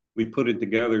where we put it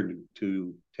together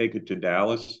to take it to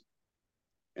Dallas,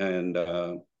 and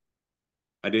I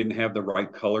didn't have the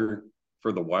right color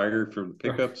for the wire for the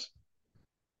pickups.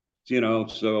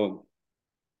 So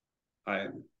I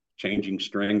changing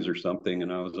strings or something,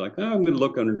 and I was like, oh, I'm going to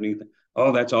look underneath it.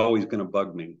 Oh, that's always going to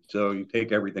bug me. So you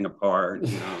take everything apart,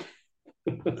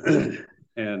 and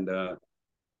the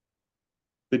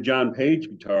John Page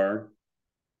guitar.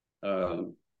 Uh,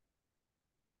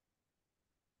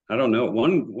 I don't know.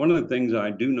 One of the things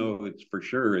I do know it's for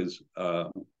sure is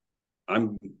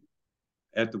I'm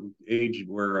at the age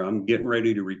where I'm getting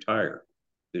ready to retire.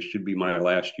 This should be my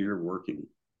last year working,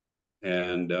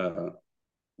 and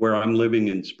where I'm living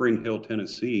in Spring Hill,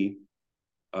 Tennessee,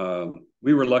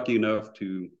 we were lucky enough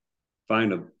to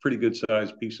find a pretty good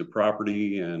sized piece of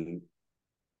property, and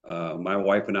my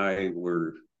wife and I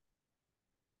were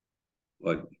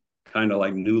like kind of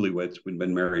like newlyweds. We'd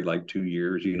been married like 2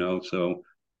 years, so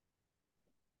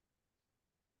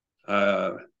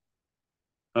uh,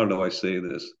 how do I say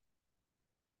this?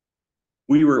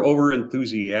 We were over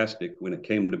enthusiastic when it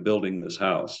came to building this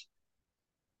house.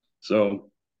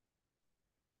 So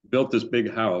built this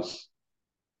big house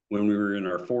when we were in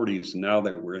our 40s. And now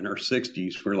that we're in our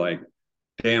 60s, we're like,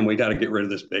 damn, we got to get rid of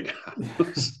this big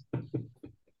house.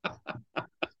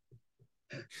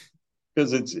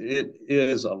 Because it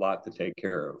is a lot to take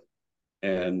care of.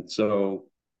 And so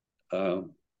a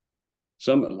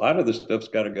lot of the stuff's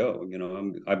got to go.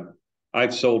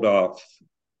 I've sold off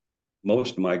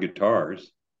most of my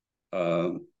guitars.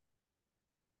 God,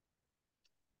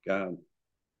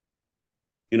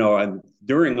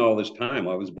 during all this time,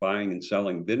 I was buying and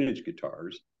selling vintage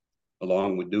guitars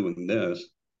along with doing this.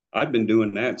 I've been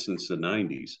doing that since the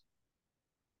 90s.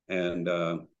 And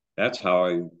that's how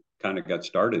I kind of got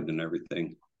started and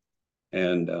everything.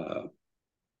 And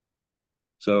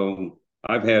so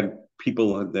I've had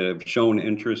people that have shown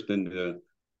interest in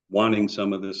wanting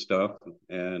some of this stuff.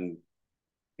 And,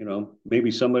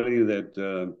 maybe somebody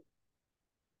that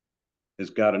has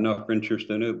got enough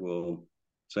interest in it will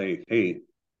say, hey,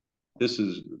 this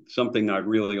is something I'd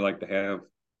really like to have.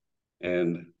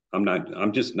 And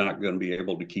I'm just not going to be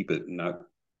able to keep it, not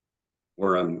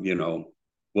where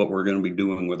what we're going to be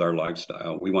doing with our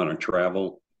lifestyle. We want to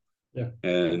travel. Yeah.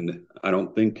 And I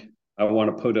don't think I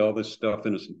want to put all this stuff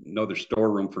in another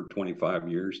storeroom for 25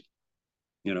 years.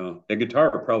 A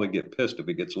guitar will probably get pissed if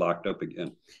it gets locked up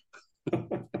again.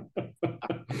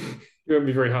 You won't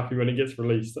be very happy when it gets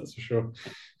released, that's for sure.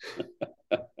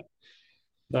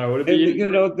 No, would it be?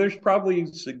 And, there's probably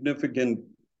significant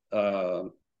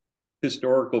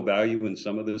historical value in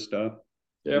some of this stuff.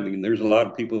 Yeah. I mean, there's a lot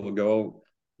of people who go,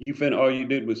 all you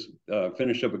did was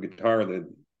finish up a guitar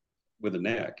with a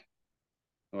neck.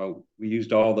 Well, we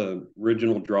used all the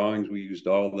original drawings. We used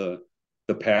all the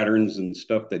patterns and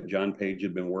stuff that John Page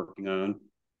had been working on.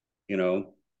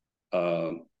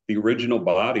 The original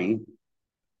body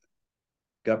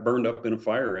got burned up in a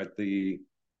fire at the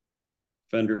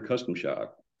Fender Custom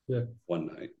Shop one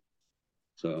night.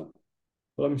 So,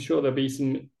 well, I'm sure there'll be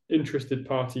some interested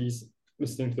parties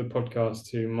listening to the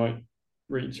podcast who might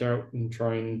reach out and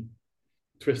try and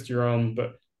twist your arm.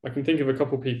 But I can think of a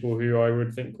couple of people who I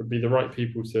would think would be the right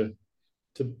people to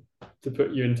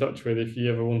put you in touch with if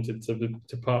you ever wanted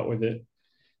to part with it.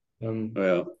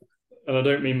 Well, and I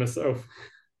don't mean myself.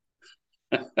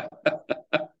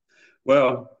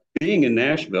 Well, being in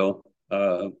Nashville,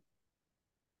 there's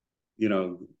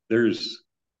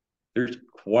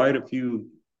quite a few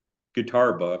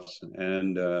guitar buffs,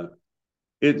 and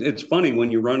it's funny when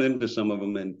you run into some of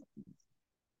them. And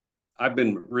I've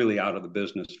been really out of the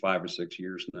business 5 or 6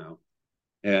 years now,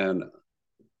 and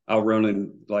I'll run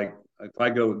in, like, if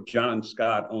I go, John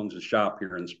Scott owns a shop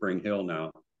here in Spring Hill now,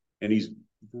 and he's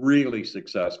really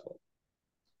successful.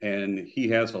 And he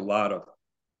has a lot of,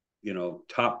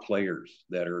 top players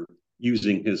that are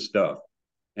using his stuff.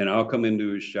 And I'll come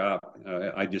into his shop.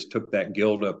 I just took that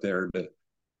guild up there to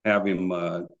have him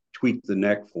tweak the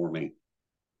neck for me.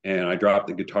 And I dropped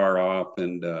the guitar off,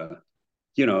 and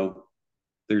you know,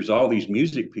 there's all these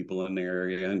music people in the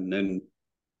area. And then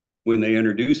when they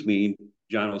introduce me,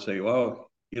 John will say, "Well,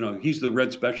 he's the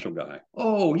Red Special guy."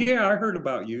 "Oh yeah, I heard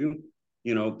about you."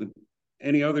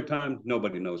 Any other time,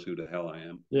 nobody knows who the hell I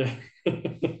am. Yeah.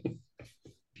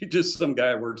 You're just some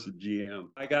guy who works at GM.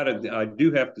 I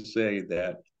do have to say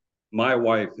that my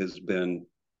wife has been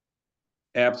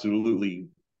absolutely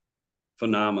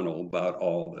phenomenal about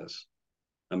all this.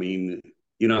 I mean,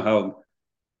 you know how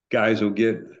guys will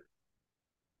get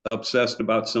obsessed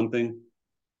about something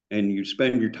and you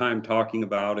spend your time talking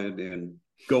about it and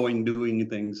doing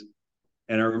things.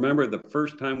 And I remember the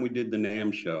first time we did the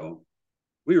NAMM show,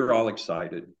 we were all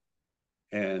excited.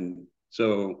 And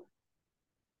so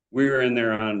we were in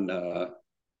there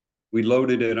we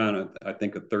loaded it on I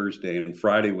think a Thursday, and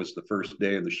Friday was the first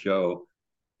day of the show.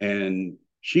 And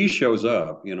she shows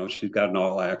up, she's got an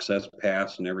all access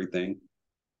pass and everything.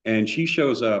 And she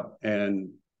shows up, and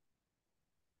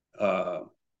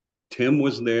Tim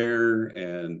was there,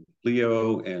 and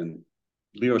Leo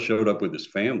showed up with his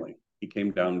family. He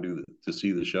came down to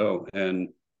see the show, and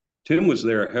Tim was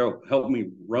there, helped me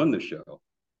run the show.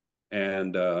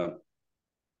 And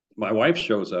my wife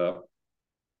shows up,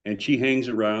 and she hangs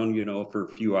around, for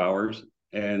a few hours.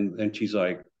 And then she's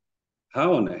like,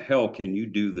 "How in the hell can you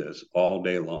do this all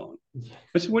day long?"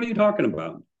 I said, "What are you talking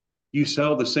about? You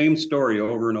sell the same story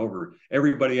over and over.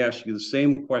 Everybody asks you the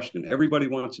same question. Everybody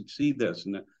wants to see this.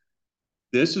 And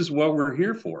this is what we're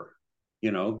here for.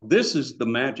 This is the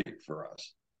magic for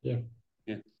us." Yeah.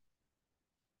 Yeah.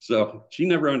 So she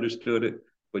never understood it,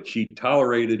 but she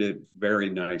tolerated it very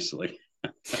nicely.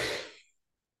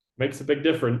 Makes a big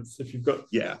difference if you've got.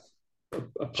 Yeah.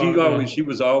 Partner. She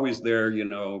was always there,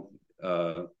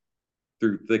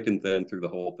 through thick and thin, through the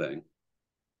whole thing.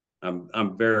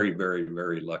 I'm very, very,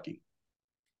 very lucky.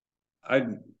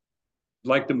 I'd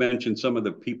like to mention some of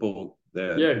the people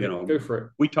that, go for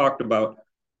it. We talked about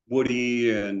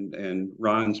Woody and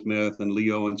Ron Smith and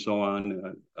Leo and so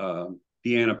on.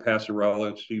 Deanna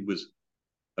Passarella, she was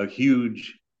a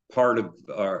huge part of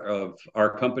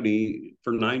our company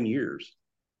for 9 years.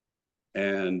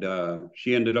 And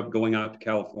she ended up going out to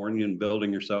California and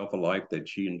building herself a life that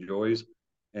she enjoys.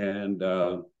 And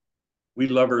we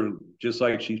love her just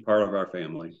like she's part of our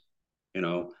family.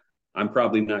 I'm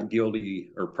probably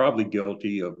guilty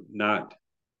of not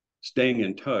staying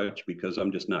in touch because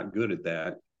I'm just not good at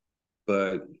that.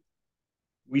 But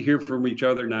we hear from each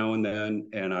other now and then,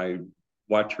 and I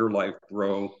watch her life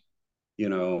grow,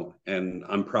 and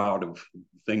I'm proud of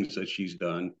things that she's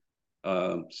done.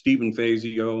 Stephen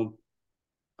Fazio,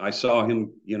 I saw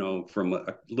him, from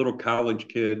a little college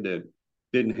kid that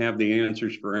didn't have the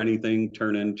answers for anything,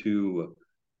 turn into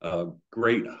a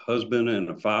great husband and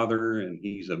a father, and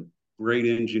he's a great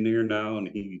engineer now, and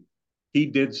he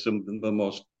did some of the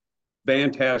most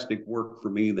fantastic work for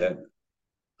me that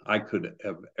I could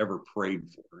have ever prayed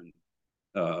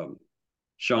for.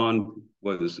 Sean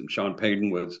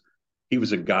Payton he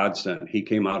was a godsend. He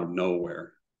came out of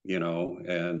nowhere,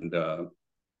 and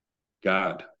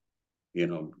God,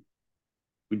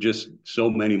 we just so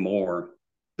many more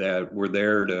that were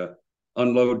there to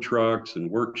unload trucks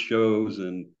and work shows,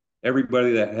 and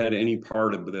everybody that had any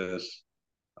part of this,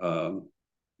 God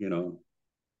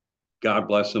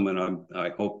bless them. And I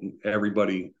hope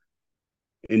everybody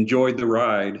enjoyed the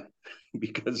ride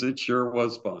because it sure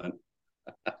was fun.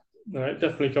 No, it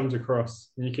definitely comes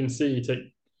across. You can see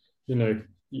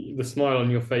the smile on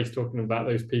your face talking about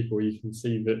those people. You can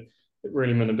see that it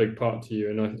really meant a big part to you.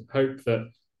 And I hope that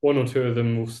one or two of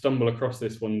them will stumble across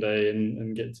this one day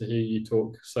and get to hear you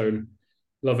talk so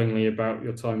lovingly about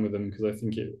your time with them, because I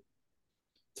think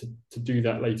to do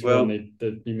that later on,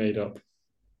 they'd be made up.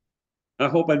 I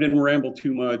hope I didn't ramble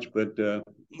too much, but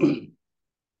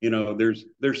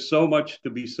there's so much to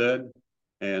be said,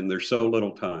 and there's so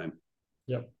little time.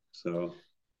 Yep. So,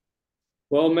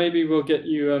 well, maybe we'll get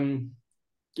you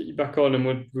back on, and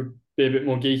we'll be a bit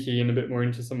more geeky and a bit more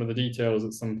into some of the details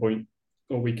at some point,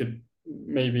 or we could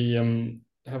maybe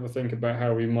have a think about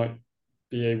how we might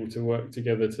be able to work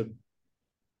together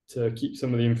to keep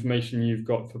some of the information you've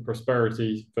got for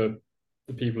prosperity for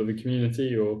the people of the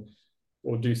community, or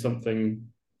do something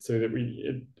so that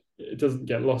it doesn't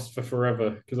get lost for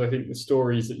forever. Because I think the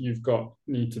stories that you've got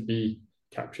need to be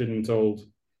captured and told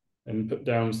and put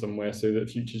down somewhere so that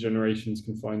future generations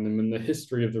can find them. And the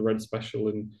history of the Red Special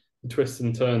and the twists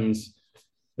and turns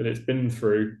that it's been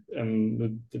through,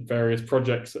 and the various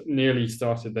projects that nearly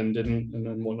started, then didn't, and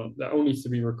then whatnot. That all needs to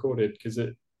be recorded, because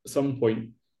at some point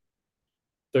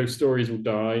those stories will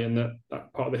die, and that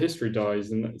part of the history dies,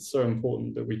 and it's so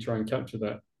important that we try and capture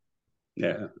that.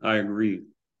 Yeah, I agree.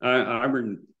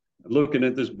 I'm looking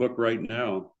at this book right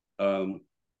now.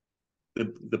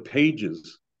 The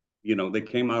pages, they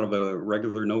came out of a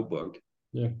regular notebook,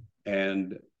 Yeah,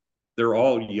 and they're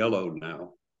all yellowed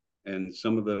now, and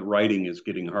some of the writing is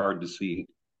getting hard to see,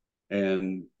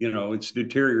 and it's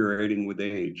deteriorating with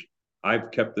age.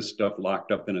 I've kept this stuff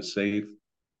locked up in a safe,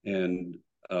 and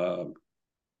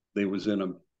they was in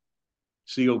a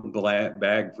sealed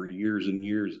bag for years and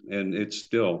years, and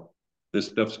this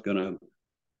stuff's gonna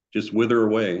just wither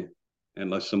away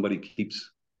unless somebody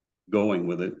keeps going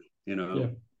with it. yeah,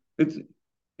 It's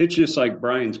it's just like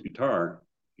Brian's guitar.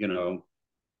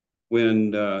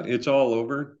 When it's all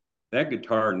over, that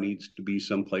guitar needs to be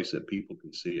someplace that people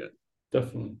can see it.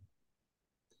 definitely,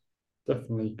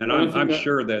 definitely. And And I I'm think that,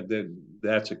 sure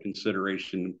that's a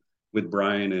consideration with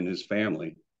Brian and his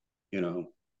family.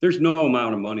 There's no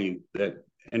amount of money that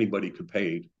anybody could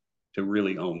pay to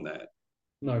really own that.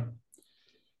 no,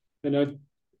 and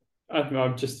I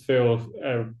just feel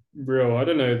real. I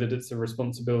don't know that it's a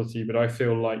responsibility, but I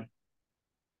feel like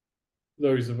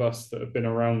those of us that have been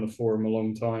around the forum a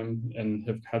long time and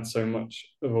have had so much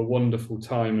of a wonderful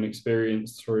time and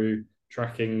experience through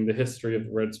tracking the history of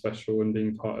the Red Special and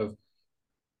being part of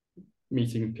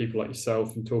meeting people like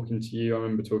yourself and talking to you. I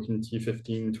remember talking to you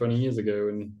 15, 20 years ago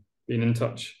and being in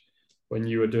touch when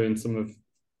you were doing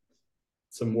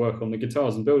some work on the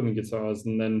guitars and building the guitars,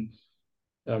 and then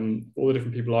all the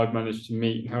different people I've managed to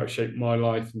meet and how it shaped my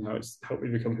life and how it's helped me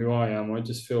become who I am. I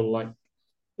just feel like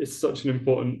it's such an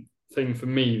important thing for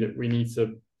me that we need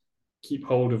to keep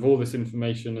hold of all this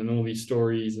information and all these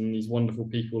stories and these wonderful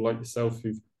people like yourself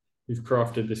who've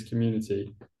crafted this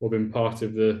community or been part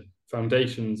of the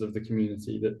foundations of the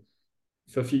community, that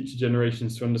for future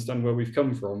generations to understand where we've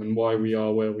come from and why we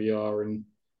are where we are, and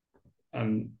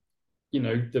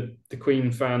the Queen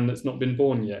fan that's not been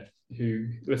born yet who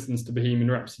listens to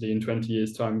Bohemian Rhapsody in 20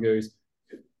 years time goes,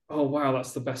 oh wow,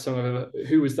 that's the best song I've ever,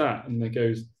 who was that? And they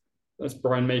goes, that's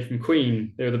Brian May from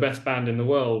Queen. They were the best band in the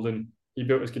world, and he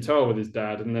built his guitar with his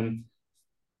dad. And then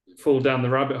fall down the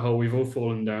rabbit hole we've all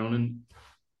fallen down. And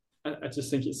I just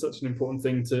think it's such an important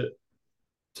thing to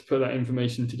put that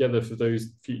information together for those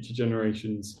future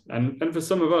generations. And for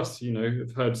some of us,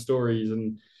 have heard stories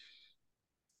and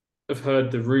have heard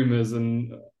the rumors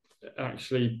and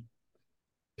actually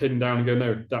pin down and go,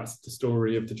 no, that's the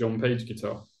story of the John Page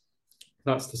guitar.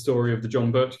 That's the story of the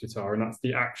John Birch guitar, and that's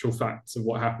the actual facts of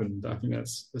what happened. I think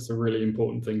that's a really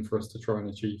important thing for us to try and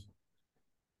achieve.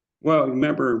 Well,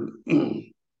 remember,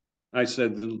 I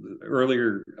said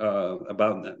earlier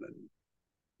about that.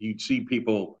 You'd see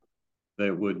people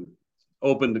that would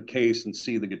open the case and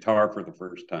see the guitar for the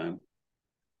first time.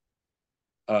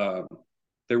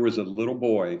 There was a little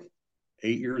boy,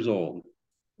 8 years old,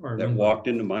 that walked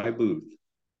into my booth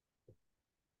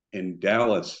in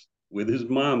Dallas with his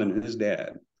mom and his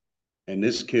dad. And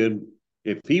this kid,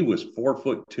 if he was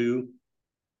 4'2",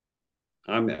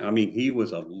 he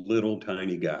was a little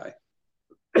tiny guy.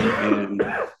 And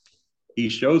he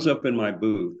shows up in my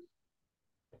booth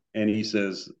and he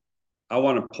says, I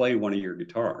want to play one of your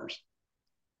guitars.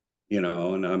 And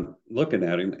I'm looking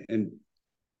at him. And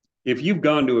if you've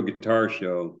gone to a guitar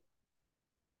show,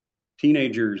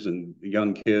 teenagers and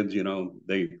young kids,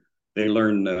 they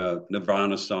learn the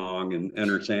Nirvana song and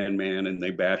Enter Sandman, and they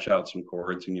bash out some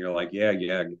chords, and you're like, yeah,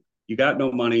 you got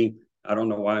no money. I don't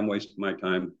know why I'm wasting my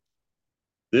time.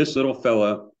 This little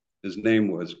fella, his name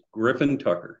was Griffin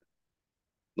Tucker,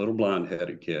 little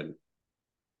blonde-headed kid.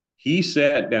 He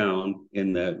sat down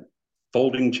in that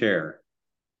folding chair,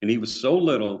 and he was so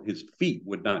little, his feet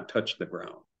would not touch the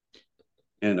ground.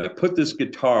 And I put this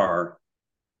guitar,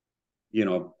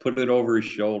 put it over his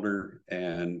shoulder,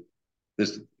 and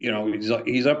this,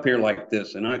 he's up here like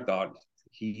this. And I thought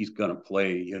he's going to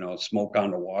play, Smoke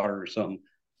on the Water or something.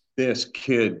 This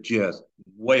kid just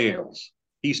wails.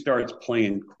 He starts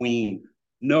playing Queen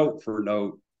note for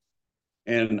note.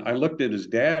 And I looked at his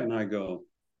dad and I go,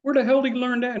 where the hell did he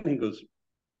learn that? And he goes,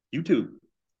 YouTube.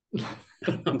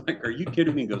 I'm like, are you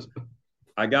kidding me? He goes,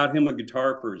 I got him a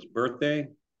guitar for his birthday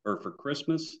or for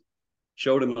Christmas,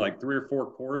 showed him like 3 or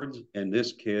 4 chords, and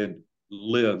this kid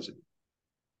lives.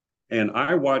 And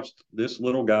I watched this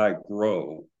little guy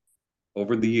grow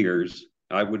over the years.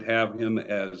 I would have him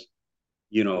as,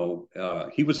 he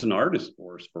was an artist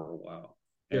for us for a while.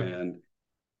 Yeah. And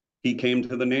he came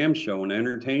to the NAMM show and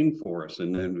entertained for us.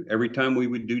 And then every time we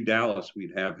would do Dallas,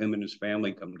 we'd have him and his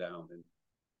family come down. And,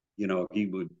 he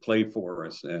would play for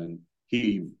us, and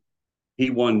he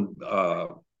won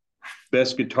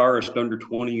best guitarist under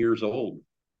 20 years old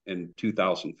in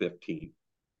 2015.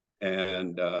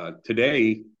 And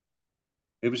today,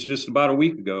 it was just about a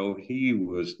week ago, he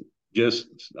was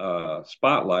just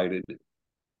spotlighted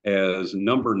as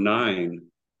number 9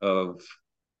 of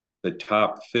the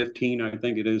top 15, I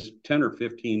think it is 10 or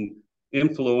 15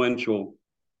 influential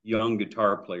young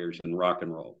guitar players in rock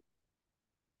and roll.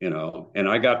 And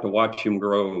I got to watch him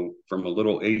grow from a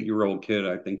little 8-year-old kid.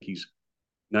 I think he's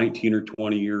 19 or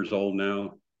 20 years old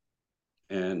now.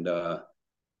 And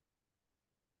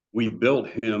we built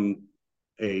him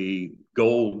a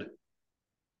gold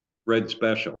red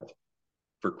special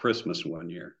for Christmas one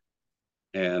year.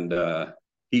 And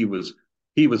he was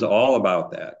all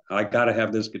about that. I got to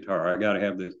have this guitar. I got to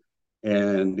have this.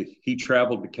 And he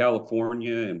traveled to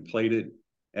California and played it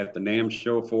at the NAMM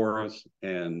show for us.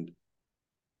 And,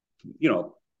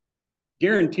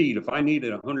 guaranteed, if I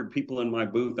needed 100 people in my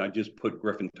booth, I just put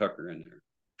Griffin Tucker in there.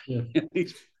 Yeah.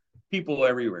 These people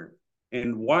everywhere.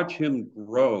 And watch him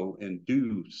grow and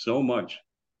do so much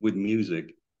with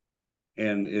music.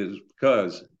 And is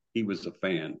because he was a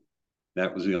fan.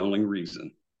 That was the only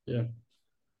reason. Yeah.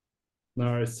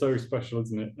 No, it's so special,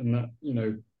 isn't it? And that,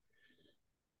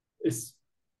 it's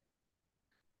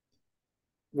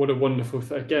what a wonderful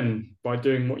thing. Again, by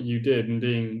doing what you did and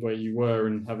being where you were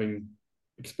and having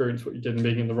experienced what you did and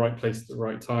being in the right place at the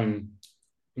right time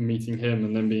and meeting him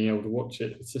and then being able to watch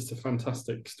it. It's just a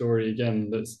fantastic story again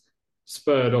that's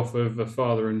spurred off of a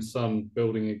father and son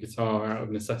building a guitar out of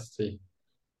necessity.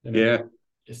 Yeah.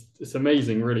 It's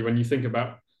amazing, really, when you think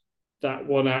about that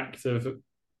one act of,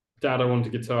 Dad, I want a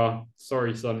guitar.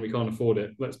 Sorry, son, we can't afford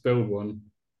it. Let's build one.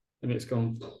 And it's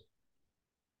gone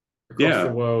across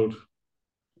the world,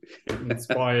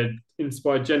 inspired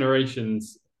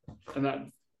generations. And that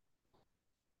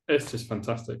it's just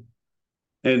fantastic.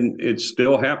 And it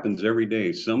still happens every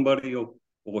day. Somebody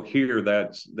will hear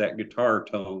that guitar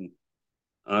tone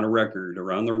on a record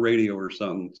or on the radio or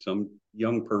something, some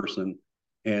young person,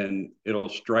 and it'll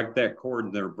strike that chord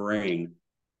in their brain,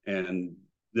 and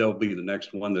they'll be the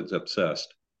next one that's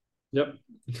obsessed. Yep.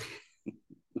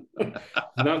 And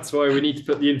that's why we need to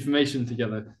put the information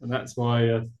together. And that's why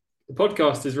the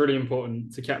podcast is really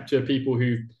important, to capture people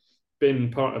who've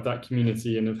been part of that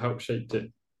community and have helped shape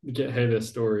it, hear their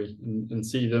story and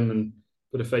see them and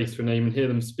put a face to a name and hear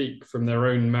them speak from their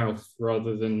own mouth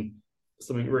rather than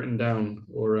something written down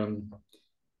or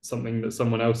something that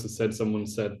someone else has said, someone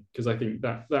said. Because I think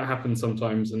that happens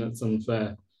sometimes and it's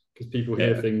unfair because people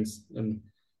hear things, and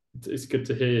it's good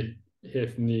to hear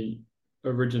from the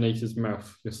originator's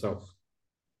mouth yourself.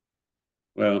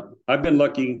 Well, I've been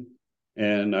lucky,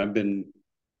 and I've been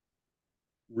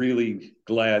really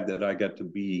glad that I got to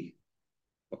be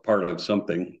a part of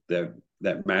something that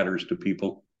matters to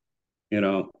people,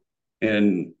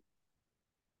 and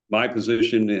my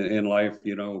position in life,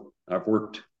 I've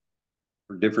worked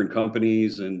for different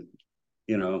companies, and,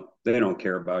 they don't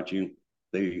care about you.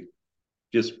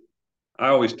 I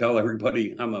always tell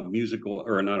everybody I'm a musical,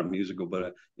 or not a musical, but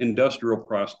an industrial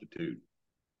prostitute.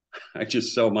 I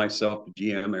just sell myself to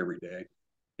GM every day,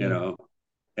 and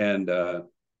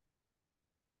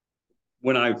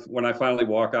when I finally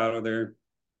walk out of there,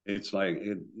 it's like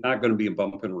it's not going to be a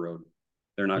bump in the road.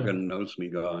 They're not going to notice me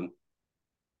gone.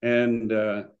 And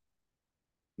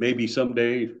maybe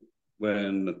someday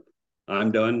when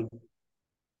I'm done,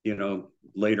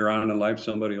 later on in life,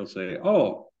 somebody will say,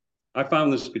 "Oh, I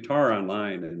found this guitar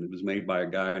online, and it was made by a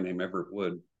guy named Everett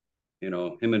Wood.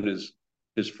 Him and his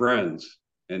friends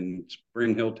in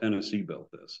Spring Hill, Tennessee,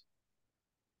 built this."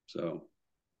 So,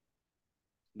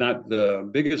 not the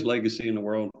biggest legacy in the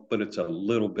world, but it's a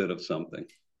little bit of something.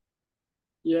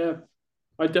 Yeah,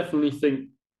 I definitely think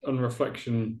on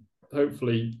reflection,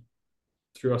 hopefully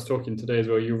through us talking today as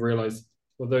well, you'll realize,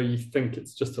 although you think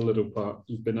it's just a little part,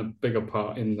 you've been a bigger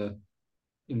part in the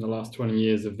last 20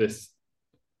 years of this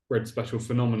Red Special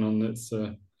phenomenon that's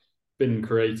been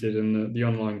created in the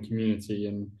online community.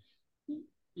 And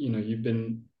you've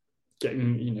been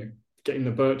getting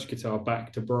the Birch guitar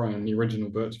back to Brian, the original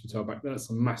Birch guitar back. That's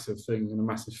a massive thing and a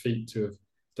massive feat to have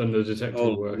done the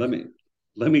detective work.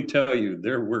 Let me tell you,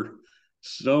 there were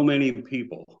so many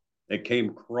people that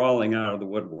came crawling out of the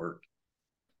woodwork,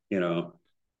 and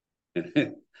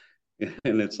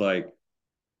it's like,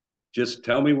 just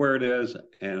tell me where it is,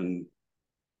 and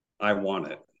I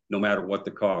want it, no matter what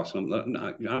the cost. I'm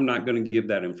not going to give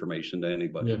that information to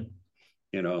anybody.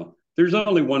 Yeah. There's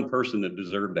only one person that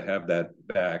deserved to have that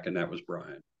back, and that was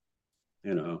Brian.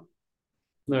 No,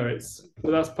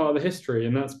 but that's part of the history,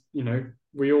 and that's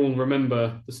we all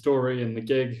remember the story and the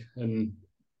gig, and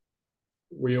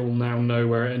we all now know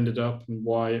where it ended up and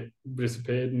why it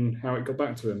disappeared and how it got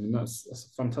back to him. And that's a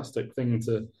fantastic thing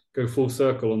to go full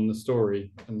circle on the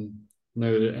story and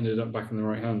know that it ended up back in the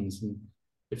right hands. And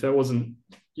if that wasn't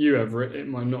you, Everett, it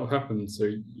might not have happened.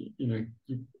 So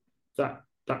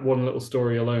that one little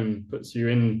story alone puts you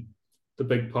in the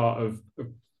big part of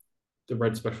the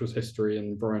Red Specials history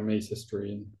and Brian May's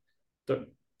history, and that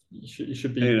you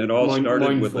should be. And it all started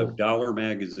mindful. with a dollar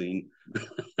magazine.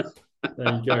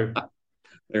 There you go.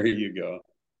 There you go.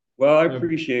 Well, I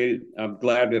appreciate it. I'm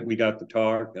glad that we got to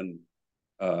talk, and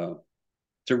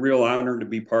it's a real honor to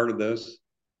be part of this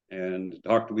and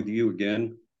talk with you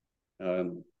again.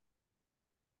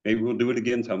 Maybe we'll do it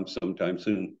again sometime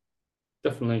soon.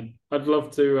 Definitely. I'd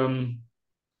love to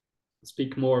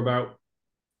speak more about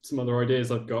some other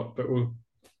ideas I've got, but we'll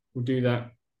do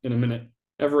that in a minute.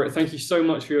 Everett, thank you so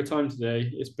much for your time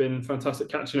today. It's been fantastic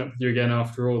catching up with you again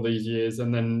after all these years,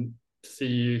 and then to see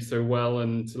you so well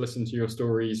and to listen to your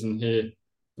stories and hear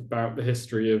about the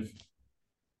history of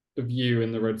you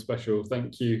in the Red Special.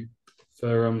 Thank you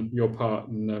for your part,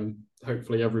 and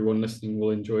hopefully everyone listening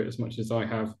will enjoy it as much as I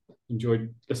have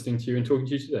enjoyed listening to you and talking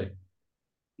to you today.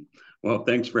 Well,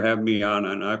 thanks for having me on,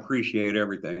 and I appreciate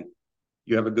everything.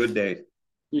 You have a good day.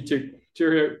 You too.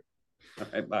 Cheerio. All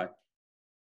right, bye.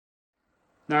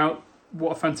 Now,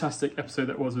 what a fantastic episode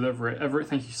that was with Everett. Everett,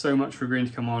 thank you so much for agreeing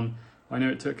to come on. I know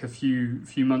it took a few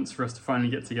months for us to finally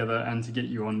get together and to get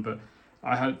you on, but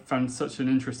I had found such an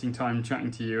interesting time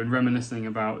chatting to you and reminiscing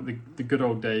about the good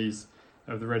old days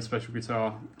of the Red Special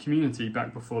Guitar community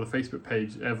back before the Facebook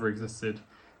page ever existed.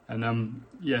 And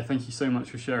thank you so much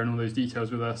for sharing all those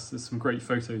details with us. There's some great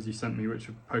photos you sent me, which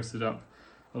are posted up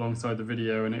alongside the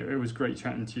video, and it was great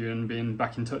chatting to you and being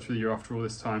back in touch with you after all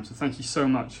this time. So thank you so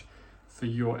much for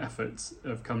your efforts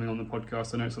of coming on the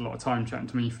podcast. I know it's a lot of time chatting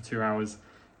to me for 2 hours,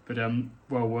 but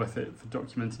well worth it for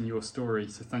documenting your story.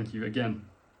 So thank you again.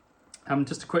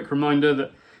 Just a quick reminder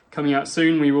that coming out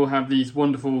soon, we will have these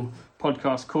wonderful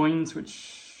podcast coins,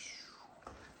 which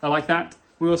I like that.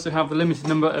 We also have the limited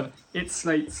number of It's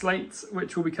Slate slates,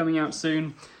 which will be coming out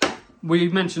soon. We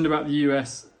mentioned about the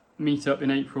US meetup in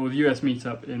April, the US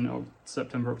meetup in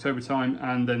September, October time,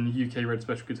 and then the UK Red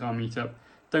Special Guitar meetup.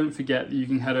 Don't forget that you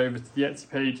can head over to the Etsy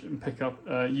page and pick up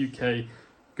a UK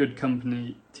Good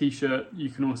Company t-shirt. You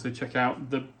can also check out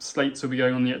the slates will be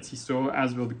going on the Etsy store,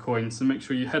 as will the coins. So make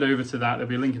sure you head over to that. There'll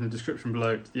be a link in the description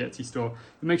below to the Etsy store.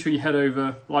 But make sure you head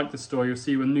over, like the store. You'll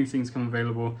see when new things come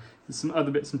available. There's some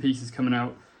other bits and pieces coming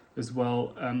out as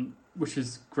well, which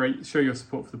is great. Show your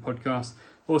support for the podcast.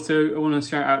 Also, I want to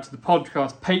shout out to the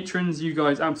podcast patrons. You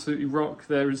guys absolutely rock.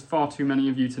 There is far too many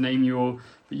of you to name you all,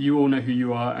 but you all know who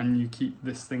you are and you keep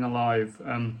this thing alive.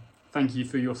 Thank you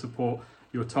for your support,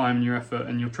 your time, your effort,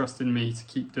 and your trust in me to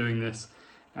keep doing this.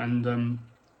 And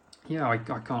I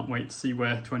can't wait to see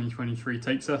where 2023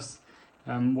 takes us,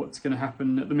 what's going to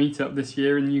happen at the meetup this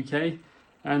year in the UK.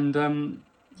 And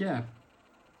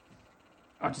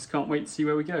I just can't wait to see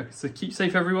where we go. So keep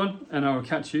safe, everyone, and I will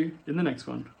catch you in the next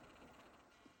one.